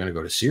these shows are going to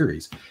go to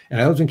series.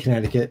 And I lived in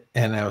Connecticut,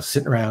 and I was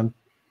sitting around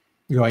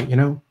going, you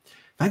know, if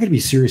I'm going to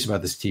be serious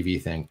about this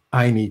TV thing,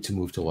 I need to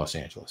move to Los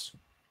Angeles.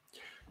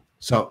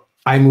 So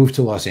I moved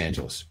to Los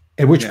Angeles,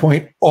 at which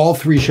point all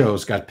 3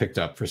 shows got picked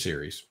up for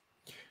series.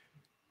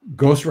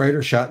 Ghost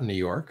Rider shot in New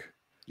York.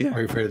 Yeah.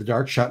 Are You Afraid of the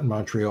Dark shot in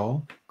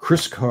Montreal.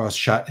 Crisscross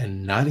shot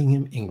in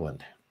Nottingham,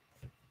 England.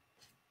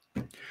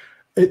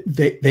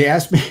 They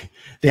asked me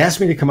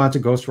to come out to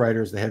Ghost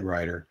Rider as the head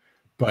writer,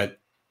 but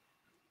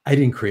I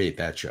didn't create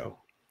that show.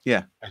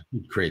 Yeah. I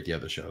did create the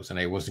other shows, and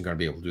I wasn't going to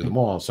be able to do them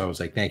all. So I was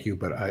like, thank you,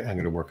 but I'm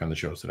going to work on the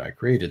shows that I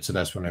created. So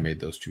that's when I made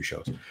those 2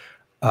 shows.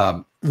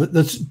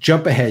 Let's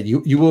jump ahead.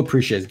 You will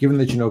appreciate it. Given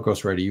that you know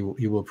Ghost Rider,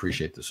 you will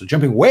appreciate this. So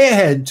jumping way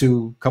ahead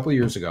to a couple of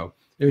years ago,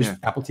 there's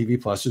Apple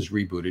TV Plus has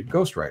rebooted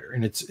Ghost Rider,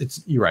 and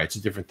it's you're right, it's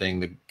a different thing.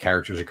 The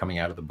characters are coming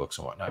out of the books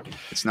and whatnot.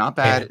 It's not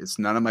bad. It's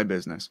none of my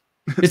business.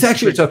 It's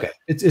actually, it's okay.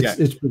 It's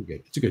pretty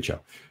good. It's a good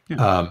show.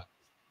 Yeah.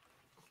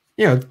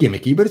 You know,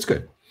 gimmicky, but it's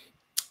good.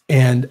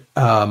 And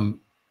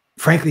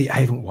frankly,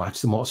 I haven't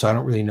watched them all, so I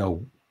don't really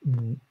know,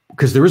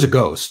 because there is a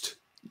ghost,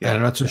 and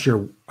I'm not so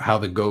sure how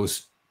the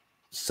ghost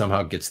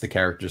somehow gets the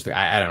characters.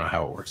 I don't know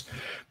how it works.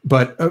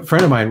 But a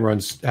friend of mine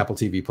runs Apple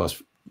TV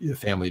Plus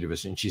Family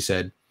Division, and she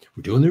said,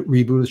 we're doing the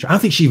reboot of the show. I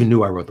don't think she even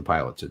knew I wrote the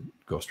pilot to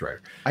Ghost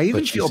Rider. I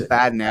even feel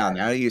bad now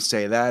that you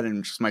say that,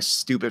 and just my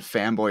stupid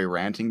fanboy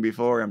ranting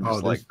before. I'm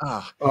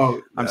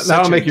just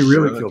that'll make you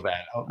really feel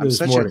bad. I'm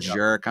such a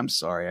jerk. I'm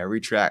sorry. I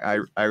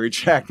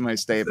retract my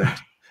statement.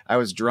 I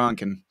was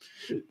drunk, and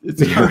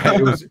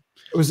it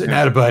was an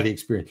out of body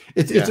experience.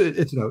 It's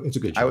a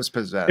good show. I was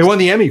possessed. It won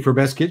the Emmy for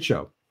Best Kid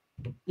Show.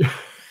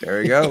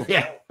 There you go.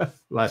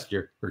 Last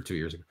year or 2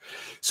 years ago.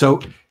 So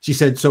she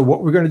said, so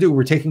what we're going to do,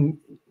 we're taking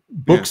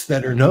books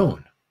that are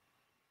known,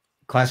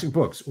 classic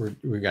books.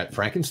 We got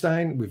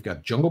Frankenstein, we've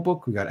got Jungle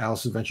Book, we've got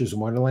Alice's Adventures in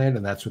Wonderland,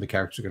 and that's where the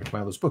characters are going to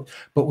find those books.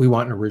 But we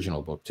want an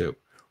original book too.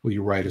 Will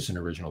you write us an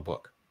original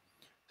book?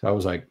 So I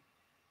was like,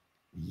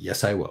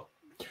 yes, I will.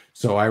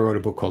 So I wrote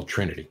a book called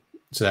Trinity.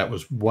 So that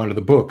was one of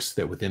the books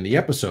that within the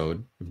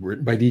episode,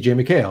 written by DJ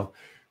McHale,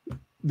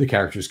 the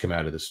characters come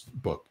out of this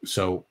book.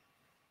 So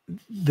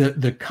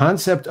the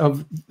concept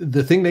of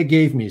the thing they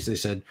gave me is they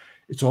said,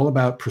 it's all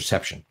about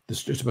perception.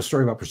 It's a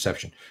story about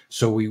perception.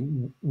 So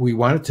we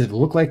want it to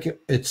look like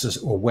it's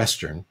a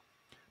Western,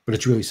 but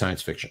it's really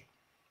science fiction.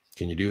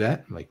 Can you do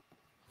that? I'm like,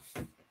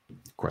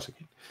 of course I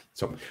can.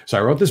 So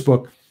I wrote this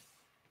book,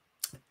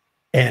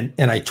 and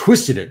I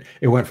twisted it.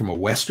 It went from a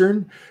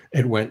Western,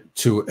 it went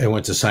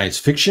to science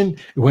fiction,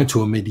 it went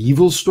to a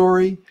medieval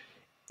story.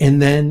 And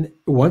then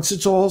once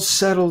it's all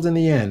settled in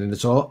the end and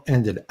it's all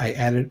ended, I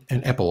added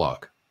an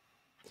epilogue.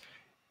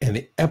 And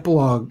the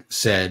epilogue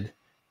said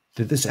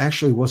that this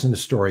actually wasn't a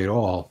story at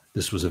all.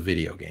 This was a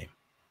video game.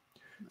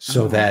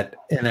 So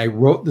and I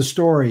wrote the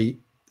story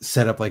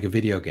set up like a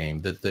video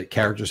game, that the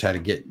characters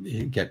had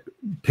to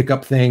pick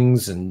up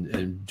things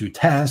and do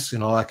tasks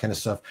and all that kind of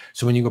stuff.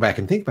 So when you go back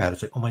and think about it,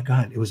 it's like, oh my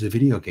God, it was a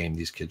video game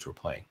these kids were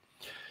playing.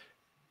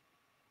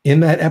 In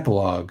that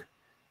epilogue,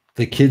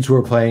 the kids who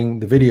were playing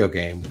the video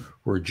game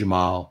were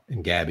Jamal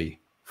and Gabby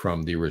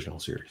from the original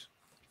series.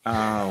 Oh,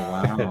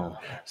 wow.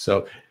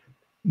 So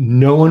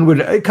no one would,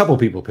 a couple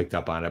people picked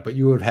up on it, but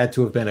you would have had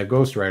to have been a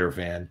Ghost Rider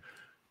fan,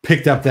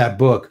 picked up that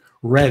book,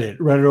 read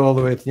it all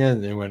the way to the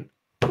end, and went,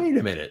 wait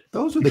a minute,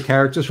 those are the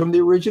characters from the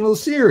original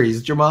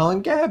series, Jamal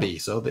and Gabby.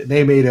 So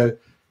they made a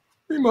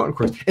remote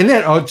course. And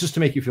then, just to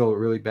make you feel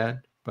really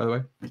bad, by the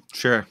way.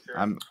 Sure.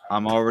 I'm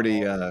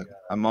already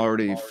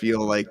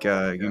feel like,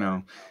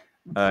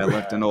 I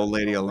left an old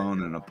lady alone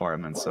in an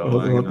apartment. So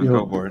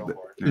go for it.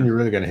 And you're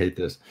really going to hate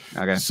this.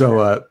 Okay.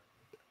 So,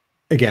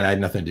 again, I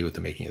had nothing to do with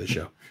the making of the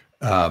show.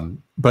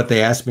 But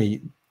they asked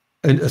me,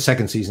 a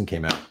second season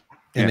came out,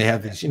 and they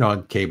have this,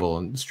 on cable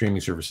and streaming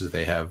services,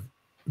 they have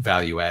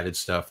value-added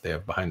stuff. They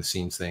have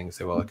behind-the-scenes things.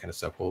 They have all that kind of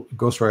stuff. Well,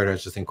 Ghost Rider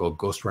has this thing called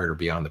Ghost Rider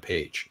Beyond the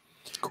Page.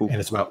 Cool. And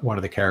it's about one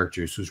of the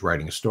characters who's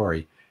writing a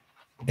story,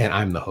 and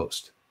I'm the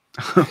host.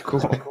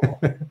 Cool.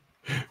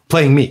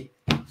 Playing me.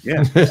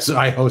 Yeah. So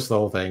I host the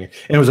whole thing, and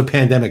it was a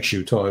pandemic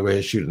shoot. Totally,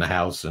 we shoot in the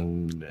house,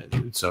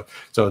 and so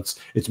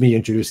it's me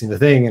introducing the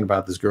thing and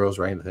about this girl's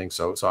writing the thing.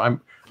 So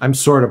I'm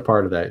sort of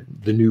part of that,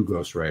 the new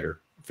ghostwriter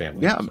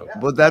family. Yeah, So.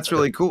 but that's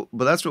really cool.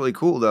 But that's really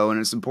cool though, and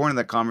it's important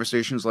that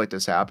conversations like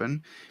this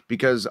happen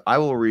because I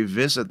will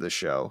revisit the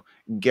show,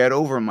 get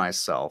over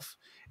myself,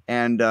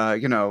 and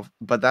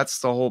but that's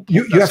the whole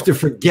You that's have to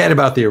forget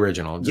about the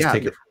original and just yeah,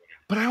 take it.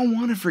 but I don't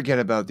want to forget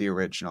about the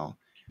original.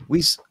 We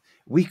s-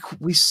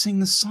 we sing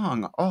the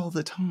song all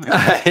the time.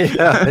 Yeah,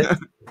 it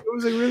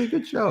was a really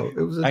good show.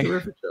 It was a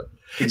terrific show.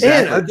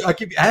 Exactly. And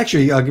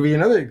I'll give you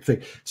another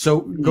thing.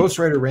 So Ghost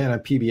Rider ran on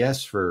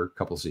PBS for a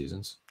couple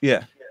seasons.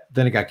 Yeah.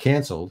 Then it got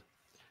canceled.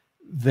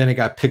 Then it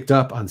got picked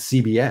up on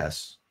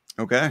CBS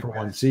Okay. for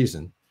one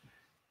season.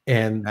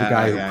 And the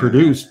guy who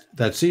produced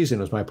that season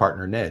was my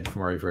partner Ned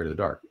from Are You Afraid of the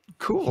Dark.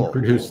 Cool. He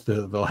produced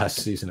the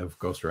last season of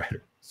Ghost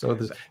Rider. So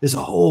there's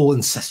a whole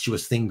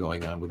incestuous thing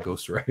going on with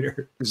Ghost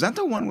Rider. Is that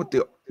the one with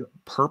the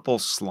purple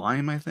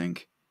slime, I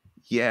think?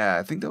 Yeah,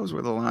 I think those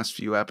were the last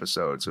few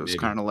episodes. It was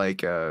kind of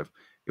like it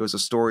was a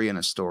story in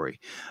a story.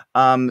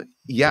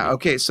 Yeah,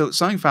 okay, so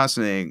something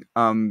fascinating.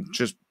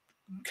 Just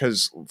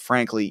because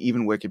frankly,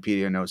 even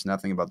Wikipedia knows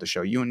nothing about the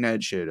show. You and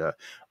Ned should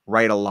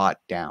write a lot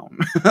down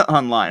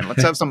online.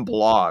 Let's have some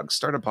blogs,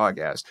 start a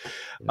podcast.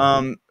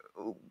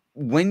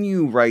 When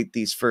you write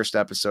these first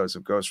episodes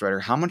of Ghost Rider,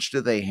 how much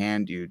do they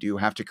hand you? Do you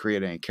have to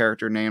create any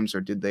character names,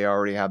 or did they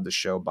already have the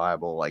show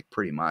Bible like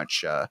pretty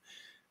much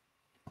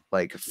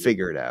like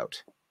figured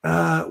out?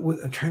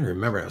 I'm trying to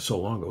remember. It was so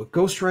long ago. With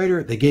Ghost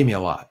Rider, they gave me a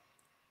lot.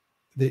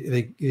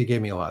 They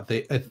gave me a lot.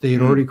 They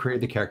had already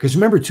created the character. Because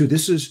remember too,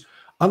 this is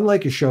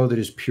unlike a show that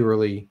is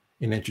purely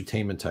an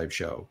entertainment type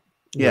show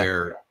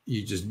where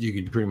you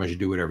could pretty much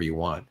do whatever you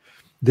want.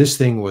 This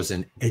thing was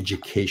an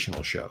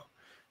educational show.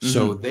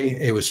 So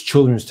it was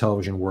children's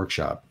television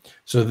workshop.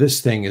 So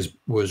this thing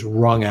was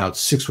wrung out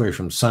 6 ways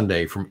from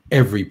Sunday from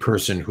every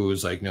person who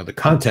was like, the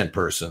content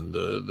person,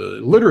 the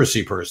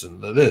literacy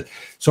person,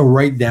 so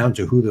right down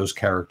to who those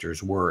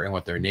characters were and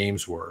what their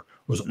names were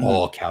was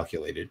all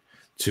calculated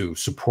to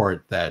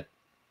support that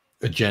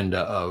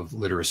agenda of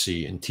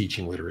literacy and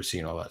teaching literacy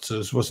and all that. So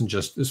this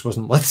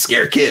wasn't let's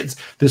scare kids.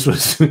 This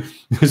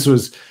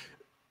was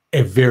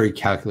a very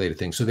calculated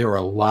thing. So there were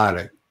a lot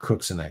of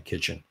cooks in that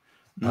kitchen.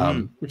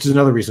 Which is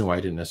another reason why I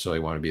didn't necessarily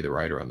want to be the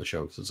writer on the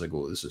show, because it's like,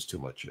 well, this is too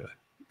much.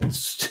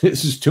 This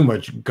is too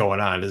much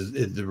going on.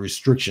 Is the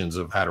restrictions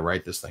of how to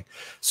write this thing.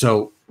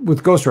 So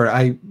with Ghost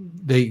Rider,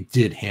 they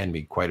did hand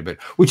me quite a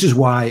bit, which is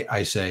why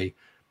I say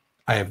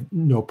I have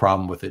no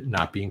problem with it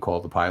not being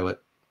called the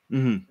pilot.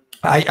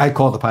 I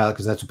call it the pilot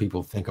because that's what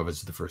people think of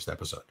as the first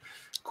episode.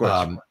 Of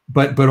course.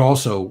 But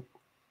also,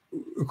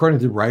 according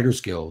to the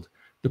Writers Guild,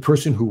 the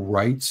person who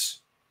writes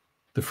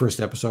the first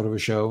episode of a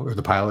show or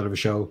the pilot of a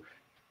show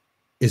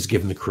is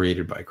given the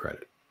created by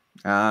credit.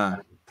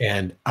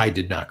 And I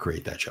did not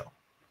create that show.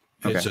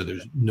 And so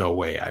there's no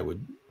way I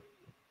would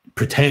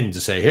pretend to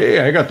say,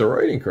 hey, I got the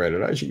writing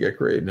credit, I should get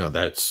created. No,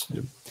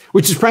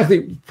 which is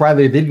probably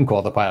they didn't call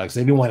it the pilot because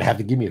they didn't want to have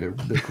to give me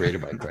the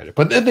created by credit.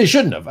 But they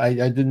shouldn't have. I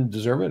didn't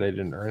deserve it. I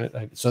didn't earn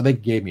it. So they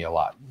gave me a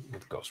lot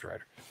with Ghost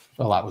Rider.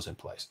 A lot was in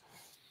place.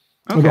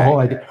 Okay. The whole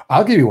idea.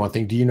 I'll give you one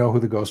thing. Do you know who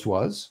the ghost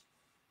was?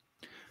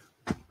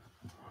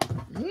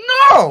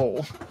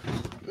 No,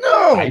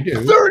 I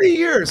do. 30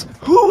 years.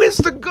 Who is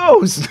the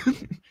ghost?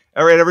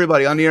 All right,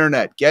 everybody on the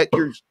internet, get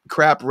your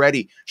crap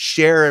ready.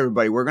 Share,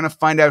 everybody. We're going to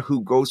find out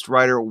who Ghost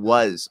Rider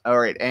was. All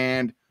right,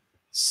 and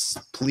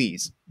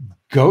please.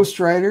 Ghost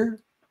Rider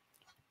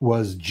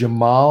was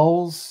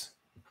Jamal's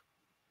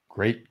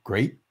great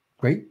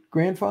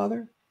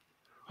grandfather,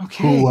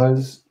 who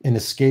was an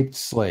escaped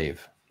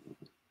slave.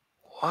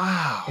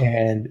 Wow.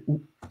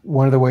 And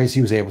one of the ways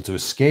he was able to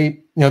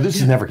escape,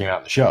 this never came out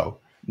in the show.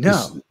 No.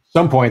 At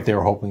some point they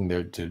were hoping they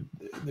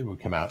would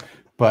come out.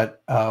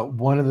 But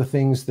one of the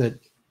things that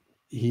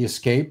he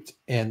escaped,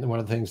 and one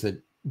of the things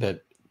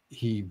that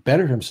he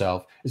bettered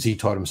himself, is he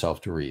taught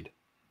himself to read.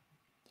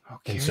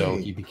 Okay. And so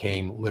he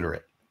became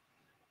literate.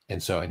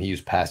 And he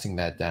was passing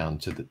that down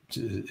to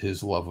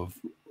his love of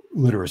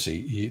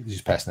literacy.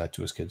 He's passing that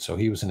to his kids. So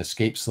he was an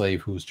escaped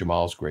slave who was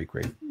Jamal's great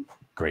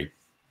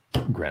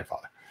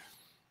grandfather.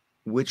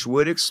 Which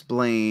would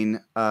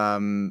explain,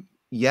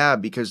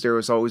 because there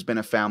has always been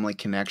a family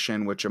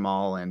connection with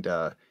Jamal and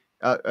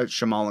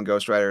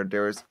Ghost Rider.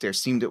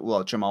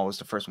 Jamal was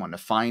the first one to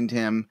find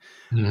him.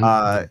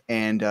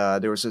 And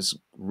there was this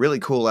really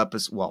cool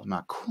episode. Well,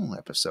 not cool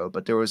episode,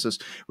 but there was this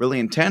really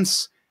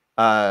intense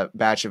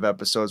batch of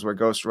episodes where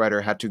Ghost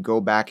Rider had to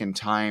go back in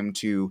time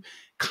to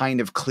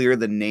kind of clear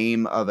the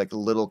name of like a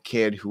little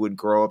kid who would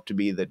grow up to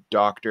be the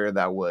doctor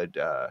that would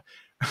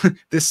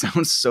this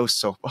sounds so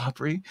soap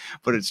opera,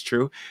 but it's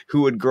true,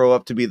 who would grow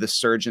up to be the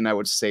surgeon that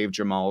would save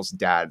Jamal's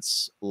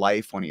dad's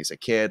life when he's a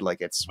kid.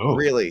 Like, it's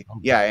really,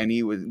 yeah.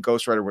 And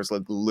Ghost Rider was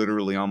like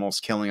literally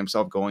almost killing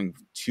himself going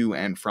to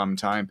and from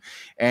time.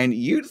 And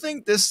you'd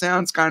think this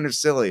sounds kind of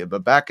silly,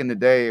 but back in the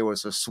day, it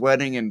was a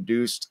sweating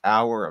induced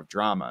hour of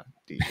drama,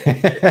 DJ.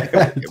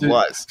 It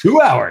was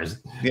 2 hours.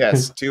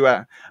 Yes, 2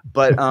 hours.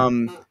 But,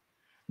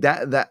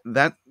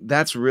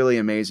 that's really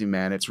amazing,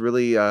 man. It's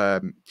really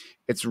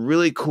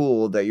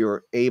cool that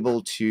you're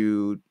able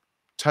to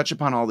touch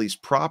upon all these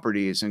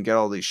properties and get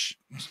all these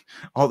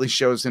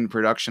shows in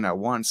production at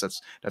once.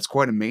 That's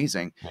quite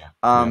amazing.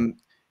 Yeah.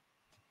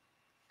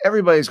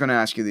 Everybody's going to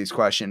ask you these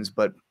questions,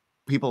 but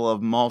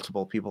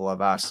multiple people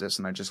have asked this,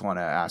 and I just want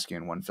to ask you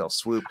in one fell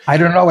swoop. I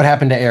don't know what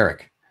happened to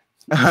Eric.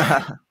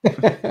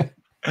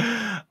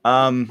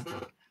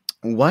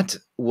 What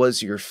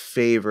was your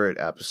favorite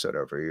episode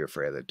of Are You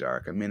Afraid of the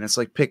Dark? I mean, it's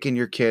like picking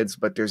your kids,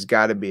 but there's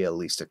got to be at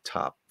least a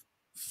top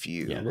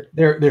few. Yeah,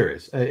 there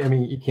is. I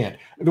mean, you can't.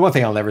 The one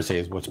thing I'll never say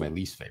is what's my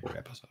least favorite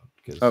episode,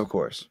 because of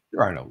course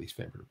there are no least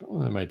favorite. Well,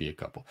 there might be a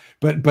couple,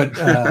 but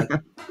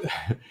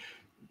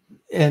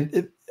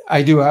and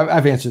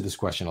I've answered this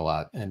question a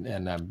lot,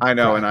 and I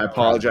know, and I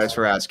apologize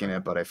for asking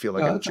it, but I feel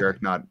like a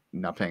jerk not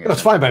paying attention.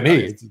 It's fine by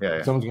me.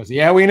 Someone's gonna say,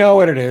 "Yeah, we know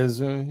what it is."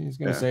 He's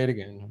gonna say it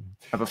again.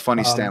 I have a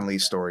funny Stan Lee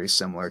story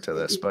similar to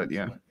this, but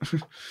yeah.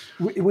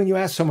 When you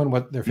ask someone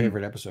what their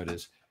favorite episode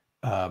is,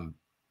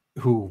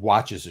 who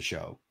watches a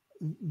show,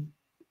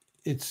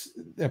 it's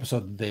the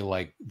episode that they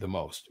like the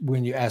most.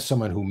 When you ask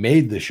someone who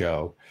made the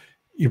show,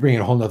 you bring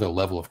in a whole nother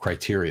level of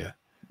criteria.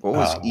 What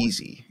was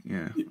easy?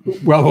 Yeah.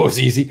 Well, what was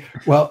easy?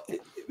 Well,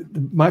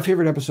 my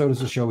favorite episode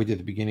is a show we did at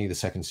the beginning of the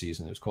second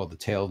season. It was called The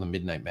Tale of the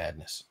Midnight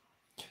Madness.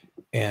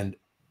 And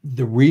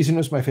the reason it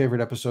was my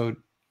favorite episode,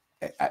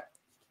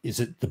 is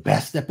it the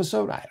best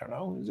episode? I don't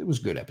know. It was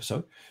a good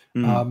episode.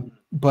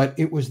 But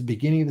it was the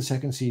beginning of the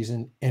second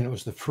season, and it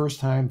was the first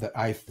time that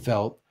I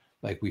felt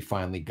like we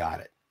finally got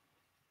it,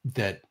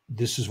 that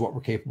this is what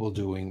we're capable of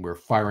doing. We're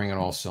firing on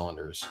all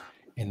cylinders.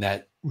 And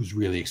that was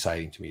really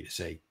exciting to me to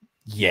say,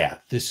 yeah,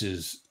 this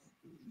is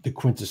the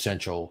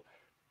quintessential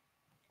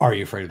Are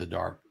You Afraid of the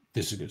Dark?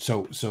 This is good.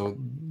 So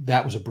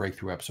that was a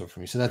breakthrough episode for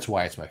me. So that's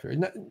why it's my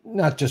favorite.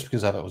 Not just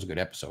because I thought it was a good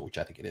episode, which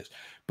I think it is,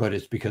 but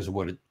it's because of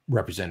what it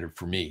represented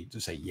for me to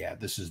say, yeah,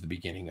 this is the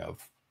beginning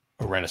of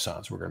a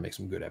renaissance. We're going to make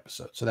some good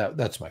episodes. So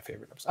that's my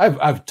favorite episode.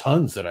 I have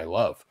tons that I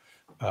love.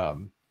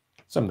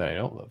 Some that I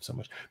don't love so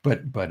much,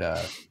 but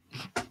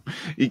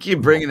you keep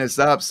bringing this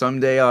up.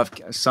 Someday I'm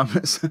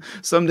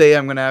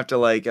going to have to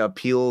like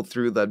peel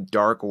through the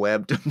dark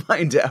web to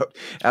find out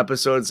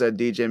episodes that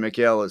DJ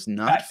Machale is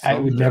not. I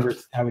would never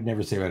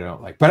say what I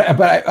don't like, but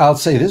I'll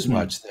say this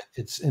much,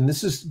 that and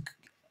this is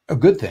a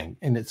good thing.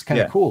 And it's kind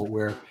of cool,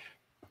 where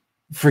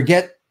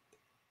forget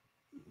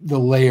the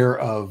layer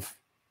of,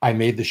 I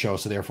made the show,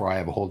 so therefore I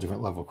have a whole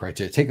different level of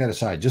criteria. Take that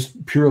aside,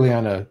 just purely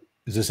on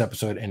is this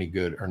episode any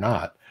good or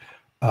not?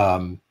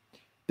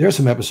 There are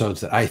some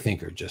episodes that I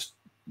think are just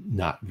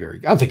not very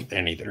good. I don't think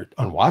any that are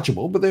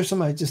unwatchable, but there's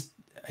some I just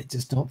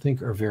don't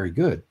think are very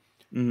good.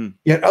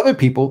 Yet other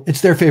people,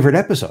 it's their favorite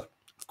episode.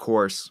 Of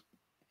course.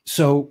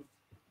 So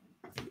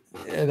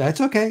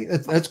that's okay.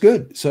 That's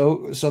good.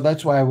 So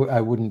that's why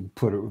I wouldn't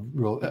put a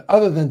real,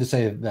 other than to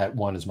say that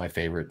one is my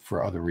favorite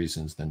for other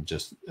reasons than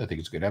just I think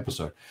it's a good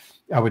episode.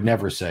 I would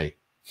never say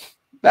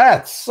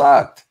that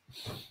sucked.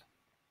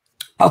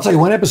 I'll tell you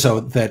one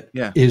episode that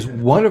is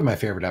one of my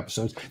favorite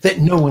episodes that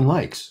no one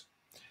likes,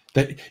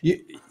 that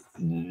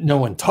no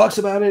one talks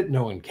about it.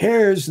 No one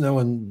cares. No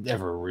one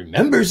ever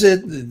remembers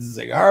it. It's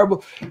like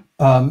horrible,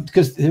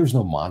 because there was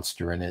no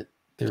monster in it.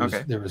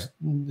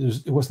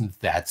 It wasn't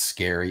that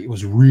scary. It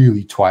was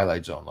really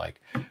Twilight Zone like.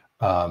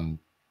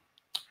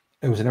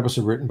 It was an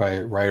episode written by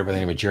a writer by the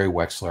name of Jerry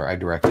Wexler. I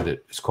directed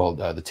it. It's called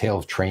The Tale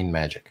of Train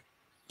Magic.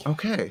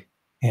 Okay.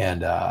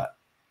 And God,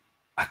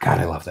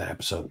 I love that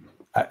episode.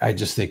 I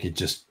just think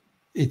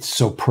it's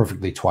so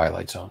perfectly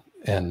Twilight Zone.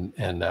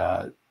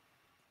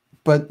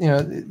 But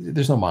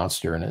there's no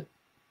monster in it.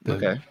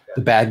 The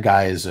bad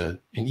guy is an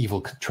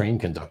evil train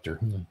conductor.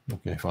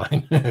 Okay,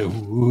 fine.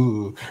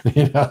 Ooh,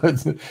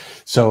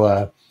 so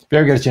if you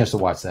ever get a chance to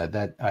watch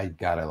that, I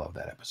love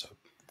that episode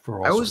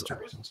for all sorts of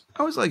reasons.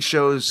 I was like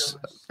shows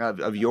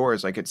of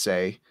yours, I could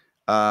say,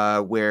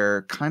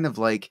 where kind of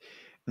like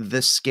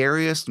the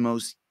scariest,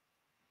 most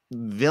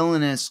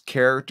villainous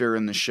character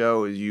in the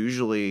show is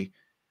usually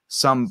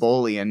some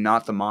bully and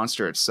not the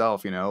monster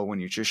itself. When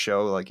you just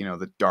show like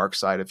the dark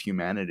side of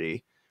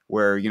humanity,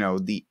 where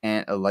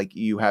like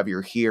you have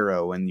your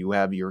hero and you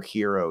have your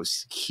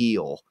hero's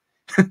heel,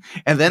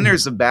 and then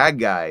there's the bad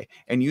guy,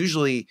 and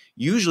usually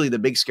the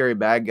big scary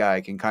bad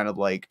guy can kind of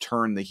like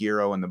turn the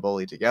hero and the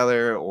bully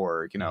together,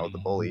 or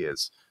the bully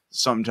is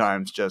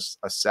sometimes just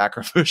a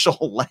sacrificial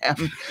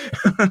lamb.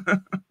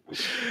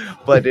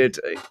 But it's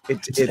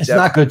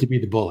not good to be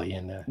the bully.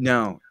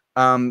 No.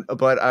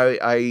 But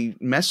I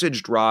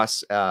messaged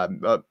Ross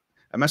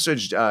I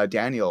messaged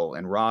Daniel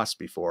and Ross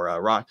before,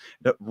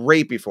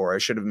 right before. I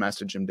should have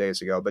messaged him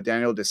days ago, but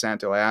Daniel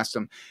DeSanto, I asked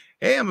him,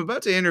 "Hey, I'm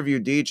about to interview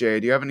DJ.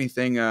 Do you have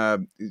anything?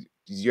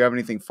 Do you have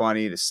anything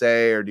funny to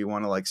say, or do you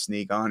want to like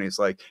sneak on?" He's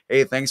like,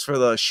 "Hey, thanks for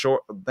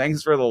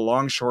the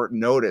long short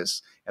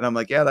notice." And I'm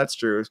like, "Yeah, that's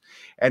true."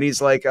 And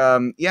he's like,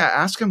 "Yeah,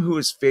 ask him who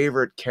his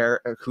favorite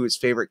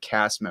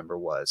cast member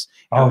was,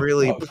 and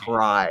really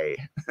pry."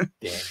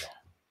 Daniel.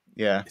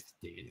 Yeah, It's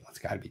Daniel. It's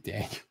got to be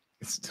Daniel.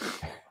 it's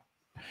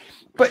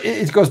But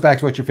it goes back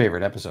to what's your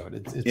favorite episode.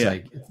 It's Yeah.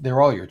 like they're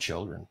all your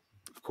children,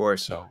 of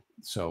course. So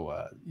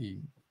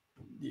you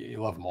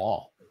love them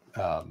all.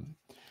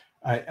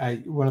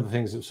 I one of the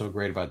things that's so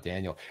great about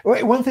Daniel.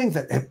 One thing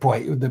that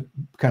that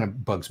kind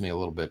of bugs me a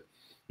little bit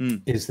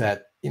is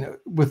that, you know,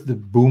 with the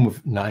boom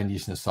of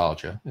 '90s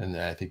nostalgia, and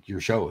I think your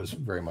show is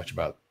very much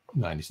about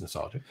 '90s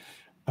nostalgia.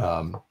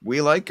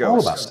 We like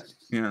ghosts.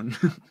 Yeah.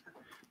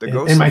 The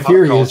ghosts and my of pop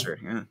theory culture.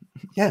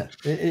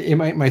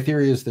 My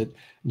theory is that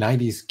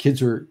 '90s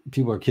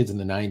people are kids in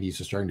the '90s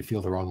are starting to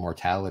feel their own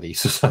mortality.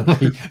 So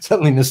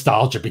suddenly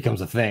nostalgia becomes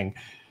a thing.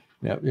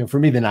 You know, for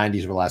me, the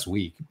 '90s were last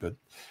week, but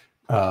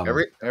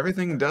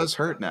everything does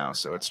hurt now,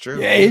 so it's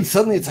true. Yeah,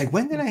 suddenly it's like,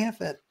 when did I have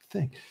that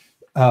thing?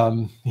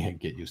 Yeah,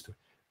 get used to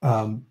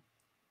it.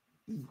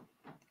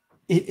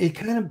 It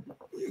kind of,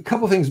 a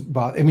couple of things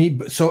about, I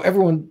mean, so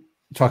everyone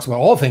talks about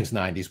all things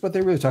 '90s, but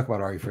they really talk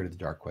about Are You Afraid of the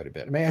Dark quite a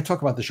bit. I mean, I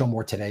talk about the show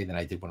more today than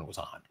I did when it was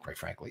on, quite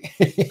frankly.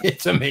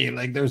 It's amazing.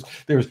 Like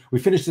we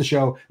finished the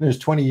show, and there's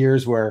 20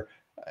 years where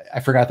I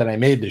forgot that I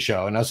made the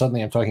show, and now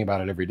suddenly I'm talking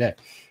about it every day,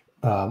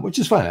 which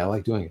is fine. I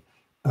like doing it.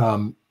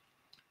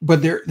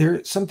 But there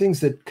are some things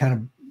that kind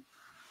of,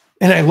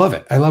 and I love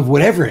it. I love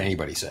whatever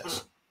anybody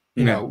says.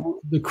 You know,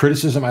 the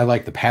criticism. I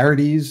like the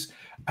parodies.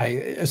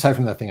 Aside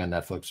from that thing on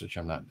Netflix, which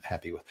I'm not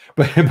happy with,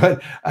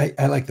 but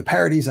I like the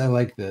parodies. I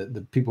like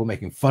the people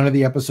making fun of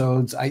the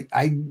episodes.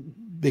 I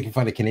making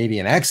fun of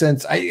Canadian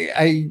accents.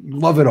 I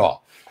love it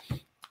all.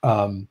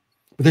 But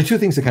there are two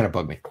things that kind of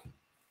bug me.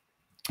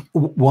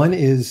 One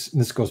is, and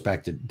this goes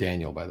back to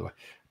Daniel, by the way.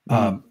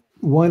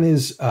 One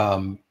is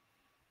that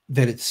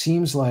it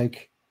seems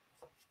like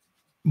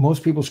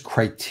most people's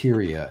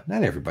criteria,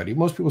 not everybody,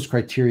 most people's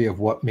criteria of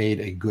what made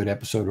a good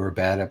episode or a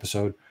bad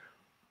episode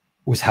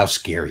was how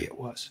scary it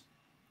was.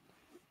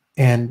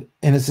 And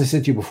as I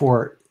said to you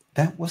before,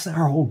 that wasn't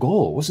our whole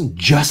goal. It wasn't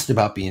just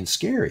about being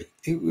scary.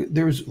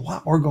 There was a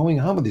lot more going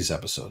on with these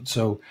episodes.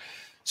 So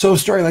a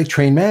story like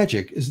Train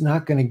Magic is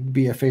not going to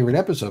be a favorite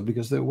episode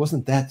because it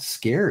wasn't that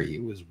scary.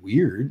 It was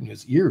weird and it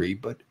was eerie,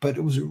 but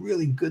it was a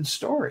really good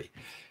story.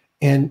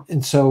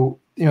 And so,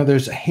 you know,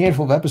 there's a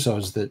handful of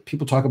episodes that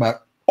people talk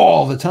about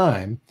all the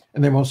time,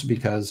 and they're mostly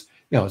because,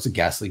 you know, it's a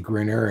Ghastly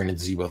Grinner and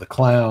it's Zebo the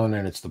Clown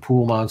and it's the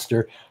Pool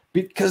Monster,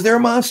 because they're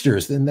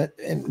monsters. And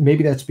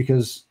maybe that's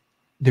because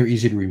they're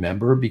easy to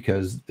remember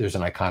because there's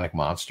an iconic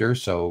monster.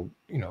 So,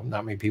 you know,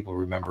 not many people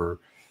remember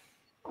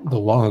the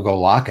Long Ago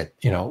Locket.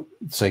 You know,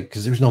 it's like,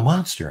 because there's no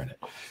monster in it.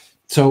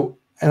 So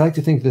I like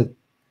to think that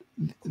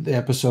the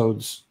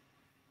episodes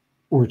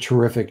were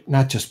terrific,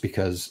 not just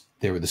because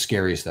they were the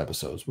scariest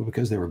episodes, but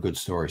because they were good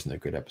stories and they're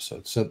good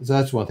episodes. So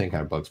that's one thing that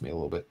kind of bugs me a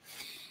little bit.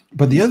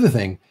 But the other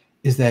thing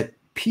is that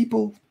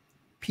people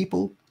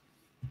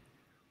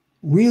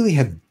really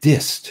have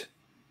dissed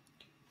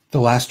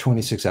the last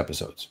 26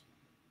 episodes,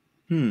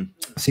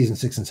 season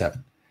 6 and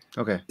 7.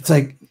 Okay. It's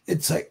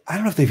like, I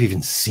don't know if they've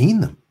even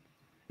seen them.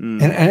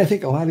 And I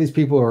think a lot of these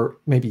people are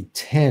maybe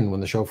 10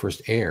 when the show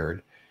first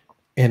aired.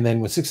 And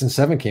then when 6 and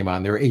 7 came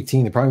on, they were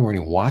 18. They probably weren't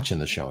even watching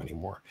the show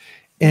anymore.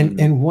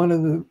 And one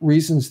of the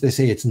reasons they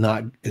say it's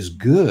not as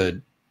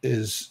good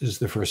as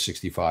the first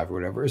 65 or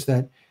whatever is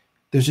that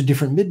there's a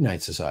different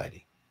Midnight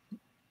Society.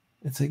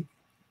 It's like,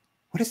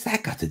 what has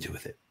that got to do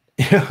with it?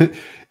 You know,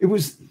 it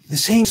was the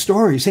same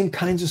story, same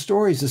kinds of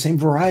stories, the same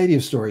variety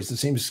of stories, the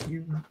same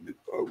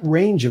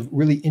range of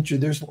really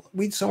interesting.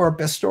 We saw our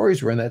best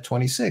stories were in that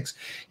 26.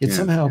 Yet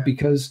somehow,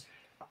 because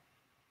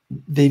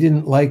they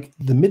didn't like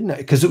the Midnight,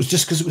 because it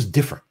was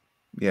different.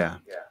 Yeah.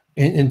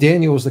 And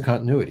Daniel was the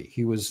continuity.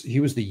 He was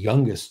the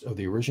youngest of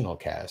the original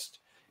cast.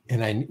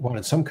 And I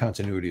wanted some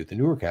continuity with the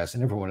newer cast,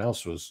 and everyone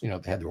else was, you know,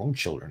 they had their own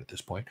children at this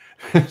point.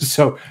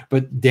 So,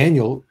 but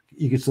Daniel,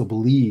 you could still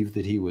believe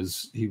that he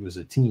was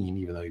a teen,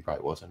 even though he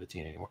probably wasn't a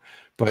teen anymore.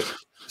 But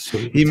so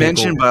he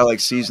mentioned by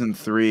like season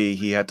 3,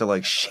 he had to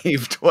like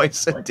shave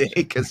twice a day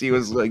because he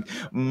was like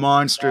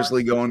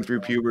monstrously going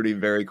through puberty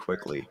very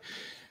quickly.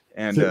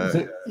 And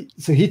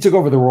so he took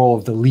over the role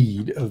of the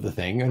lead of the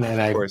thing, and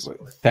I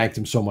thanked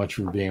him so much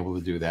for being able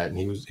to do that, and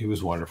he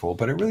was wonderful.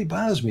 But it really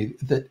bothers me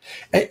that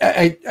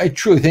I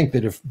truly think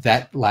that if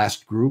that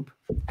last group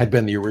had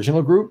been the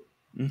original group,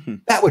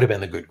 that would have been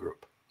the good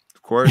group,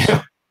 of course.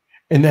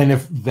 And then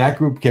if that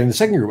group became the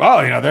second group, oh,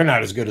 you know, they're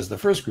not as good as the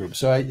first group.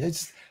 So I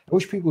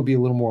wish people would be a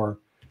little more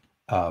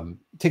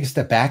take a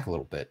step back a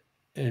little bit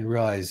and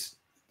realize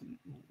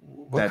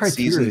that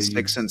season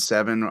 6 and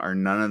 7 are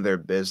none of their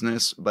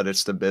business, but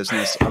it's the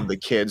business of the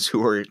kids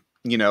who are,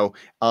 you know,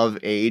 of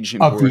age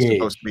and who are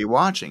supposed to be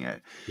watching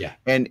it. Yeah.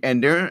 And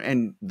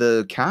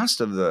the cast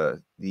of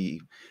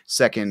the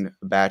second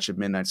batch of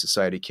Midnight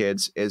Society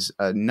kids is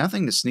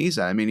nothing to sneeze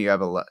at. I mean, you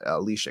have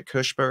Alicia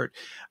Cuthbert,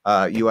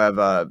 you have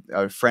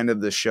a friend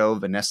of the show,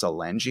 Vanessa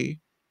Lengi,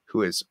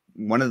 who is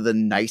one of the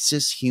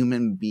nicest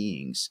human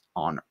beings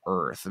on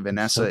earth.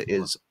 Vanessa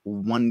is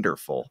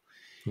wonderful.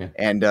 Yeah.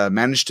 And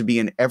managed to be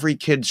in every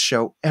kid's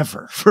show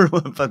ever for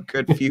a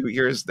good few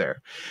years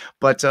there.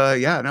 But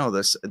yeah, no,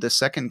 the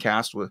second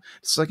cast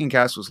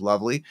was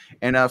lovely.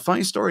 And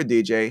funny story,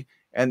 DJ.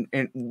 And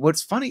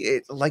what's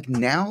funny, like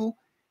now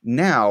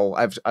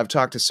I've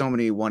talked to so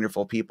many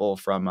wonderful people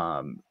from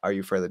Are You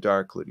Afraid of the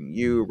Dark, including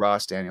you,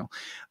 Ross, Daniel,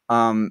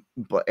 and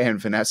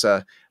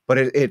Vanessa. But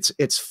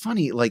it's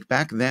funny, like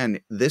back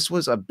then, this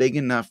was a big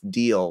enough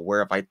deal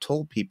where if I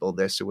told people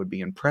this, it would be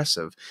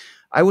impressive.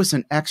 I was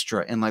an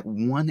extra in like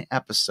one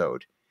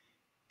episode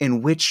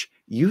in which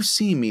you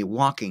see me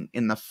walking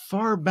in the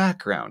far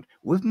background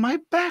with my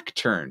back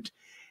turned.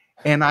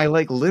 And I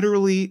like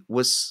literally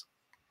was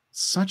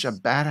such a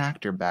bad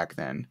actor back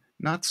then.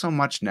 Not so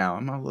much now.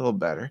 I'm a little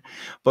better.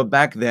 But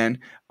back then,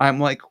 I'm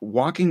like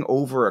walking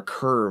over a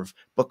curve,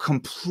 but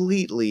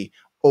completely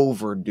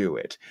overdo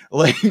it.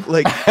 Like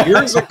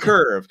here's a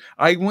curve.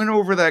 I went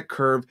over that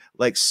curve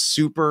like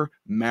Super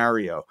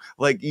Mario.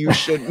 Like you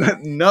should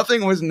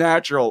nothing was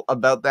natural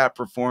about that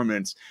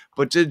performance.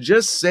 But to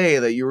just say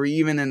that you were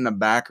even in the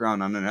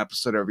background on an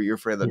episode of You're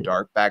Afraid of the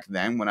Dark back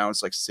then when I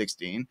was like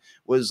 16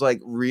 was like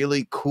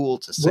really cool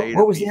to say.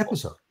 What was the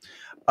episode?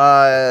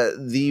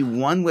 The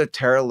one with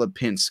Tara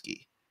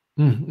Lipinski.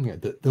 Yeah,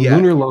 the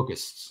Lunar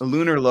Locusts. The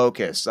Lunar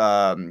Locusts.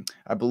 I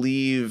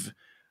believe,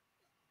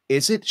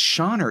 is it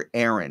Sean or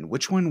Aaron?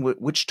 Which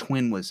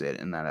twin was it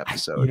in that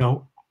episode?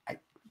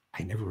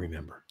 I never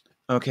remember.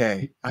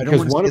 Okay, I don't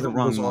want to say the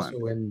wrong one.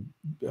 Also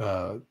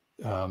in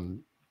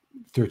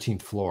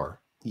 13th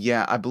Floor.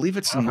 Yeah, I believe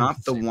it's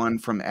not the one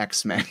from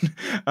X-Men.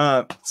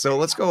 So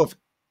let's go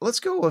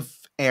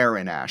with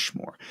Aaron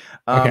Ashmore.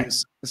 Okay.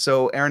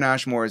 So Aaron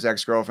Ashmore's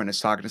ex-girlfriend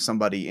is talking to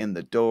somebody in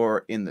the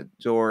door.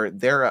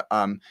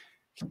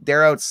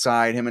 They're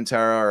outside. Him and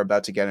Tara are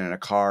about to get in a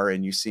car,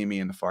 and you see me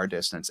in the far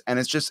distance. And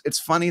it's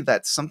funny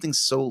that something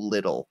so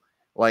little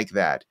like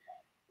that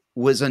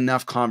was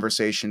enough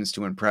conversations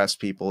to impress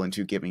people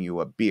into giving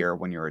you a beer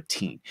when you're a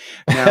teen.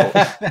 Now,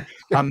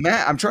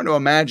 I'm trying to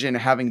imagine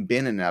having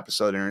been in an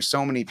episode, and there's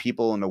so many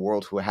people in the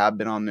world who have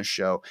been on this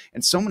show,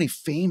 and so many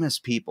famous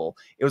people.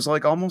 It was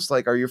like almost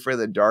like Are You Afraid of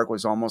the Dark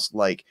was almost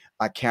like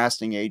a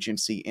casting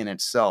agency in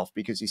itself,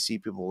 because you see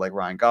people like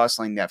Ryan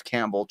Gosling, Neve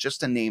Campbell, just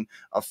to name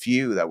a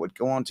few that would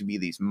go on to be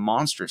these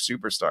monster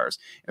superstars.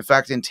 In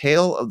fact, in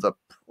Tale of the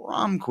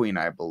Prom Queen,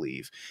 I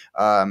believe,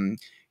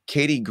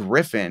 Katie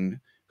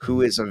Griffin,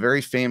 who is a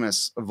very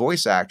famous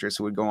voice actress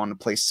who would go on to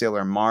play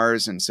Sailor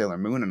Mars and Sailor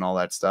Moon and all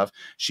that stuff.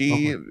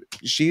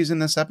 She's in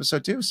this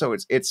episode too. So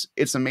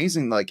it's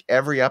amazing. Like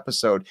every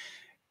episode,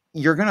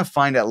 you're going to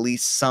find at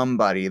least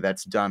somebody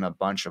that's done a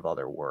bunch of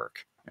other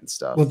work and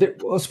stuff.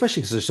 Well, especially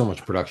because there's so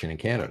much production in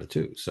Canada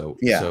too. So,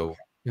 yeah. So,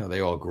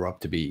 they all grew up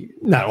to be,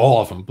 not all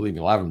of them, believe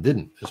me, a lot of them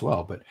didn't as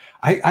well. But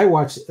I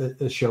watched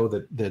a show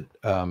that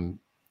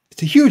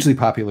it's a hugely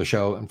popular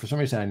show. And for some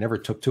reason I never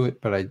took to it,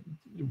 but I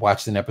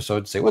watched an episode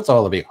and say, what's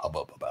all the big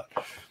hubbub about?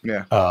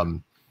 Yeah.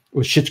 It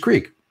was Schitt's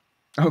Creek.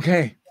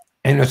 Okay.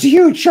 And it's a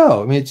huge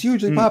show. I mean, it's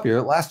hugely popular.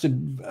 It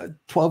lasted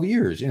 12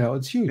 years.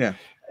 It's huge. Yeah.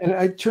 And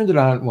I turned it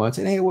on once,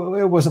 and hey, well,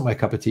 it wasn't my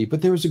cup of tea,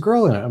 but there was a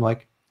girl in it. I'm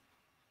like,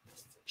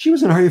 she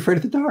was in Are You Afraid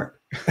of the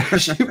Dark?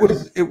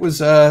 It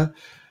was I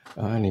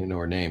don't even know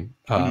her name.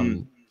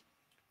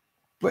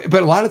 But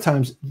a lot of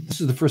times, this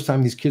is the first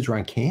time these kids were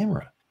on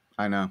camera.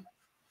 I know.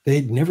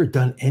 They'd never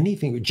done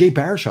anything. Jay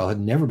Baruchel had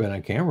never been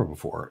on camera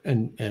before,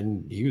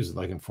 and he was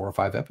like in 4 or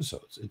 5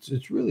 episodes.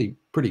 It's really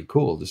pretty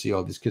cool to see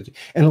all these kids.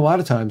 And a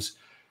lot of times,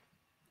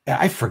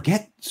 I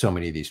forget so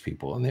many of these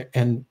people,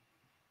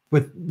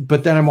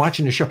 but then I'm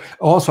watching the show.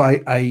 Also,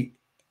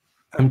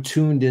 I'm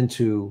tuned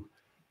into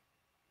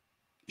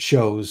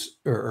shows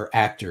or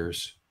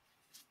actors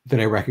that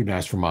I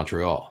recognize from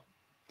Montreal.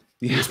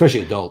 Yeah.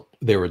 Especially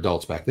they were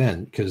adults back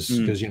then, because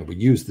we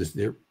used this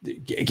there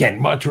again.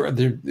 Montreal,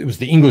 it was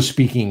the English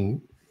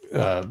speaking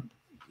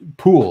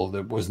pool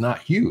that was not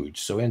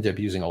huge, so I ended up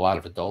using a lot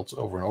of adults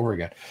over and over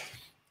again.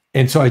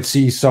 And so I'd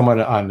see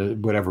someone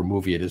on whatever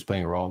movie it is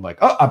playing a role. I'm like,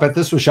 oh, I bet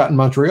this was shot in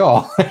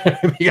Montreal,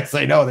 because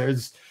I know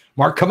there's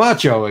Mark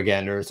Camacho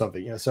again or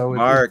something. So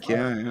Mark,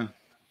 yeah.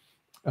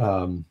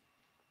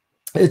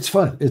 It's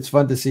fun. It's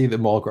fun to see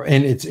them all grow,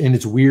 and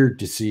it's weird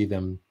to see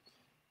them,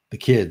 the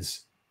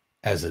kids,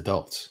 as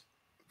adults,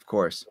 of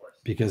course,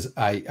 because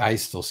I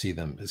still see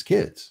them as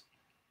kids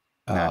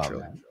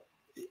naturally.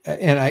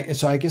 And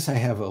I guess I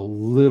have a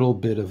little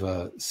bit of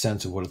a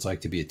sense of what it's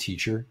like to be a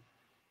teacher.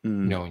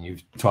 When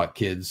you've taught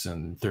kids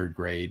in 3rd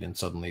grade and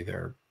suddenly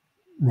they're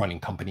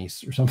running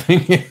companies or something,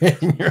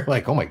 and you're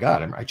like, oh my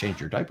God, I changed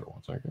your diaper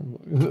once.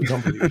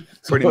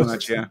 Pretty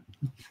much, yeah.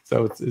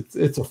 So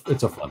it's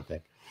a fun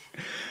thing.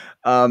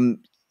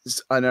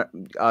 I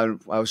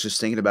was just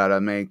thinking about it.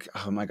 I'm like,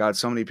 oh my God,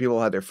 so many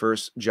people had their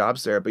first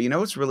jobs there. But you know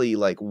what's really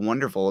like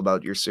wonderful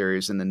about your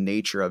series and the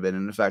nature of it,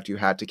 and the fact you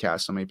had to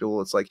cast so many people.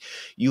 It's like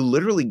you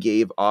literally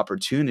gave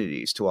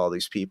opportunities to all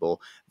these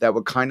people that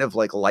would kind of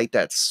like light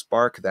that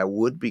spark that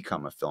would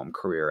become a film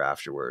career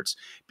afterwards.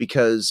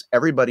 Because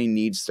everybody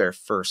needs their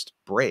first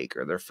break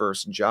or their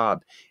first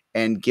job.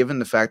 And given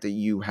the fact that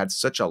you had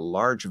such a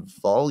large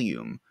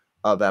volume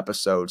of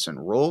episodes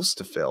and roles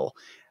to fill,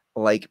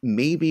 like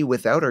maybe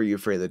without Are You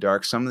Afraid of the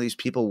Dark, some of these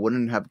people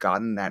wouldn't have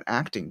gotten that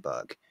acting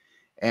bug.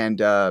 And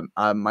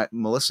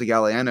Melissa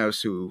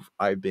Galianos, who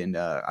I've been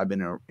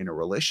in a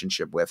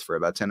relationship with for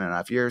about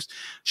 10.5 years,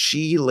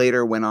 she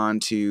later went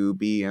on to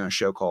be in a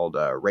show called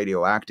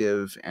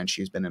Radioactive, and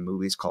she's been in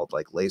movies called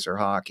like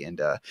Laserhawk and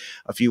a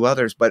few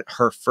others. But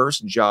her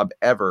first job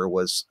ever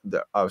was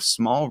a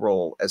small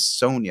role as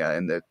Sonia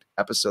in the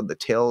episode "The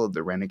Tale of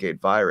the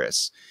Renegade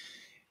Virus."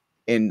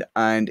 And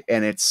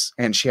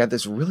she had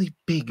this really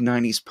big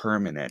 90s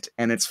perm in it,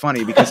 and it's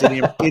funny because it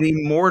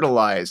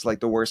immortalized like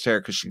the worst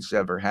haircut she's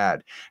ever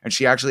had. And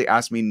she actually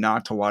asked me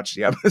not to watch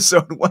the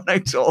episode when I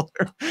told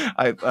her.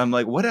 I'm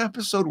like, what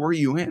episode were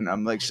you in?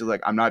 I'm like, she's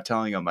like, I'm not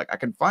telling you. I'm like, I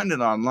can find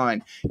it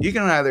online. You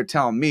can either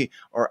tell me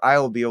or I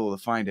will be able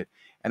to find it.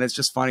 And it's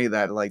just funny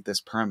that like this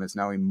perm is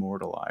now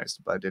immortalized.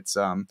 But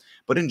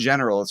but in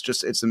general,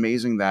 it's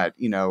amazing that,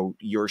 you know,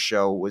 your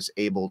show was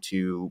able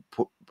to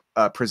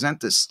present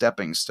this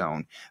stepping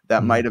stone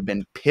that might have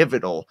been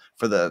pivotal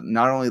for the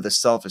not only the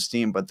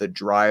self-esteem but the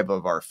drive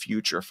of our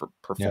future for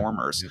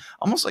performers.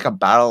 Almost like a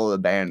battle of the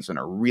bands in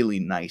a really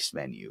nice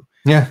venue.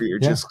 Yeah, where you're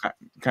just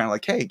kind of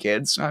like, hey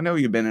kids, I know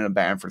you've been in a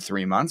band for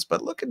 3 months,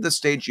 but look at the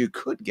stage you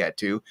could get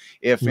to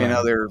if in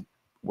other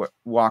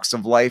walks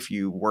of life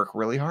you work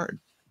really hard.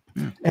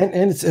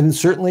 And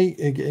certainly,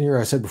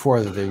 I said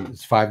before that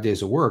it's 5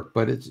 days of work,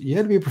 but you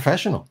had to be a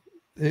professional.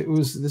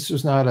 This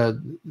was not a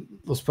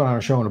let's put on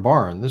a show in a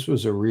barn. This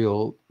was a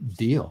real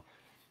deal.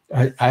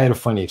 I had a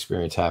funny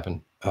experience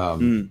happen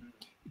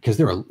because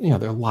there are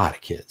a lot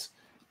of kids,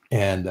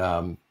 and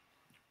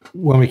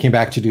when we came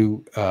back to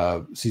do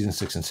season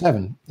 6 and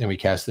 7, and we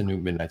cast the new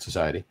Midnight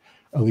Society,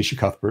 Alicia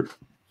Cuthbert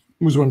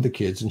was one of the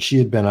kids, and she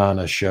had been on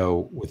a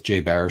show with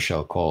Jay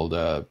Baruchel called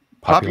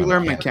Popular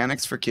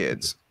Mechanics for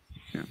Kids.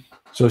 Yeah.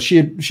 So she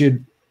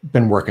had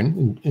been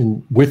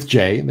working with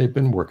Jay. They'd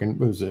been working. It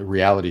was a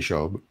reality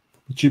show,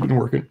 but she'd been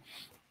working,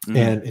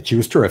 and she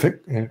was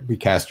terrific. And we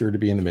cast her to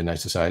be in the Midnight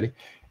Society.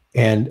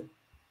 And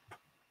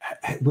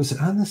was it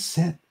on the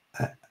set?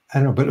 I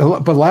don't know,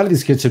 but a lot of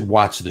these kids had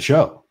watched the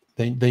show.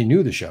 They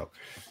knew the show,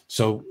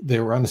 so they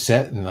were on the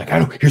set and like, I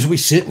know, here's where we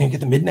sit and get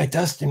the midnight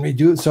dust and we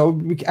do it.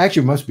 So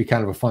it must be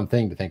kind of a fun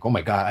thing to think, oh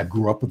my God, I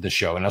grew up with the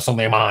show and now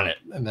suddenly I'm on it,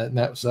 and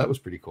that was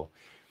pretty cool.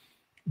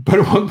 But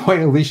at one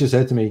point, Alicia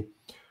said to me,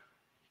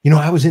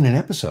 I was in an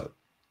episode.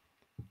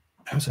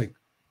 I was like,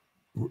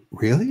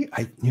 really?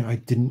 I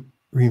didn't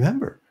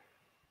remember.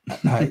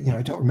 I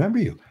don't remember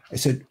you. I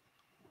said,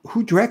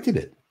 who directed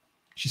it?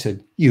 She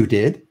said, you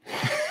did.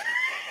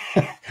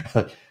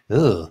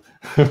 Ugh.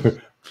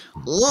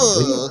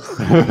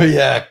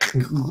 Yeah.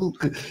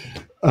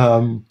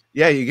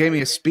 Yeah, you gave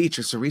me a speech.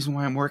 It's the reason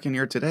why I'm working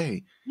here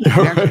today.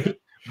 Yeah, right.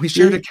 We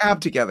shared a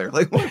cab together.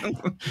 Like,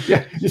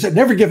 yeah, you said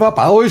never give up.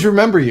 I always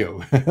remember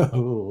you.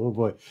 Oh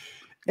boy.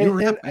 You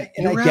were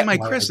at my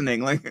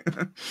christening. Like,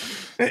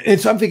 and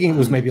so I'm thinking it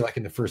was maybe like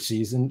in the first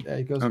season.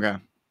 It goes, okay.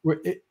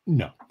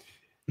 No,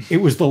 it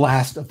was the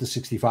last of the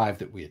 65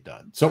 that we had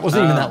done. So it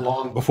wasn't even that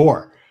long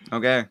before.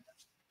 Okay.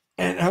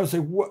 And I was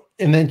like, what?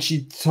 And then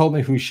she told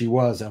me who she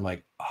was. I'm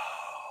like,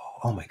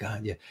 oh my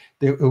God. Yeah.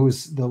 It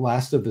was the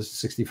last of the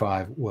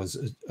 65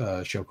 was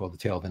a show called The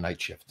Tale of the Night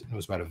Shift. It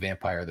was about a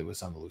vampire that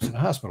was on the loose in a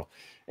hospital.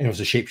 And it was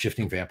a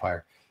shape-shifting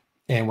vampire.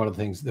 And one of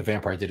the things the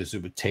vampire did is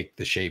it would take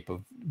the shape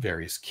of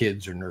various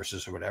kids or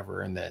nurses or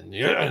whatever, and then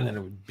it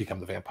would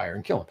become the vampire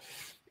and kill them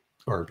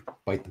or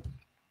bite them.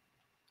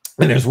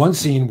 And there's one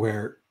scene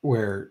where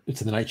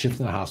it's the night shift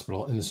in the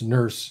hospital, and this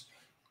nurse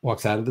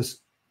walks out of this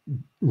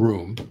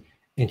room,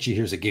 and she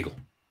hears a giggle,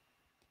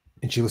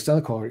 and she looks down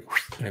the corridor,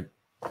 and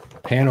I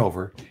pan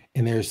over,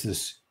 and there's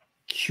this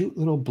cute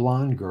little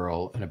blonde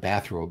girl in a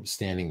bathrobe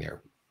standing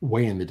there,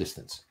 way in the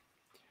distance.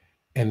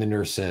 And the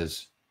nurse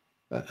says,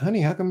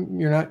 honey, how come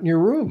you're not in your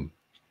room?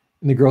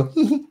 And the girl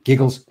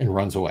giggles and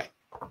runs away.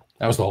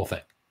 That was the whole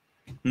thing.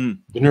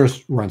 The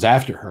nurse runs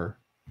after her.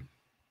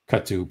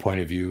 Cut to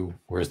point of view.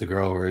 Where's the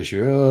girl? Where is she?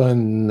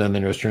 And then the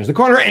nurse turns the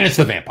corner, and it's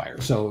the vampire.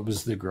 So it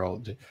was the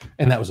girl,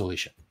 and that was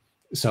Alicia.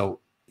 So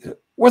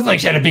it wasn't like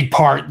she had a big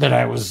part that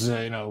I was,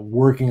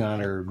 working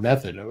on her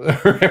method or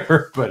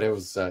whatever. But it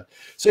was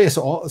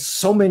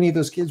so many of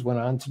those kids went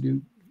on to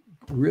do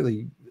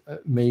really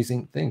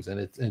amazing things, and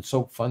it's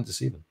so fun to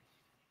see them.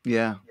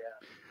 Yeah.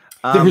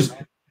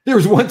 There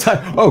was one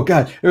time, oh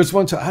God, there was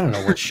one time, I don't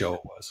know what show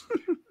it was,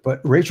 but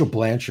Rachel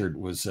Blanchard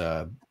was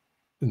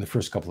in the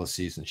first couple of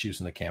seasons. She was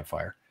in the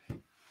Campfire.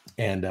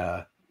 And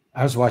I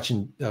was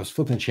flipping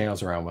the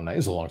channels around one night. It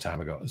was a long time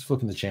ago. I was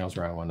flipping the channels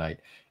around one night,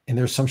 and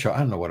there's some show, I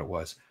don't know what it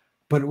was,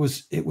 but it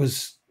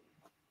was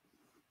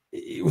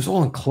it was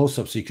all in close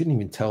up, so you couldn't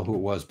even tell who it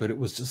was. But it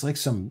was just like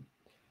some.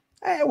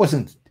 It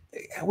wasn't.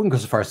 I wouldn't go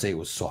so far as to say it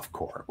was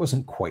softcore. It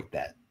wasn't quite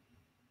that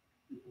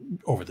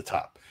over the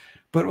top,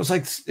 but it was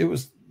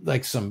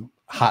like some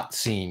hot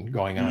scene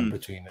going on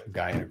between a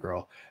guy and a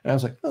girl. And I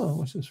was like, oh,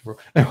 what's this for?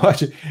 And I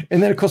watch it.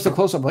 And then it comes to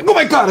close up. I'm like, oh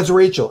my God, it's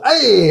Rachel.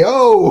 Hey,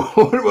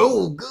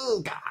 oh,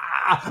 God.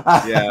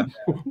 Yeah.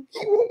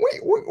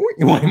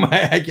 Why am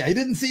I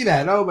didn't see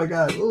that. Oh my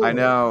God. Ooh. I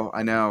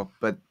know.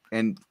 But,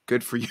 and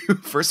good for you.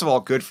 First of all,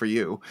 good for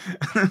you.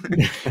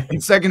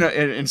 And second,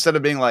 instead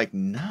of being like,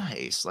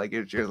 nice, like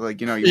you're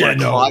like, you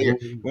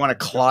want to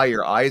claw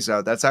your eyes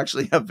out. That's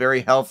actually a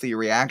very healthy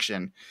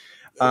reaction.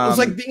 It was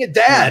like being a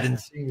dad and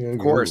seeing,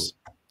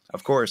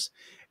 of course.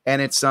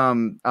 And it's oh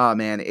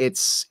man,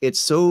 it's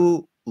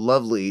so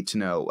lovely to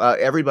know.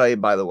 Everybody,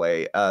 by the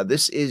way,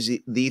 this is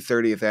the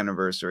 30th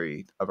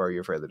anniversary of Are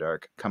You Afraid of the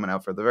Dark, coming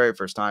out for the very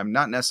first time,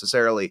 not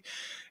necessarily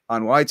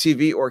on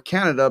YTV or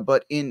Canada,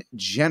 but in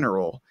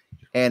general.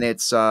 And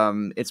it's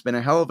been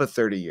a hell of a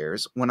 30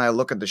 years. When I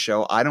look at the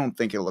show, I don't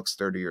think it looks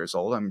 30 years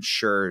old. I'm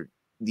sure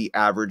the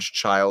average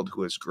child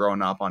who has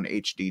grown up on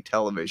HD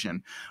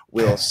television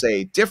will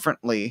say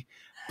differently.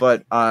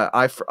 But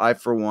I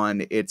for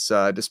one, it's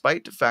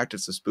despite the fact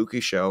it's a spooky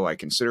show, I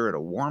consider it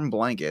a warm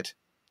blanket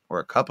or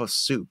a cup of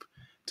soup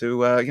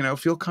to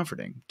feel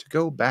comforting, to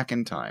go back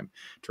in time,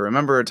 to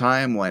remember a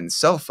time when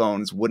cell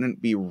phones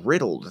wouldn't be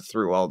riddled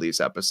through all these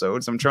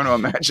episodes. I'm trying to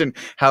imagine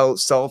how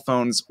cell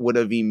phones would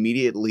have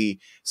immediately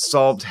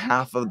solved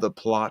half of the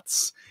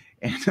plots,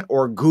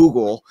 or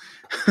Google,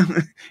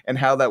 and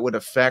how that would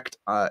affect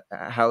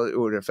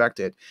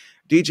it.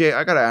 DJ,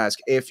 I gotta ask,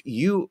 if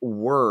you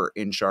were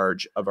in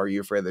charge of Are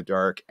You Afraid of the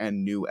Dark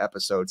and new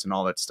episodes and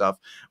all that stuff,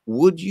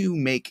 would you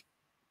make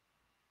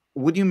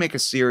a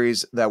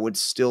series that would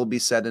still be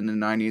set in the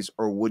 90s,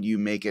 or would you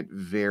make it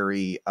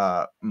very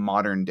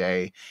modern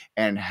day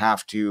and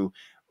have to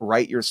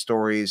write your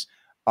stories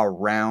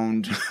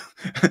around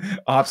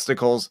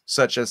obstacles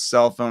such as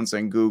cell phones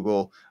and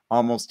Google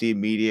almost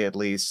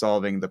immediately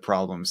solving the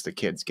problems the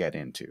kids get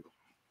into?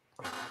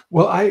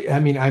 Well, I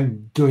mean,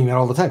 I'm doing that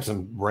all the time. Because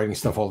I'm writing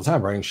stuff all the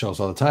time, writing shows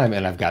all the time,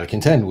 and I've got to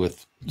contend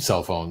with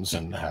cell phones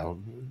and how.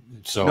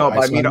 So no, but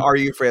I mean, Are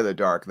You Afraid of the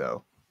Dark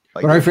though?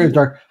 Like, Are You Afraid of the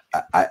Dark?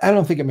 I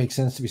don't think it makes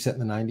sense to be set in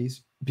the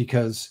 90s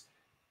because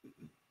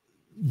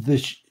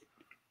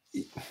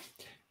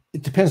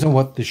it depends on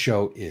what the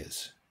show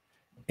is,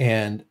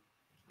 and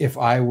if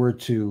I were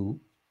to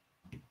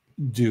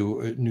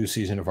do a new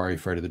season of Are You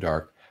Afraid of the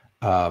Dark,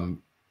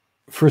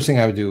 first thing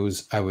I would do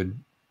is I would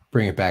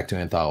bring it back to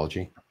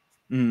anthology.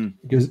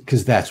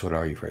 Because that's what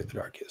Are You Afraid of the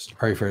Dark is.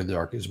 Are You Afraid of the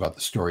Dark is about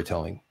the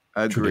storytelling.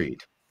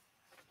 Agreed.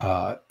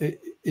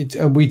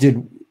 We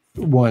did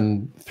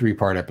one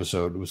 3-part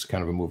episode. It was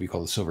kind of a movie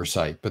called The Silver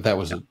Sight, but that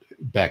was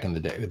back in the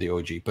day, the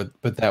OG.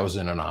 But that was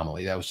an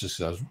anomaly. That was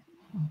just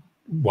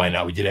why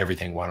not? We did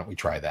everything. Why don't we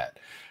try that?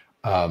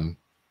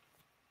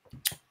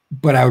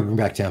 But I would bring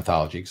back to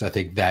anthology because I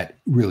think that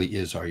really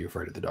is Are You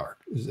Afraid of the Dark.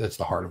 That's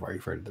the heart of Are You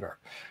Afraid of the Dark.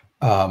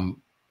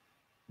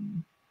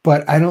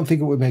 But I don't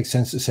think it would make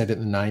sense to set it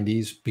in the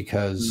 90s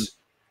because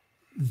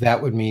that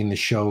would mean the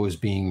show is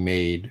being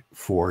made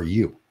for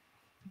you.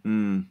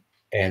 And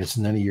it's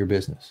none of your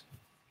business.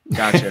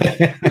 Gotcha.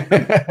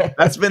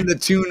 That's been the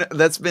tune.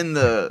 That's been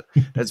the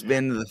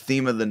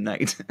theme of the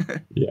night.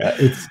 Yeah,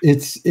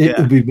 it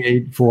would be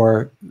made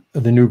for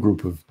the new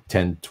group of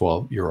 10,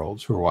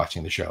 12-year-olds who are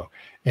watching the show.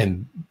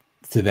 And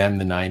to them,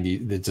 the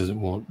 90s,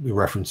 the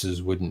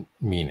references wouldn't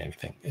mean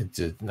anything. It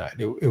did not.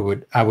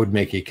 I would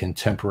make a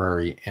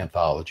contemporary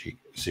anthology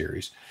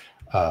series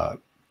to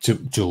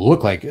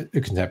look like a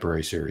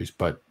contemporary series,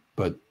 but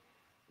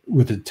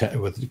with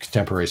a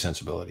contemporary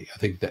sensibility. I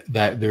think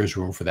that there's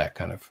room for that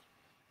kind of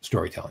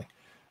storytelling.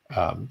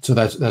 So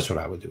that's what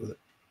I would do with it.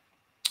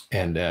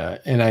 And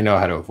I know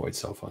how to avoid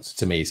cell phones.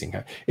 It's amazing.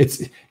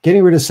 It's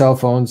getting rid of cell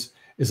phones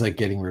is like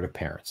getting rid of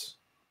parents.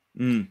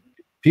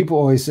 People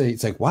always say,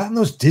 it's like, why in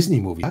those Disney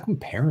movies? How come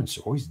parents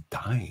are always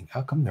dying?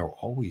 How come they're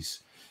always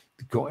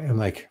going? I'm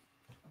like,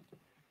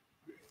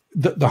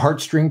 the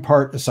heartstring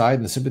part aside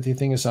and the sympathy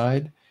thing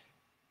aside,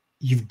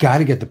 you've got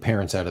to get the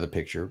parents out of the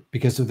picture,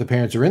 because if the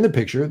parents are in the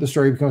picture, the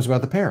story becomes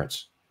about the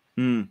parents.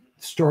 The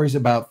story's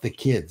about the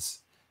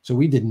kids. So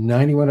we did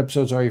 91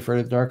 episodes of Are You Afraid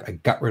of the Dark? I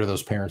got rid of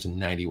those parents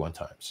 91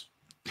 times.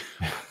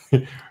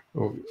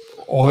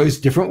 Always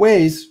different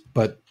ways,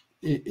 but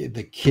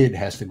the kid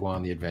has to go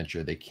on the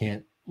adventure. They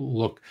can't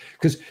look,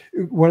 because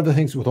one of the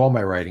things with all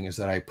my writing is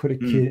that I put a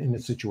kid in a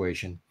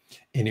situation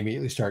and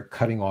immediately start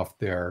cutting off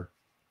their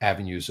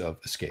avenues of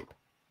escape.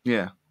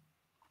 Yeah.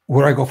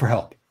 Where do I go for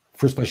help?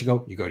 First place you go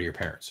to your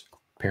parents.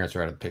 Parents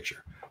are out of the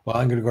picture. Well,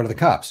 I'm going to go to the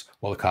cops.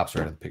 Well, the cops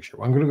are out of the picture.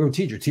 Well, I'm going to go to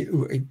teacher.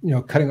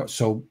 Cutting off.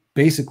 So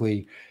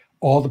basically,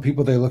 all the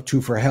people they look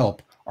to for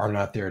help are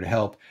not there to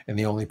help, and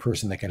the only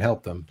person that can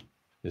help them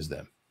is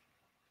them.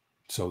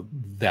 So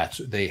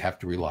they have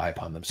to rely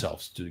upon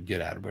themselves to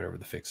get out of whatever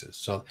the fix is.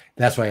 So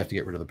that's why I have to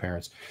get rid of the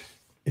parents.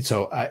 And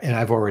so, and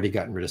I've already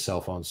gotten rid of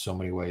cell phones so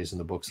many ways in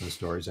the books and the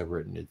stories I've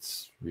written.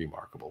 It's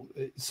remarkable.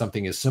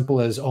 Something as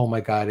simple as, oh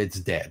my God, it's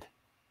dead.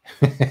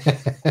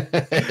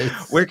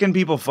 Where can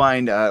people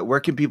find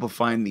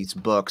these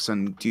books,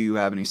 and do you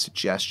have any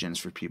suggestions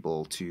for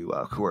people to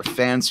who are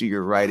fans of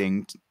your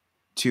writing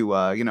to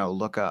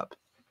look up?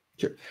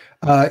 Sure.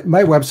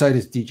 My website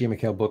is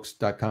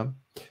djmachalebooks.com.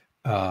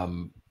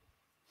 And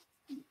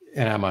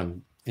I'm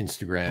on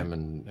Instagram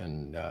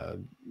and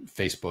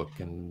Facebook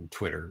and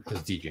Twitter as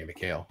DJ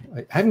McHale.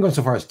 I haven't gone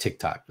so far as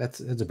TikTok. That's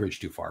a bridge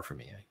too far for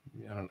me.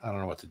 I don't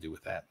know what to do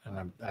with that,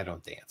 and I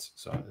don't dance,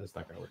 so that's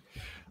not going to work.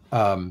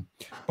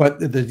 But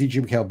the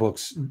DJ McHale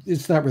books,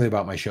 it's not really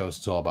about my shows.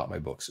 It's all about my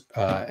books.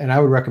 And I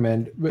would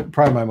recommend,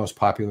 probably my most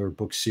popular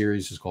book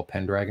series is called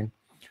Pendragon.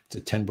 It's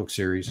a 10-book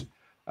series.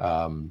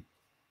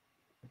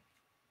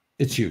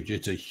 It's huge.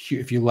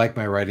 If you like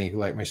my writing, if you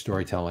like my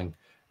storytelling,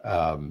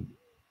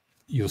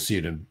 you'll see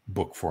it in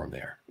book form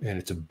there. And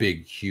it's a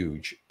big,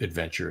 huge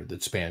adventure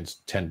that spans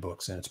 10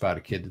 books. And it's about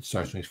a kid that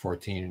starts when he's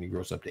 14 and he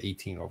grows up to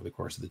 18 over the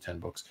course of the 10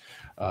 books,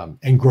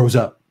 and grows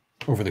up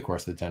over the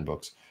course of the 10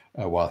 books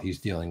while he's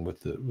dealing with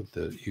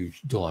the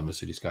huge dilemmas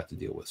that he's got to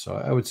deal with. So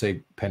I would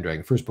say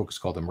Pendragon. First book is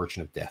called The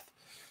Merchant of Death.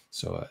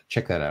 So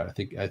check that out. I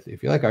think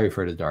if you like Are You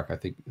Afraid of the Dark, I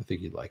think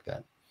you'd like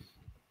that.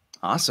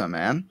 Awesome,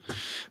 man.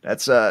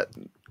 That's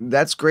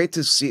great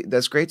to see.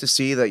 That's great to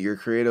see that your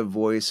creative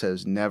voice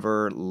has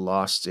never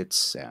lost its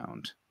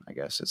sound. I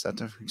guess, is that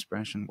the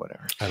expression?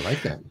 Whatever. I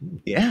like that.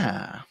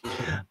 Yeah.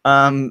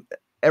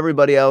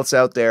 Everybody else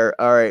out there.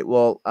 All right.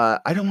 Well,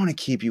 I don't want to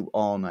keep you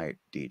all night,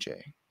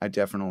 DJ.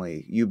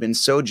 You've been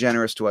so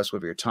generous to us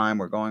with your time.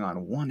 We're going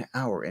on 1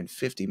 hour and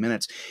 50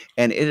 minutes,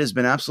 and it has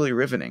been absolutely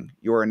riveting.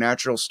 You're a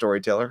natural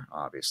storyteller,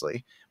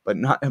 obviously, but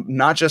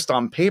not just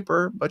on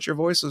paper, but your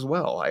voice as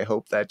well. I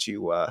hope that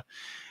you,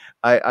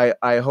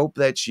 I hope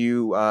that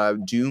you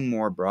do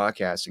more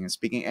broadcasting and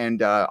speaking,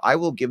 and I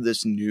will give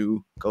this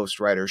new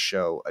Ghostwriter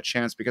show a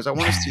chance, because I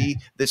want to see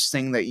this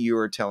thing that you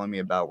were telling me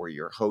about, where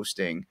you're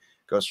hosting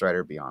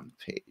Ghostwriter Beyond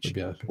the Page.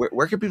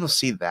 Where can people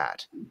see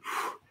that?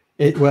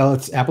 Well,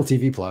 it's Apple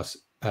TV Plus.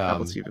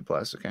 Apple TV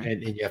Plus, okay.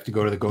 And you have to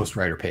go to the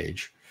Ghostwriter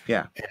page.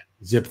 Yeah. And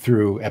zip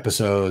through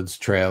episodes,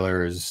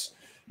 trailers,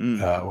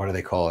 what do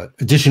they call it?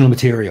 Additional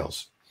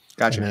materials.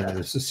 Gotcha. And then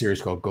there's a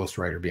series called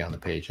Ghostwriter Beyond the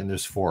Page, and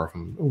there's 4 of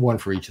them, one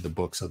for each of the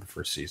books of the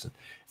first season.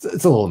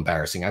 It's a little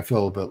embarrassing. I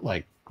feel a bit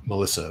like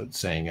Melissa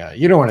saying,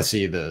 you don't want to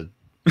see the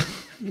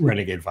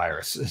Renegade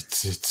virus.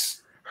 It's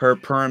her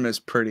perm is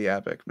pretty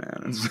epic,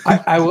 man.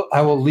 I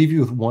will leave you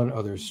with one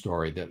other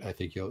story that I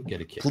think you'll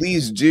get a kick.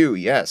 Please do.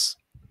 Yes.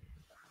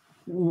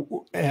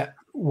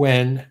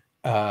 When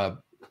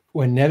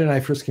Ned and I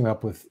first came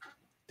up with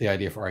the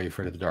idea for Are You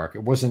Afraid of the Dark,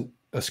 it wasn't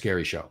a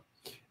scary show.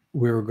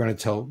 We were going to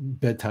tell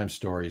bedtime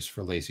stories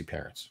for lazy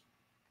parents.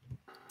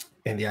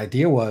 And the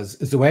idea is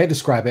the way I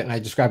describe it, and I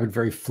describe it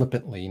very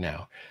flippantly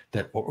now,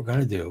 that what we're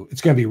going to do,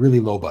 it's going to be really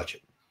low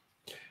budget.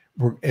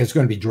 It's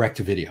going to be direct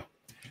to video.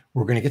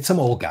 We're going to get some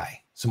old guy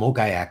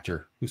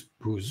actor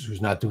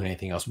who's not doing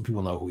anything else, but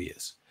people know who he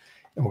is.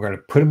 And we're going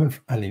to put him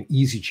on an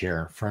easy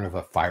chair in front of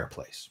a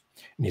fireplace.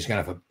 And he's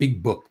going to have a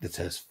big book that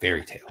says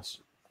fairy tales.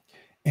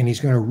 And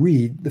he's going to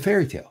read the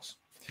fairy tales.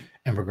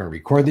 And we're going to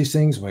record these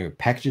things. We're going to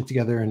package it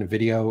together in a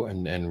video,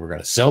 and we're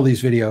going to sell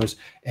these videos.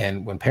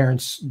 And when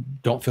parents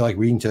don't feel like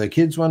reading to their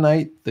kids one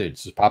night, they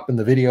just pop in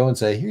the video and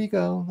say, here you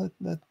go.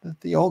 Let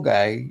the old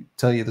guy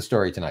tell you the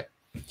story tonight.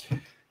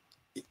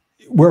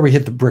 Where we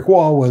hit the brick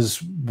wall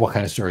was what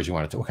kind of stories you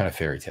wanted to, what kind of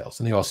fairy tales.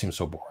 And they all seemed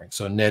so boring.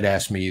 So Ned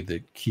asked me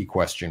the key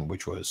question,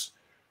 which was,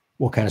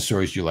 what kind of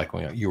stories do you like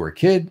when you were a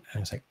kid? And I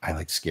was like, I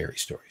like scary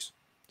stories.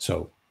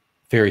 So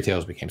fairy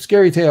tales became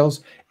scary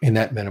tales, and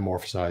that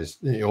metamorphosized.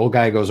 The old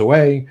guy goes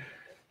away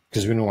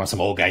because we don't want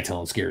some old guy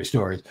telling scary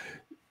stories.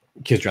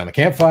 Kids around the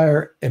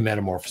campfire, and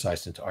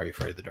metamorphosized into Are You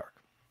Afraid of the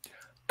Dark?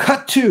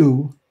 Cut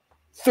to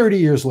 30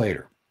 years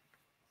later.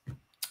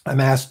 I'm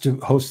asked to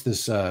host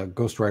this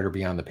Ghostwriter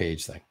Beyond the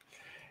Page thing.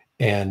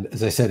 And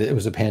as I said, it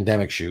was a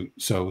pandemic shoot,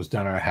 so it was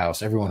done at our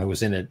house. Everyone who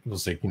was in it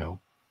was like,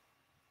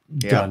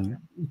 done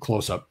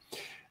close up.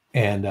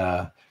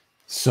 And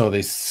so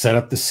they set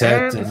up the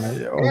set and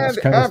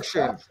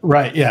action.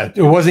 Right. Yeah.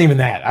 It wasn't even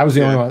that. I was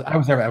the only one. I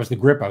was there. I was the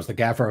grip. I was the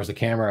gaffer. I was the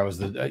camera. I was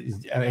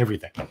the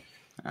everything.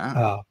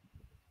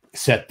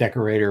 Set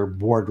decorator,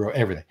 wardrobe,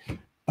 everything.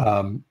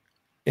 And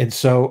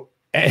so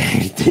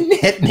it didn't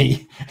hit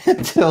me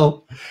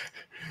until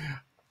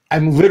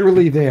I'm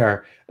literally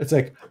there. It's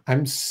like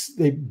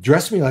they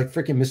dressed me like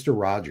freaking Mr.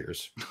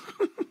 Rogers,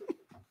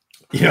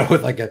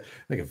 with like a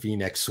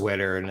V-neck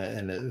sweater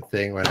and a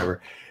thing,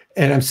 whatever.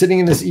 And I'm sitting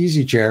in this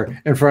easy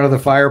chair in front of the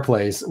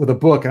fireplace with a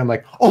book, and I'm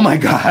like, oh my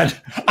God,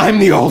 I'm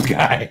the old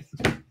guy.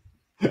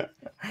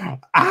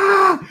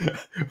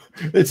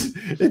 It's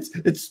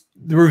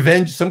the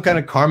revenge, some kind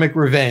of karmic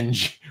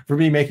revenge for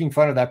me making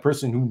fun of that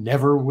person who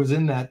never was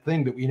in that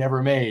thing that we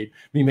never made.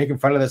 Me making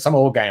fun of some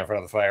old guy in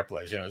front of the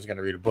fireplace, who's going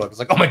to read a book. It's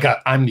like, oh my God,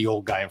 I'm the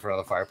old guy in front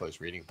of the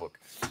fireplace reading a book.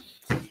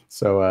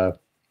 So,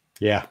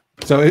 yeah.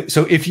 So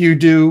if you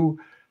do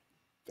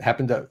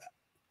happen to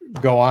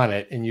go on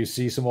it and you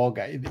see some old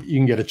guy, you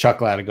can get a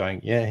chuckle out of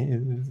going, yeah,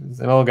 an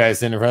old guy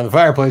sitting in front of the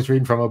fireplace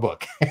reading from a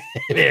book.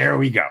 There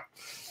we go.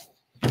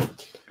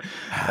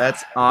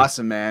 That's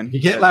awesome, man. If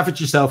you can't laugh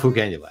at yourself, who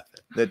can you laugh at?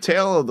 The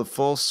tale of the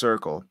full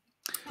circle.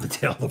 The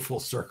tale of the full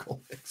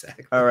circle.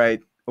 Exactly. All right.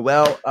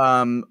 Well,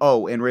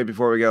 oh, and right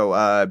before we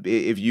go,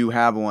 if you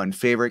have one,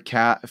 favorite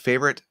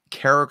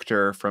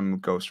character from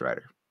Ghost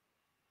Rider.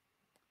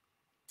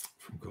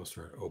 From Ghost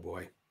Rider, oh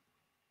boy.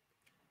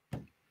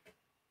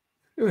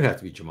 It would have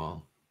to be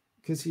Jamal,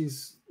 because he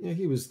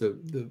was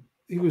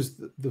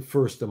the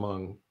first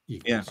among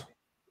equals. Yeah,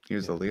 he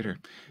was the leader.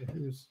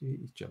 Yeah,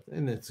 he jumped,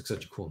 and it's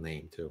such a cool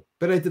name too.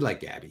 But I did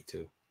like Gabby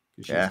too.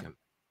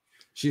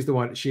 She's the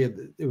one.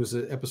 It was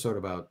an episode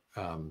about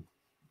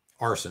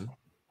arson,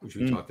 which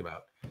we talked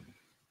about,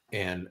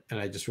 and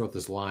I just wrote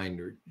this line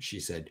where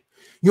she said,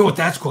 "You know what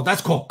that's called?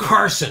 That's called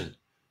Carson."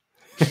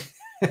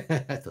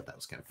 I thought that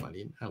was kind of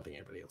funny. I don't think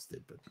anybody else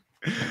did, but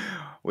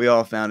we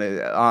all found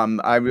it.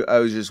 I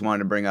was just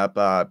wanting to bring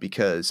up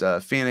because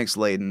Phoenix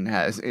Layden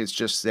it's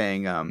just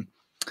saying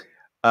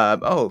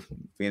oh,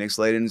 Phoenix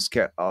Layden's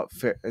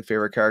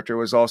favorite character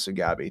was also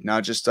Gabby.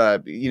 Not just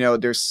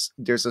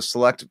there's a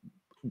select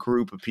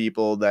group of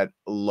people that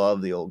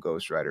love the old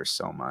Ghost Rider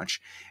so much,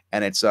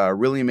 and it's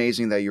really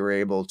amazing that you were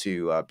able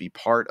to be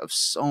part of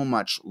so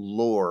much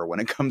lore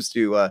when it comes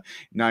to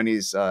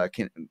 90s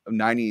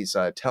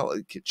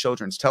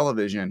children's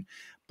television.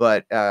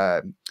 But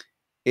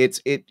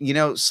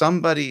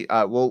somebody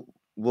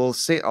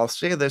I'll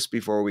say this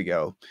before we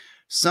go.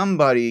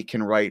 Somebody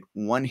can write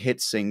one hit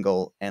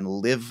single and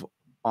live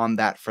on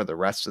that for the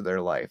rest of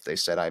their life. They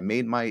said, I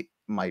made my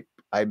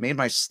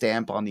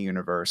stamp on the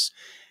universe.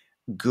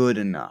 Good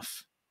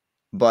enough.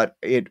 But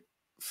it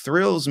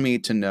thrills me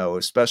to know,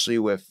 especially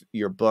with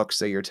your books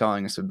that you're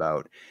telling us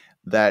about,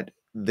 that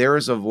there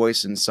is a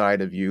voice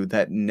inside of you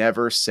that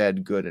never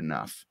said good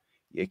enough.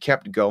 You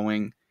kept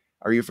going.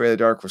 Are You Afraid of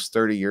the Dark was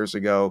 30 years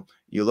ago.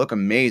 You look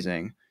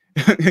amazing.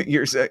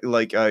 You're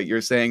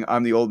saying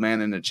I'm the old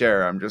man in the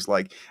chair. I'm just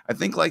like, I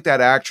think like that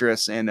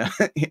actress in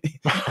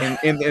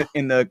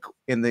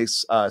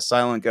this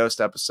Silent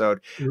Ghost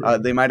episode.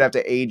 They might have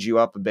to age you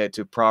up a bit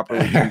to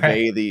properly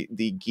convey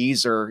the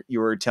geezer you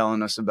were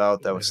telling us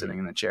about that was sitting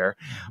in the chair.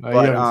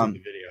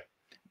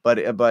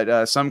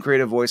 But some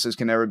creative voices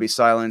can never be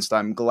silenced.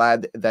 I'm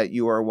glad that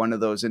you are one of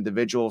those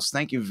individuals.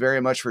 Thank you very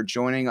much for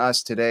joining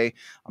us today.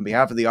 On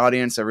behalf of the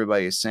audience,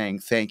 everybody is saying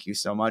thank you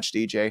so much,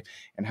 DJ,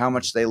 and how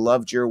much they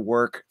loved your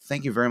work.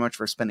 Thank you very much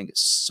for spending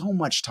so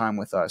much time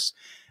with us.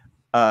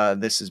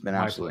 This has been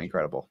absolutely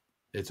incredible.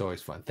 It's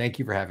always fun. Thank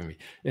you for having me.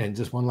 And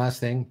just one last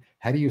thing.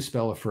 How do you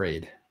spell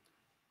afraid?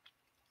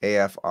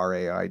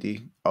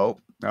 AFRAID. Oh,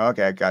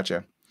 okay.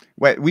 Gotcha.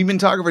 Wait, we've been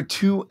talking for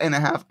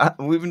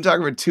 2.5. We've been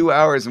talking for 2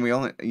 hours, and you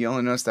only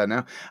noticed that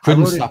now. I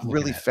wrote it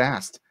really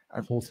fast.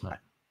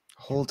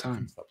 Whole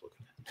time.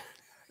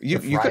 You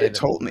could have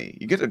told me.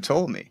 You could have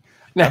told me.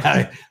 No,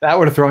 that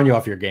would have thrown you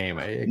off your game.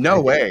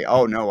 No way.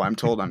 Oh no, I'm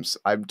told I'm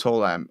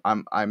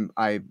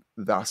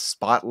the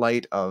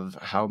spotlight of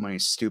how many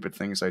stupid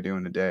things I do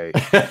in a day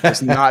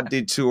does not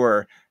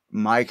detour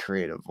my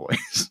creative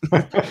voice.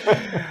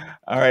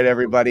 All right,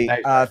 everybody.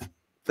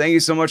 Thank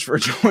you so much for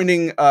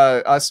joining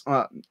us.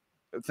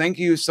 Thank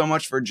you so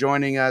much for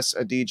joining us,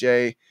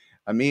 DJ.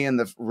 Me and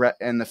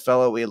the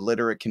fellow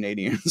illiterate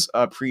Canadians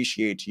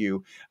appreciate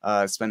you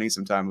spending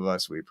some time with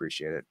us. We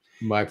appreciate it.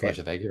 My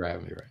pleasure. Thank you for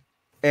having me.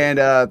 And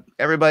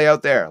everybody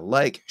out there,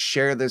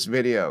 share this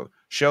video,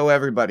 show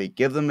everybody,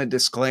 give them a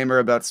disclaimer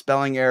about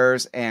spelling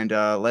errors, and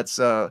let's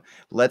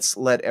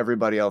let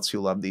everybody else who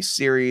love these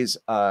series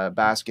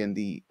bask in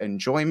the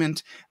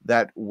enjoyment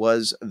that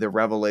was the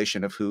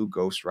revelation of who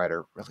Ghost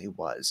Rider really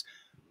was.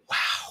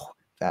 Wow,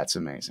 that's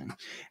amazing.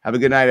 Have a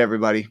good night,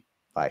 everybody.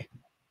 Bye.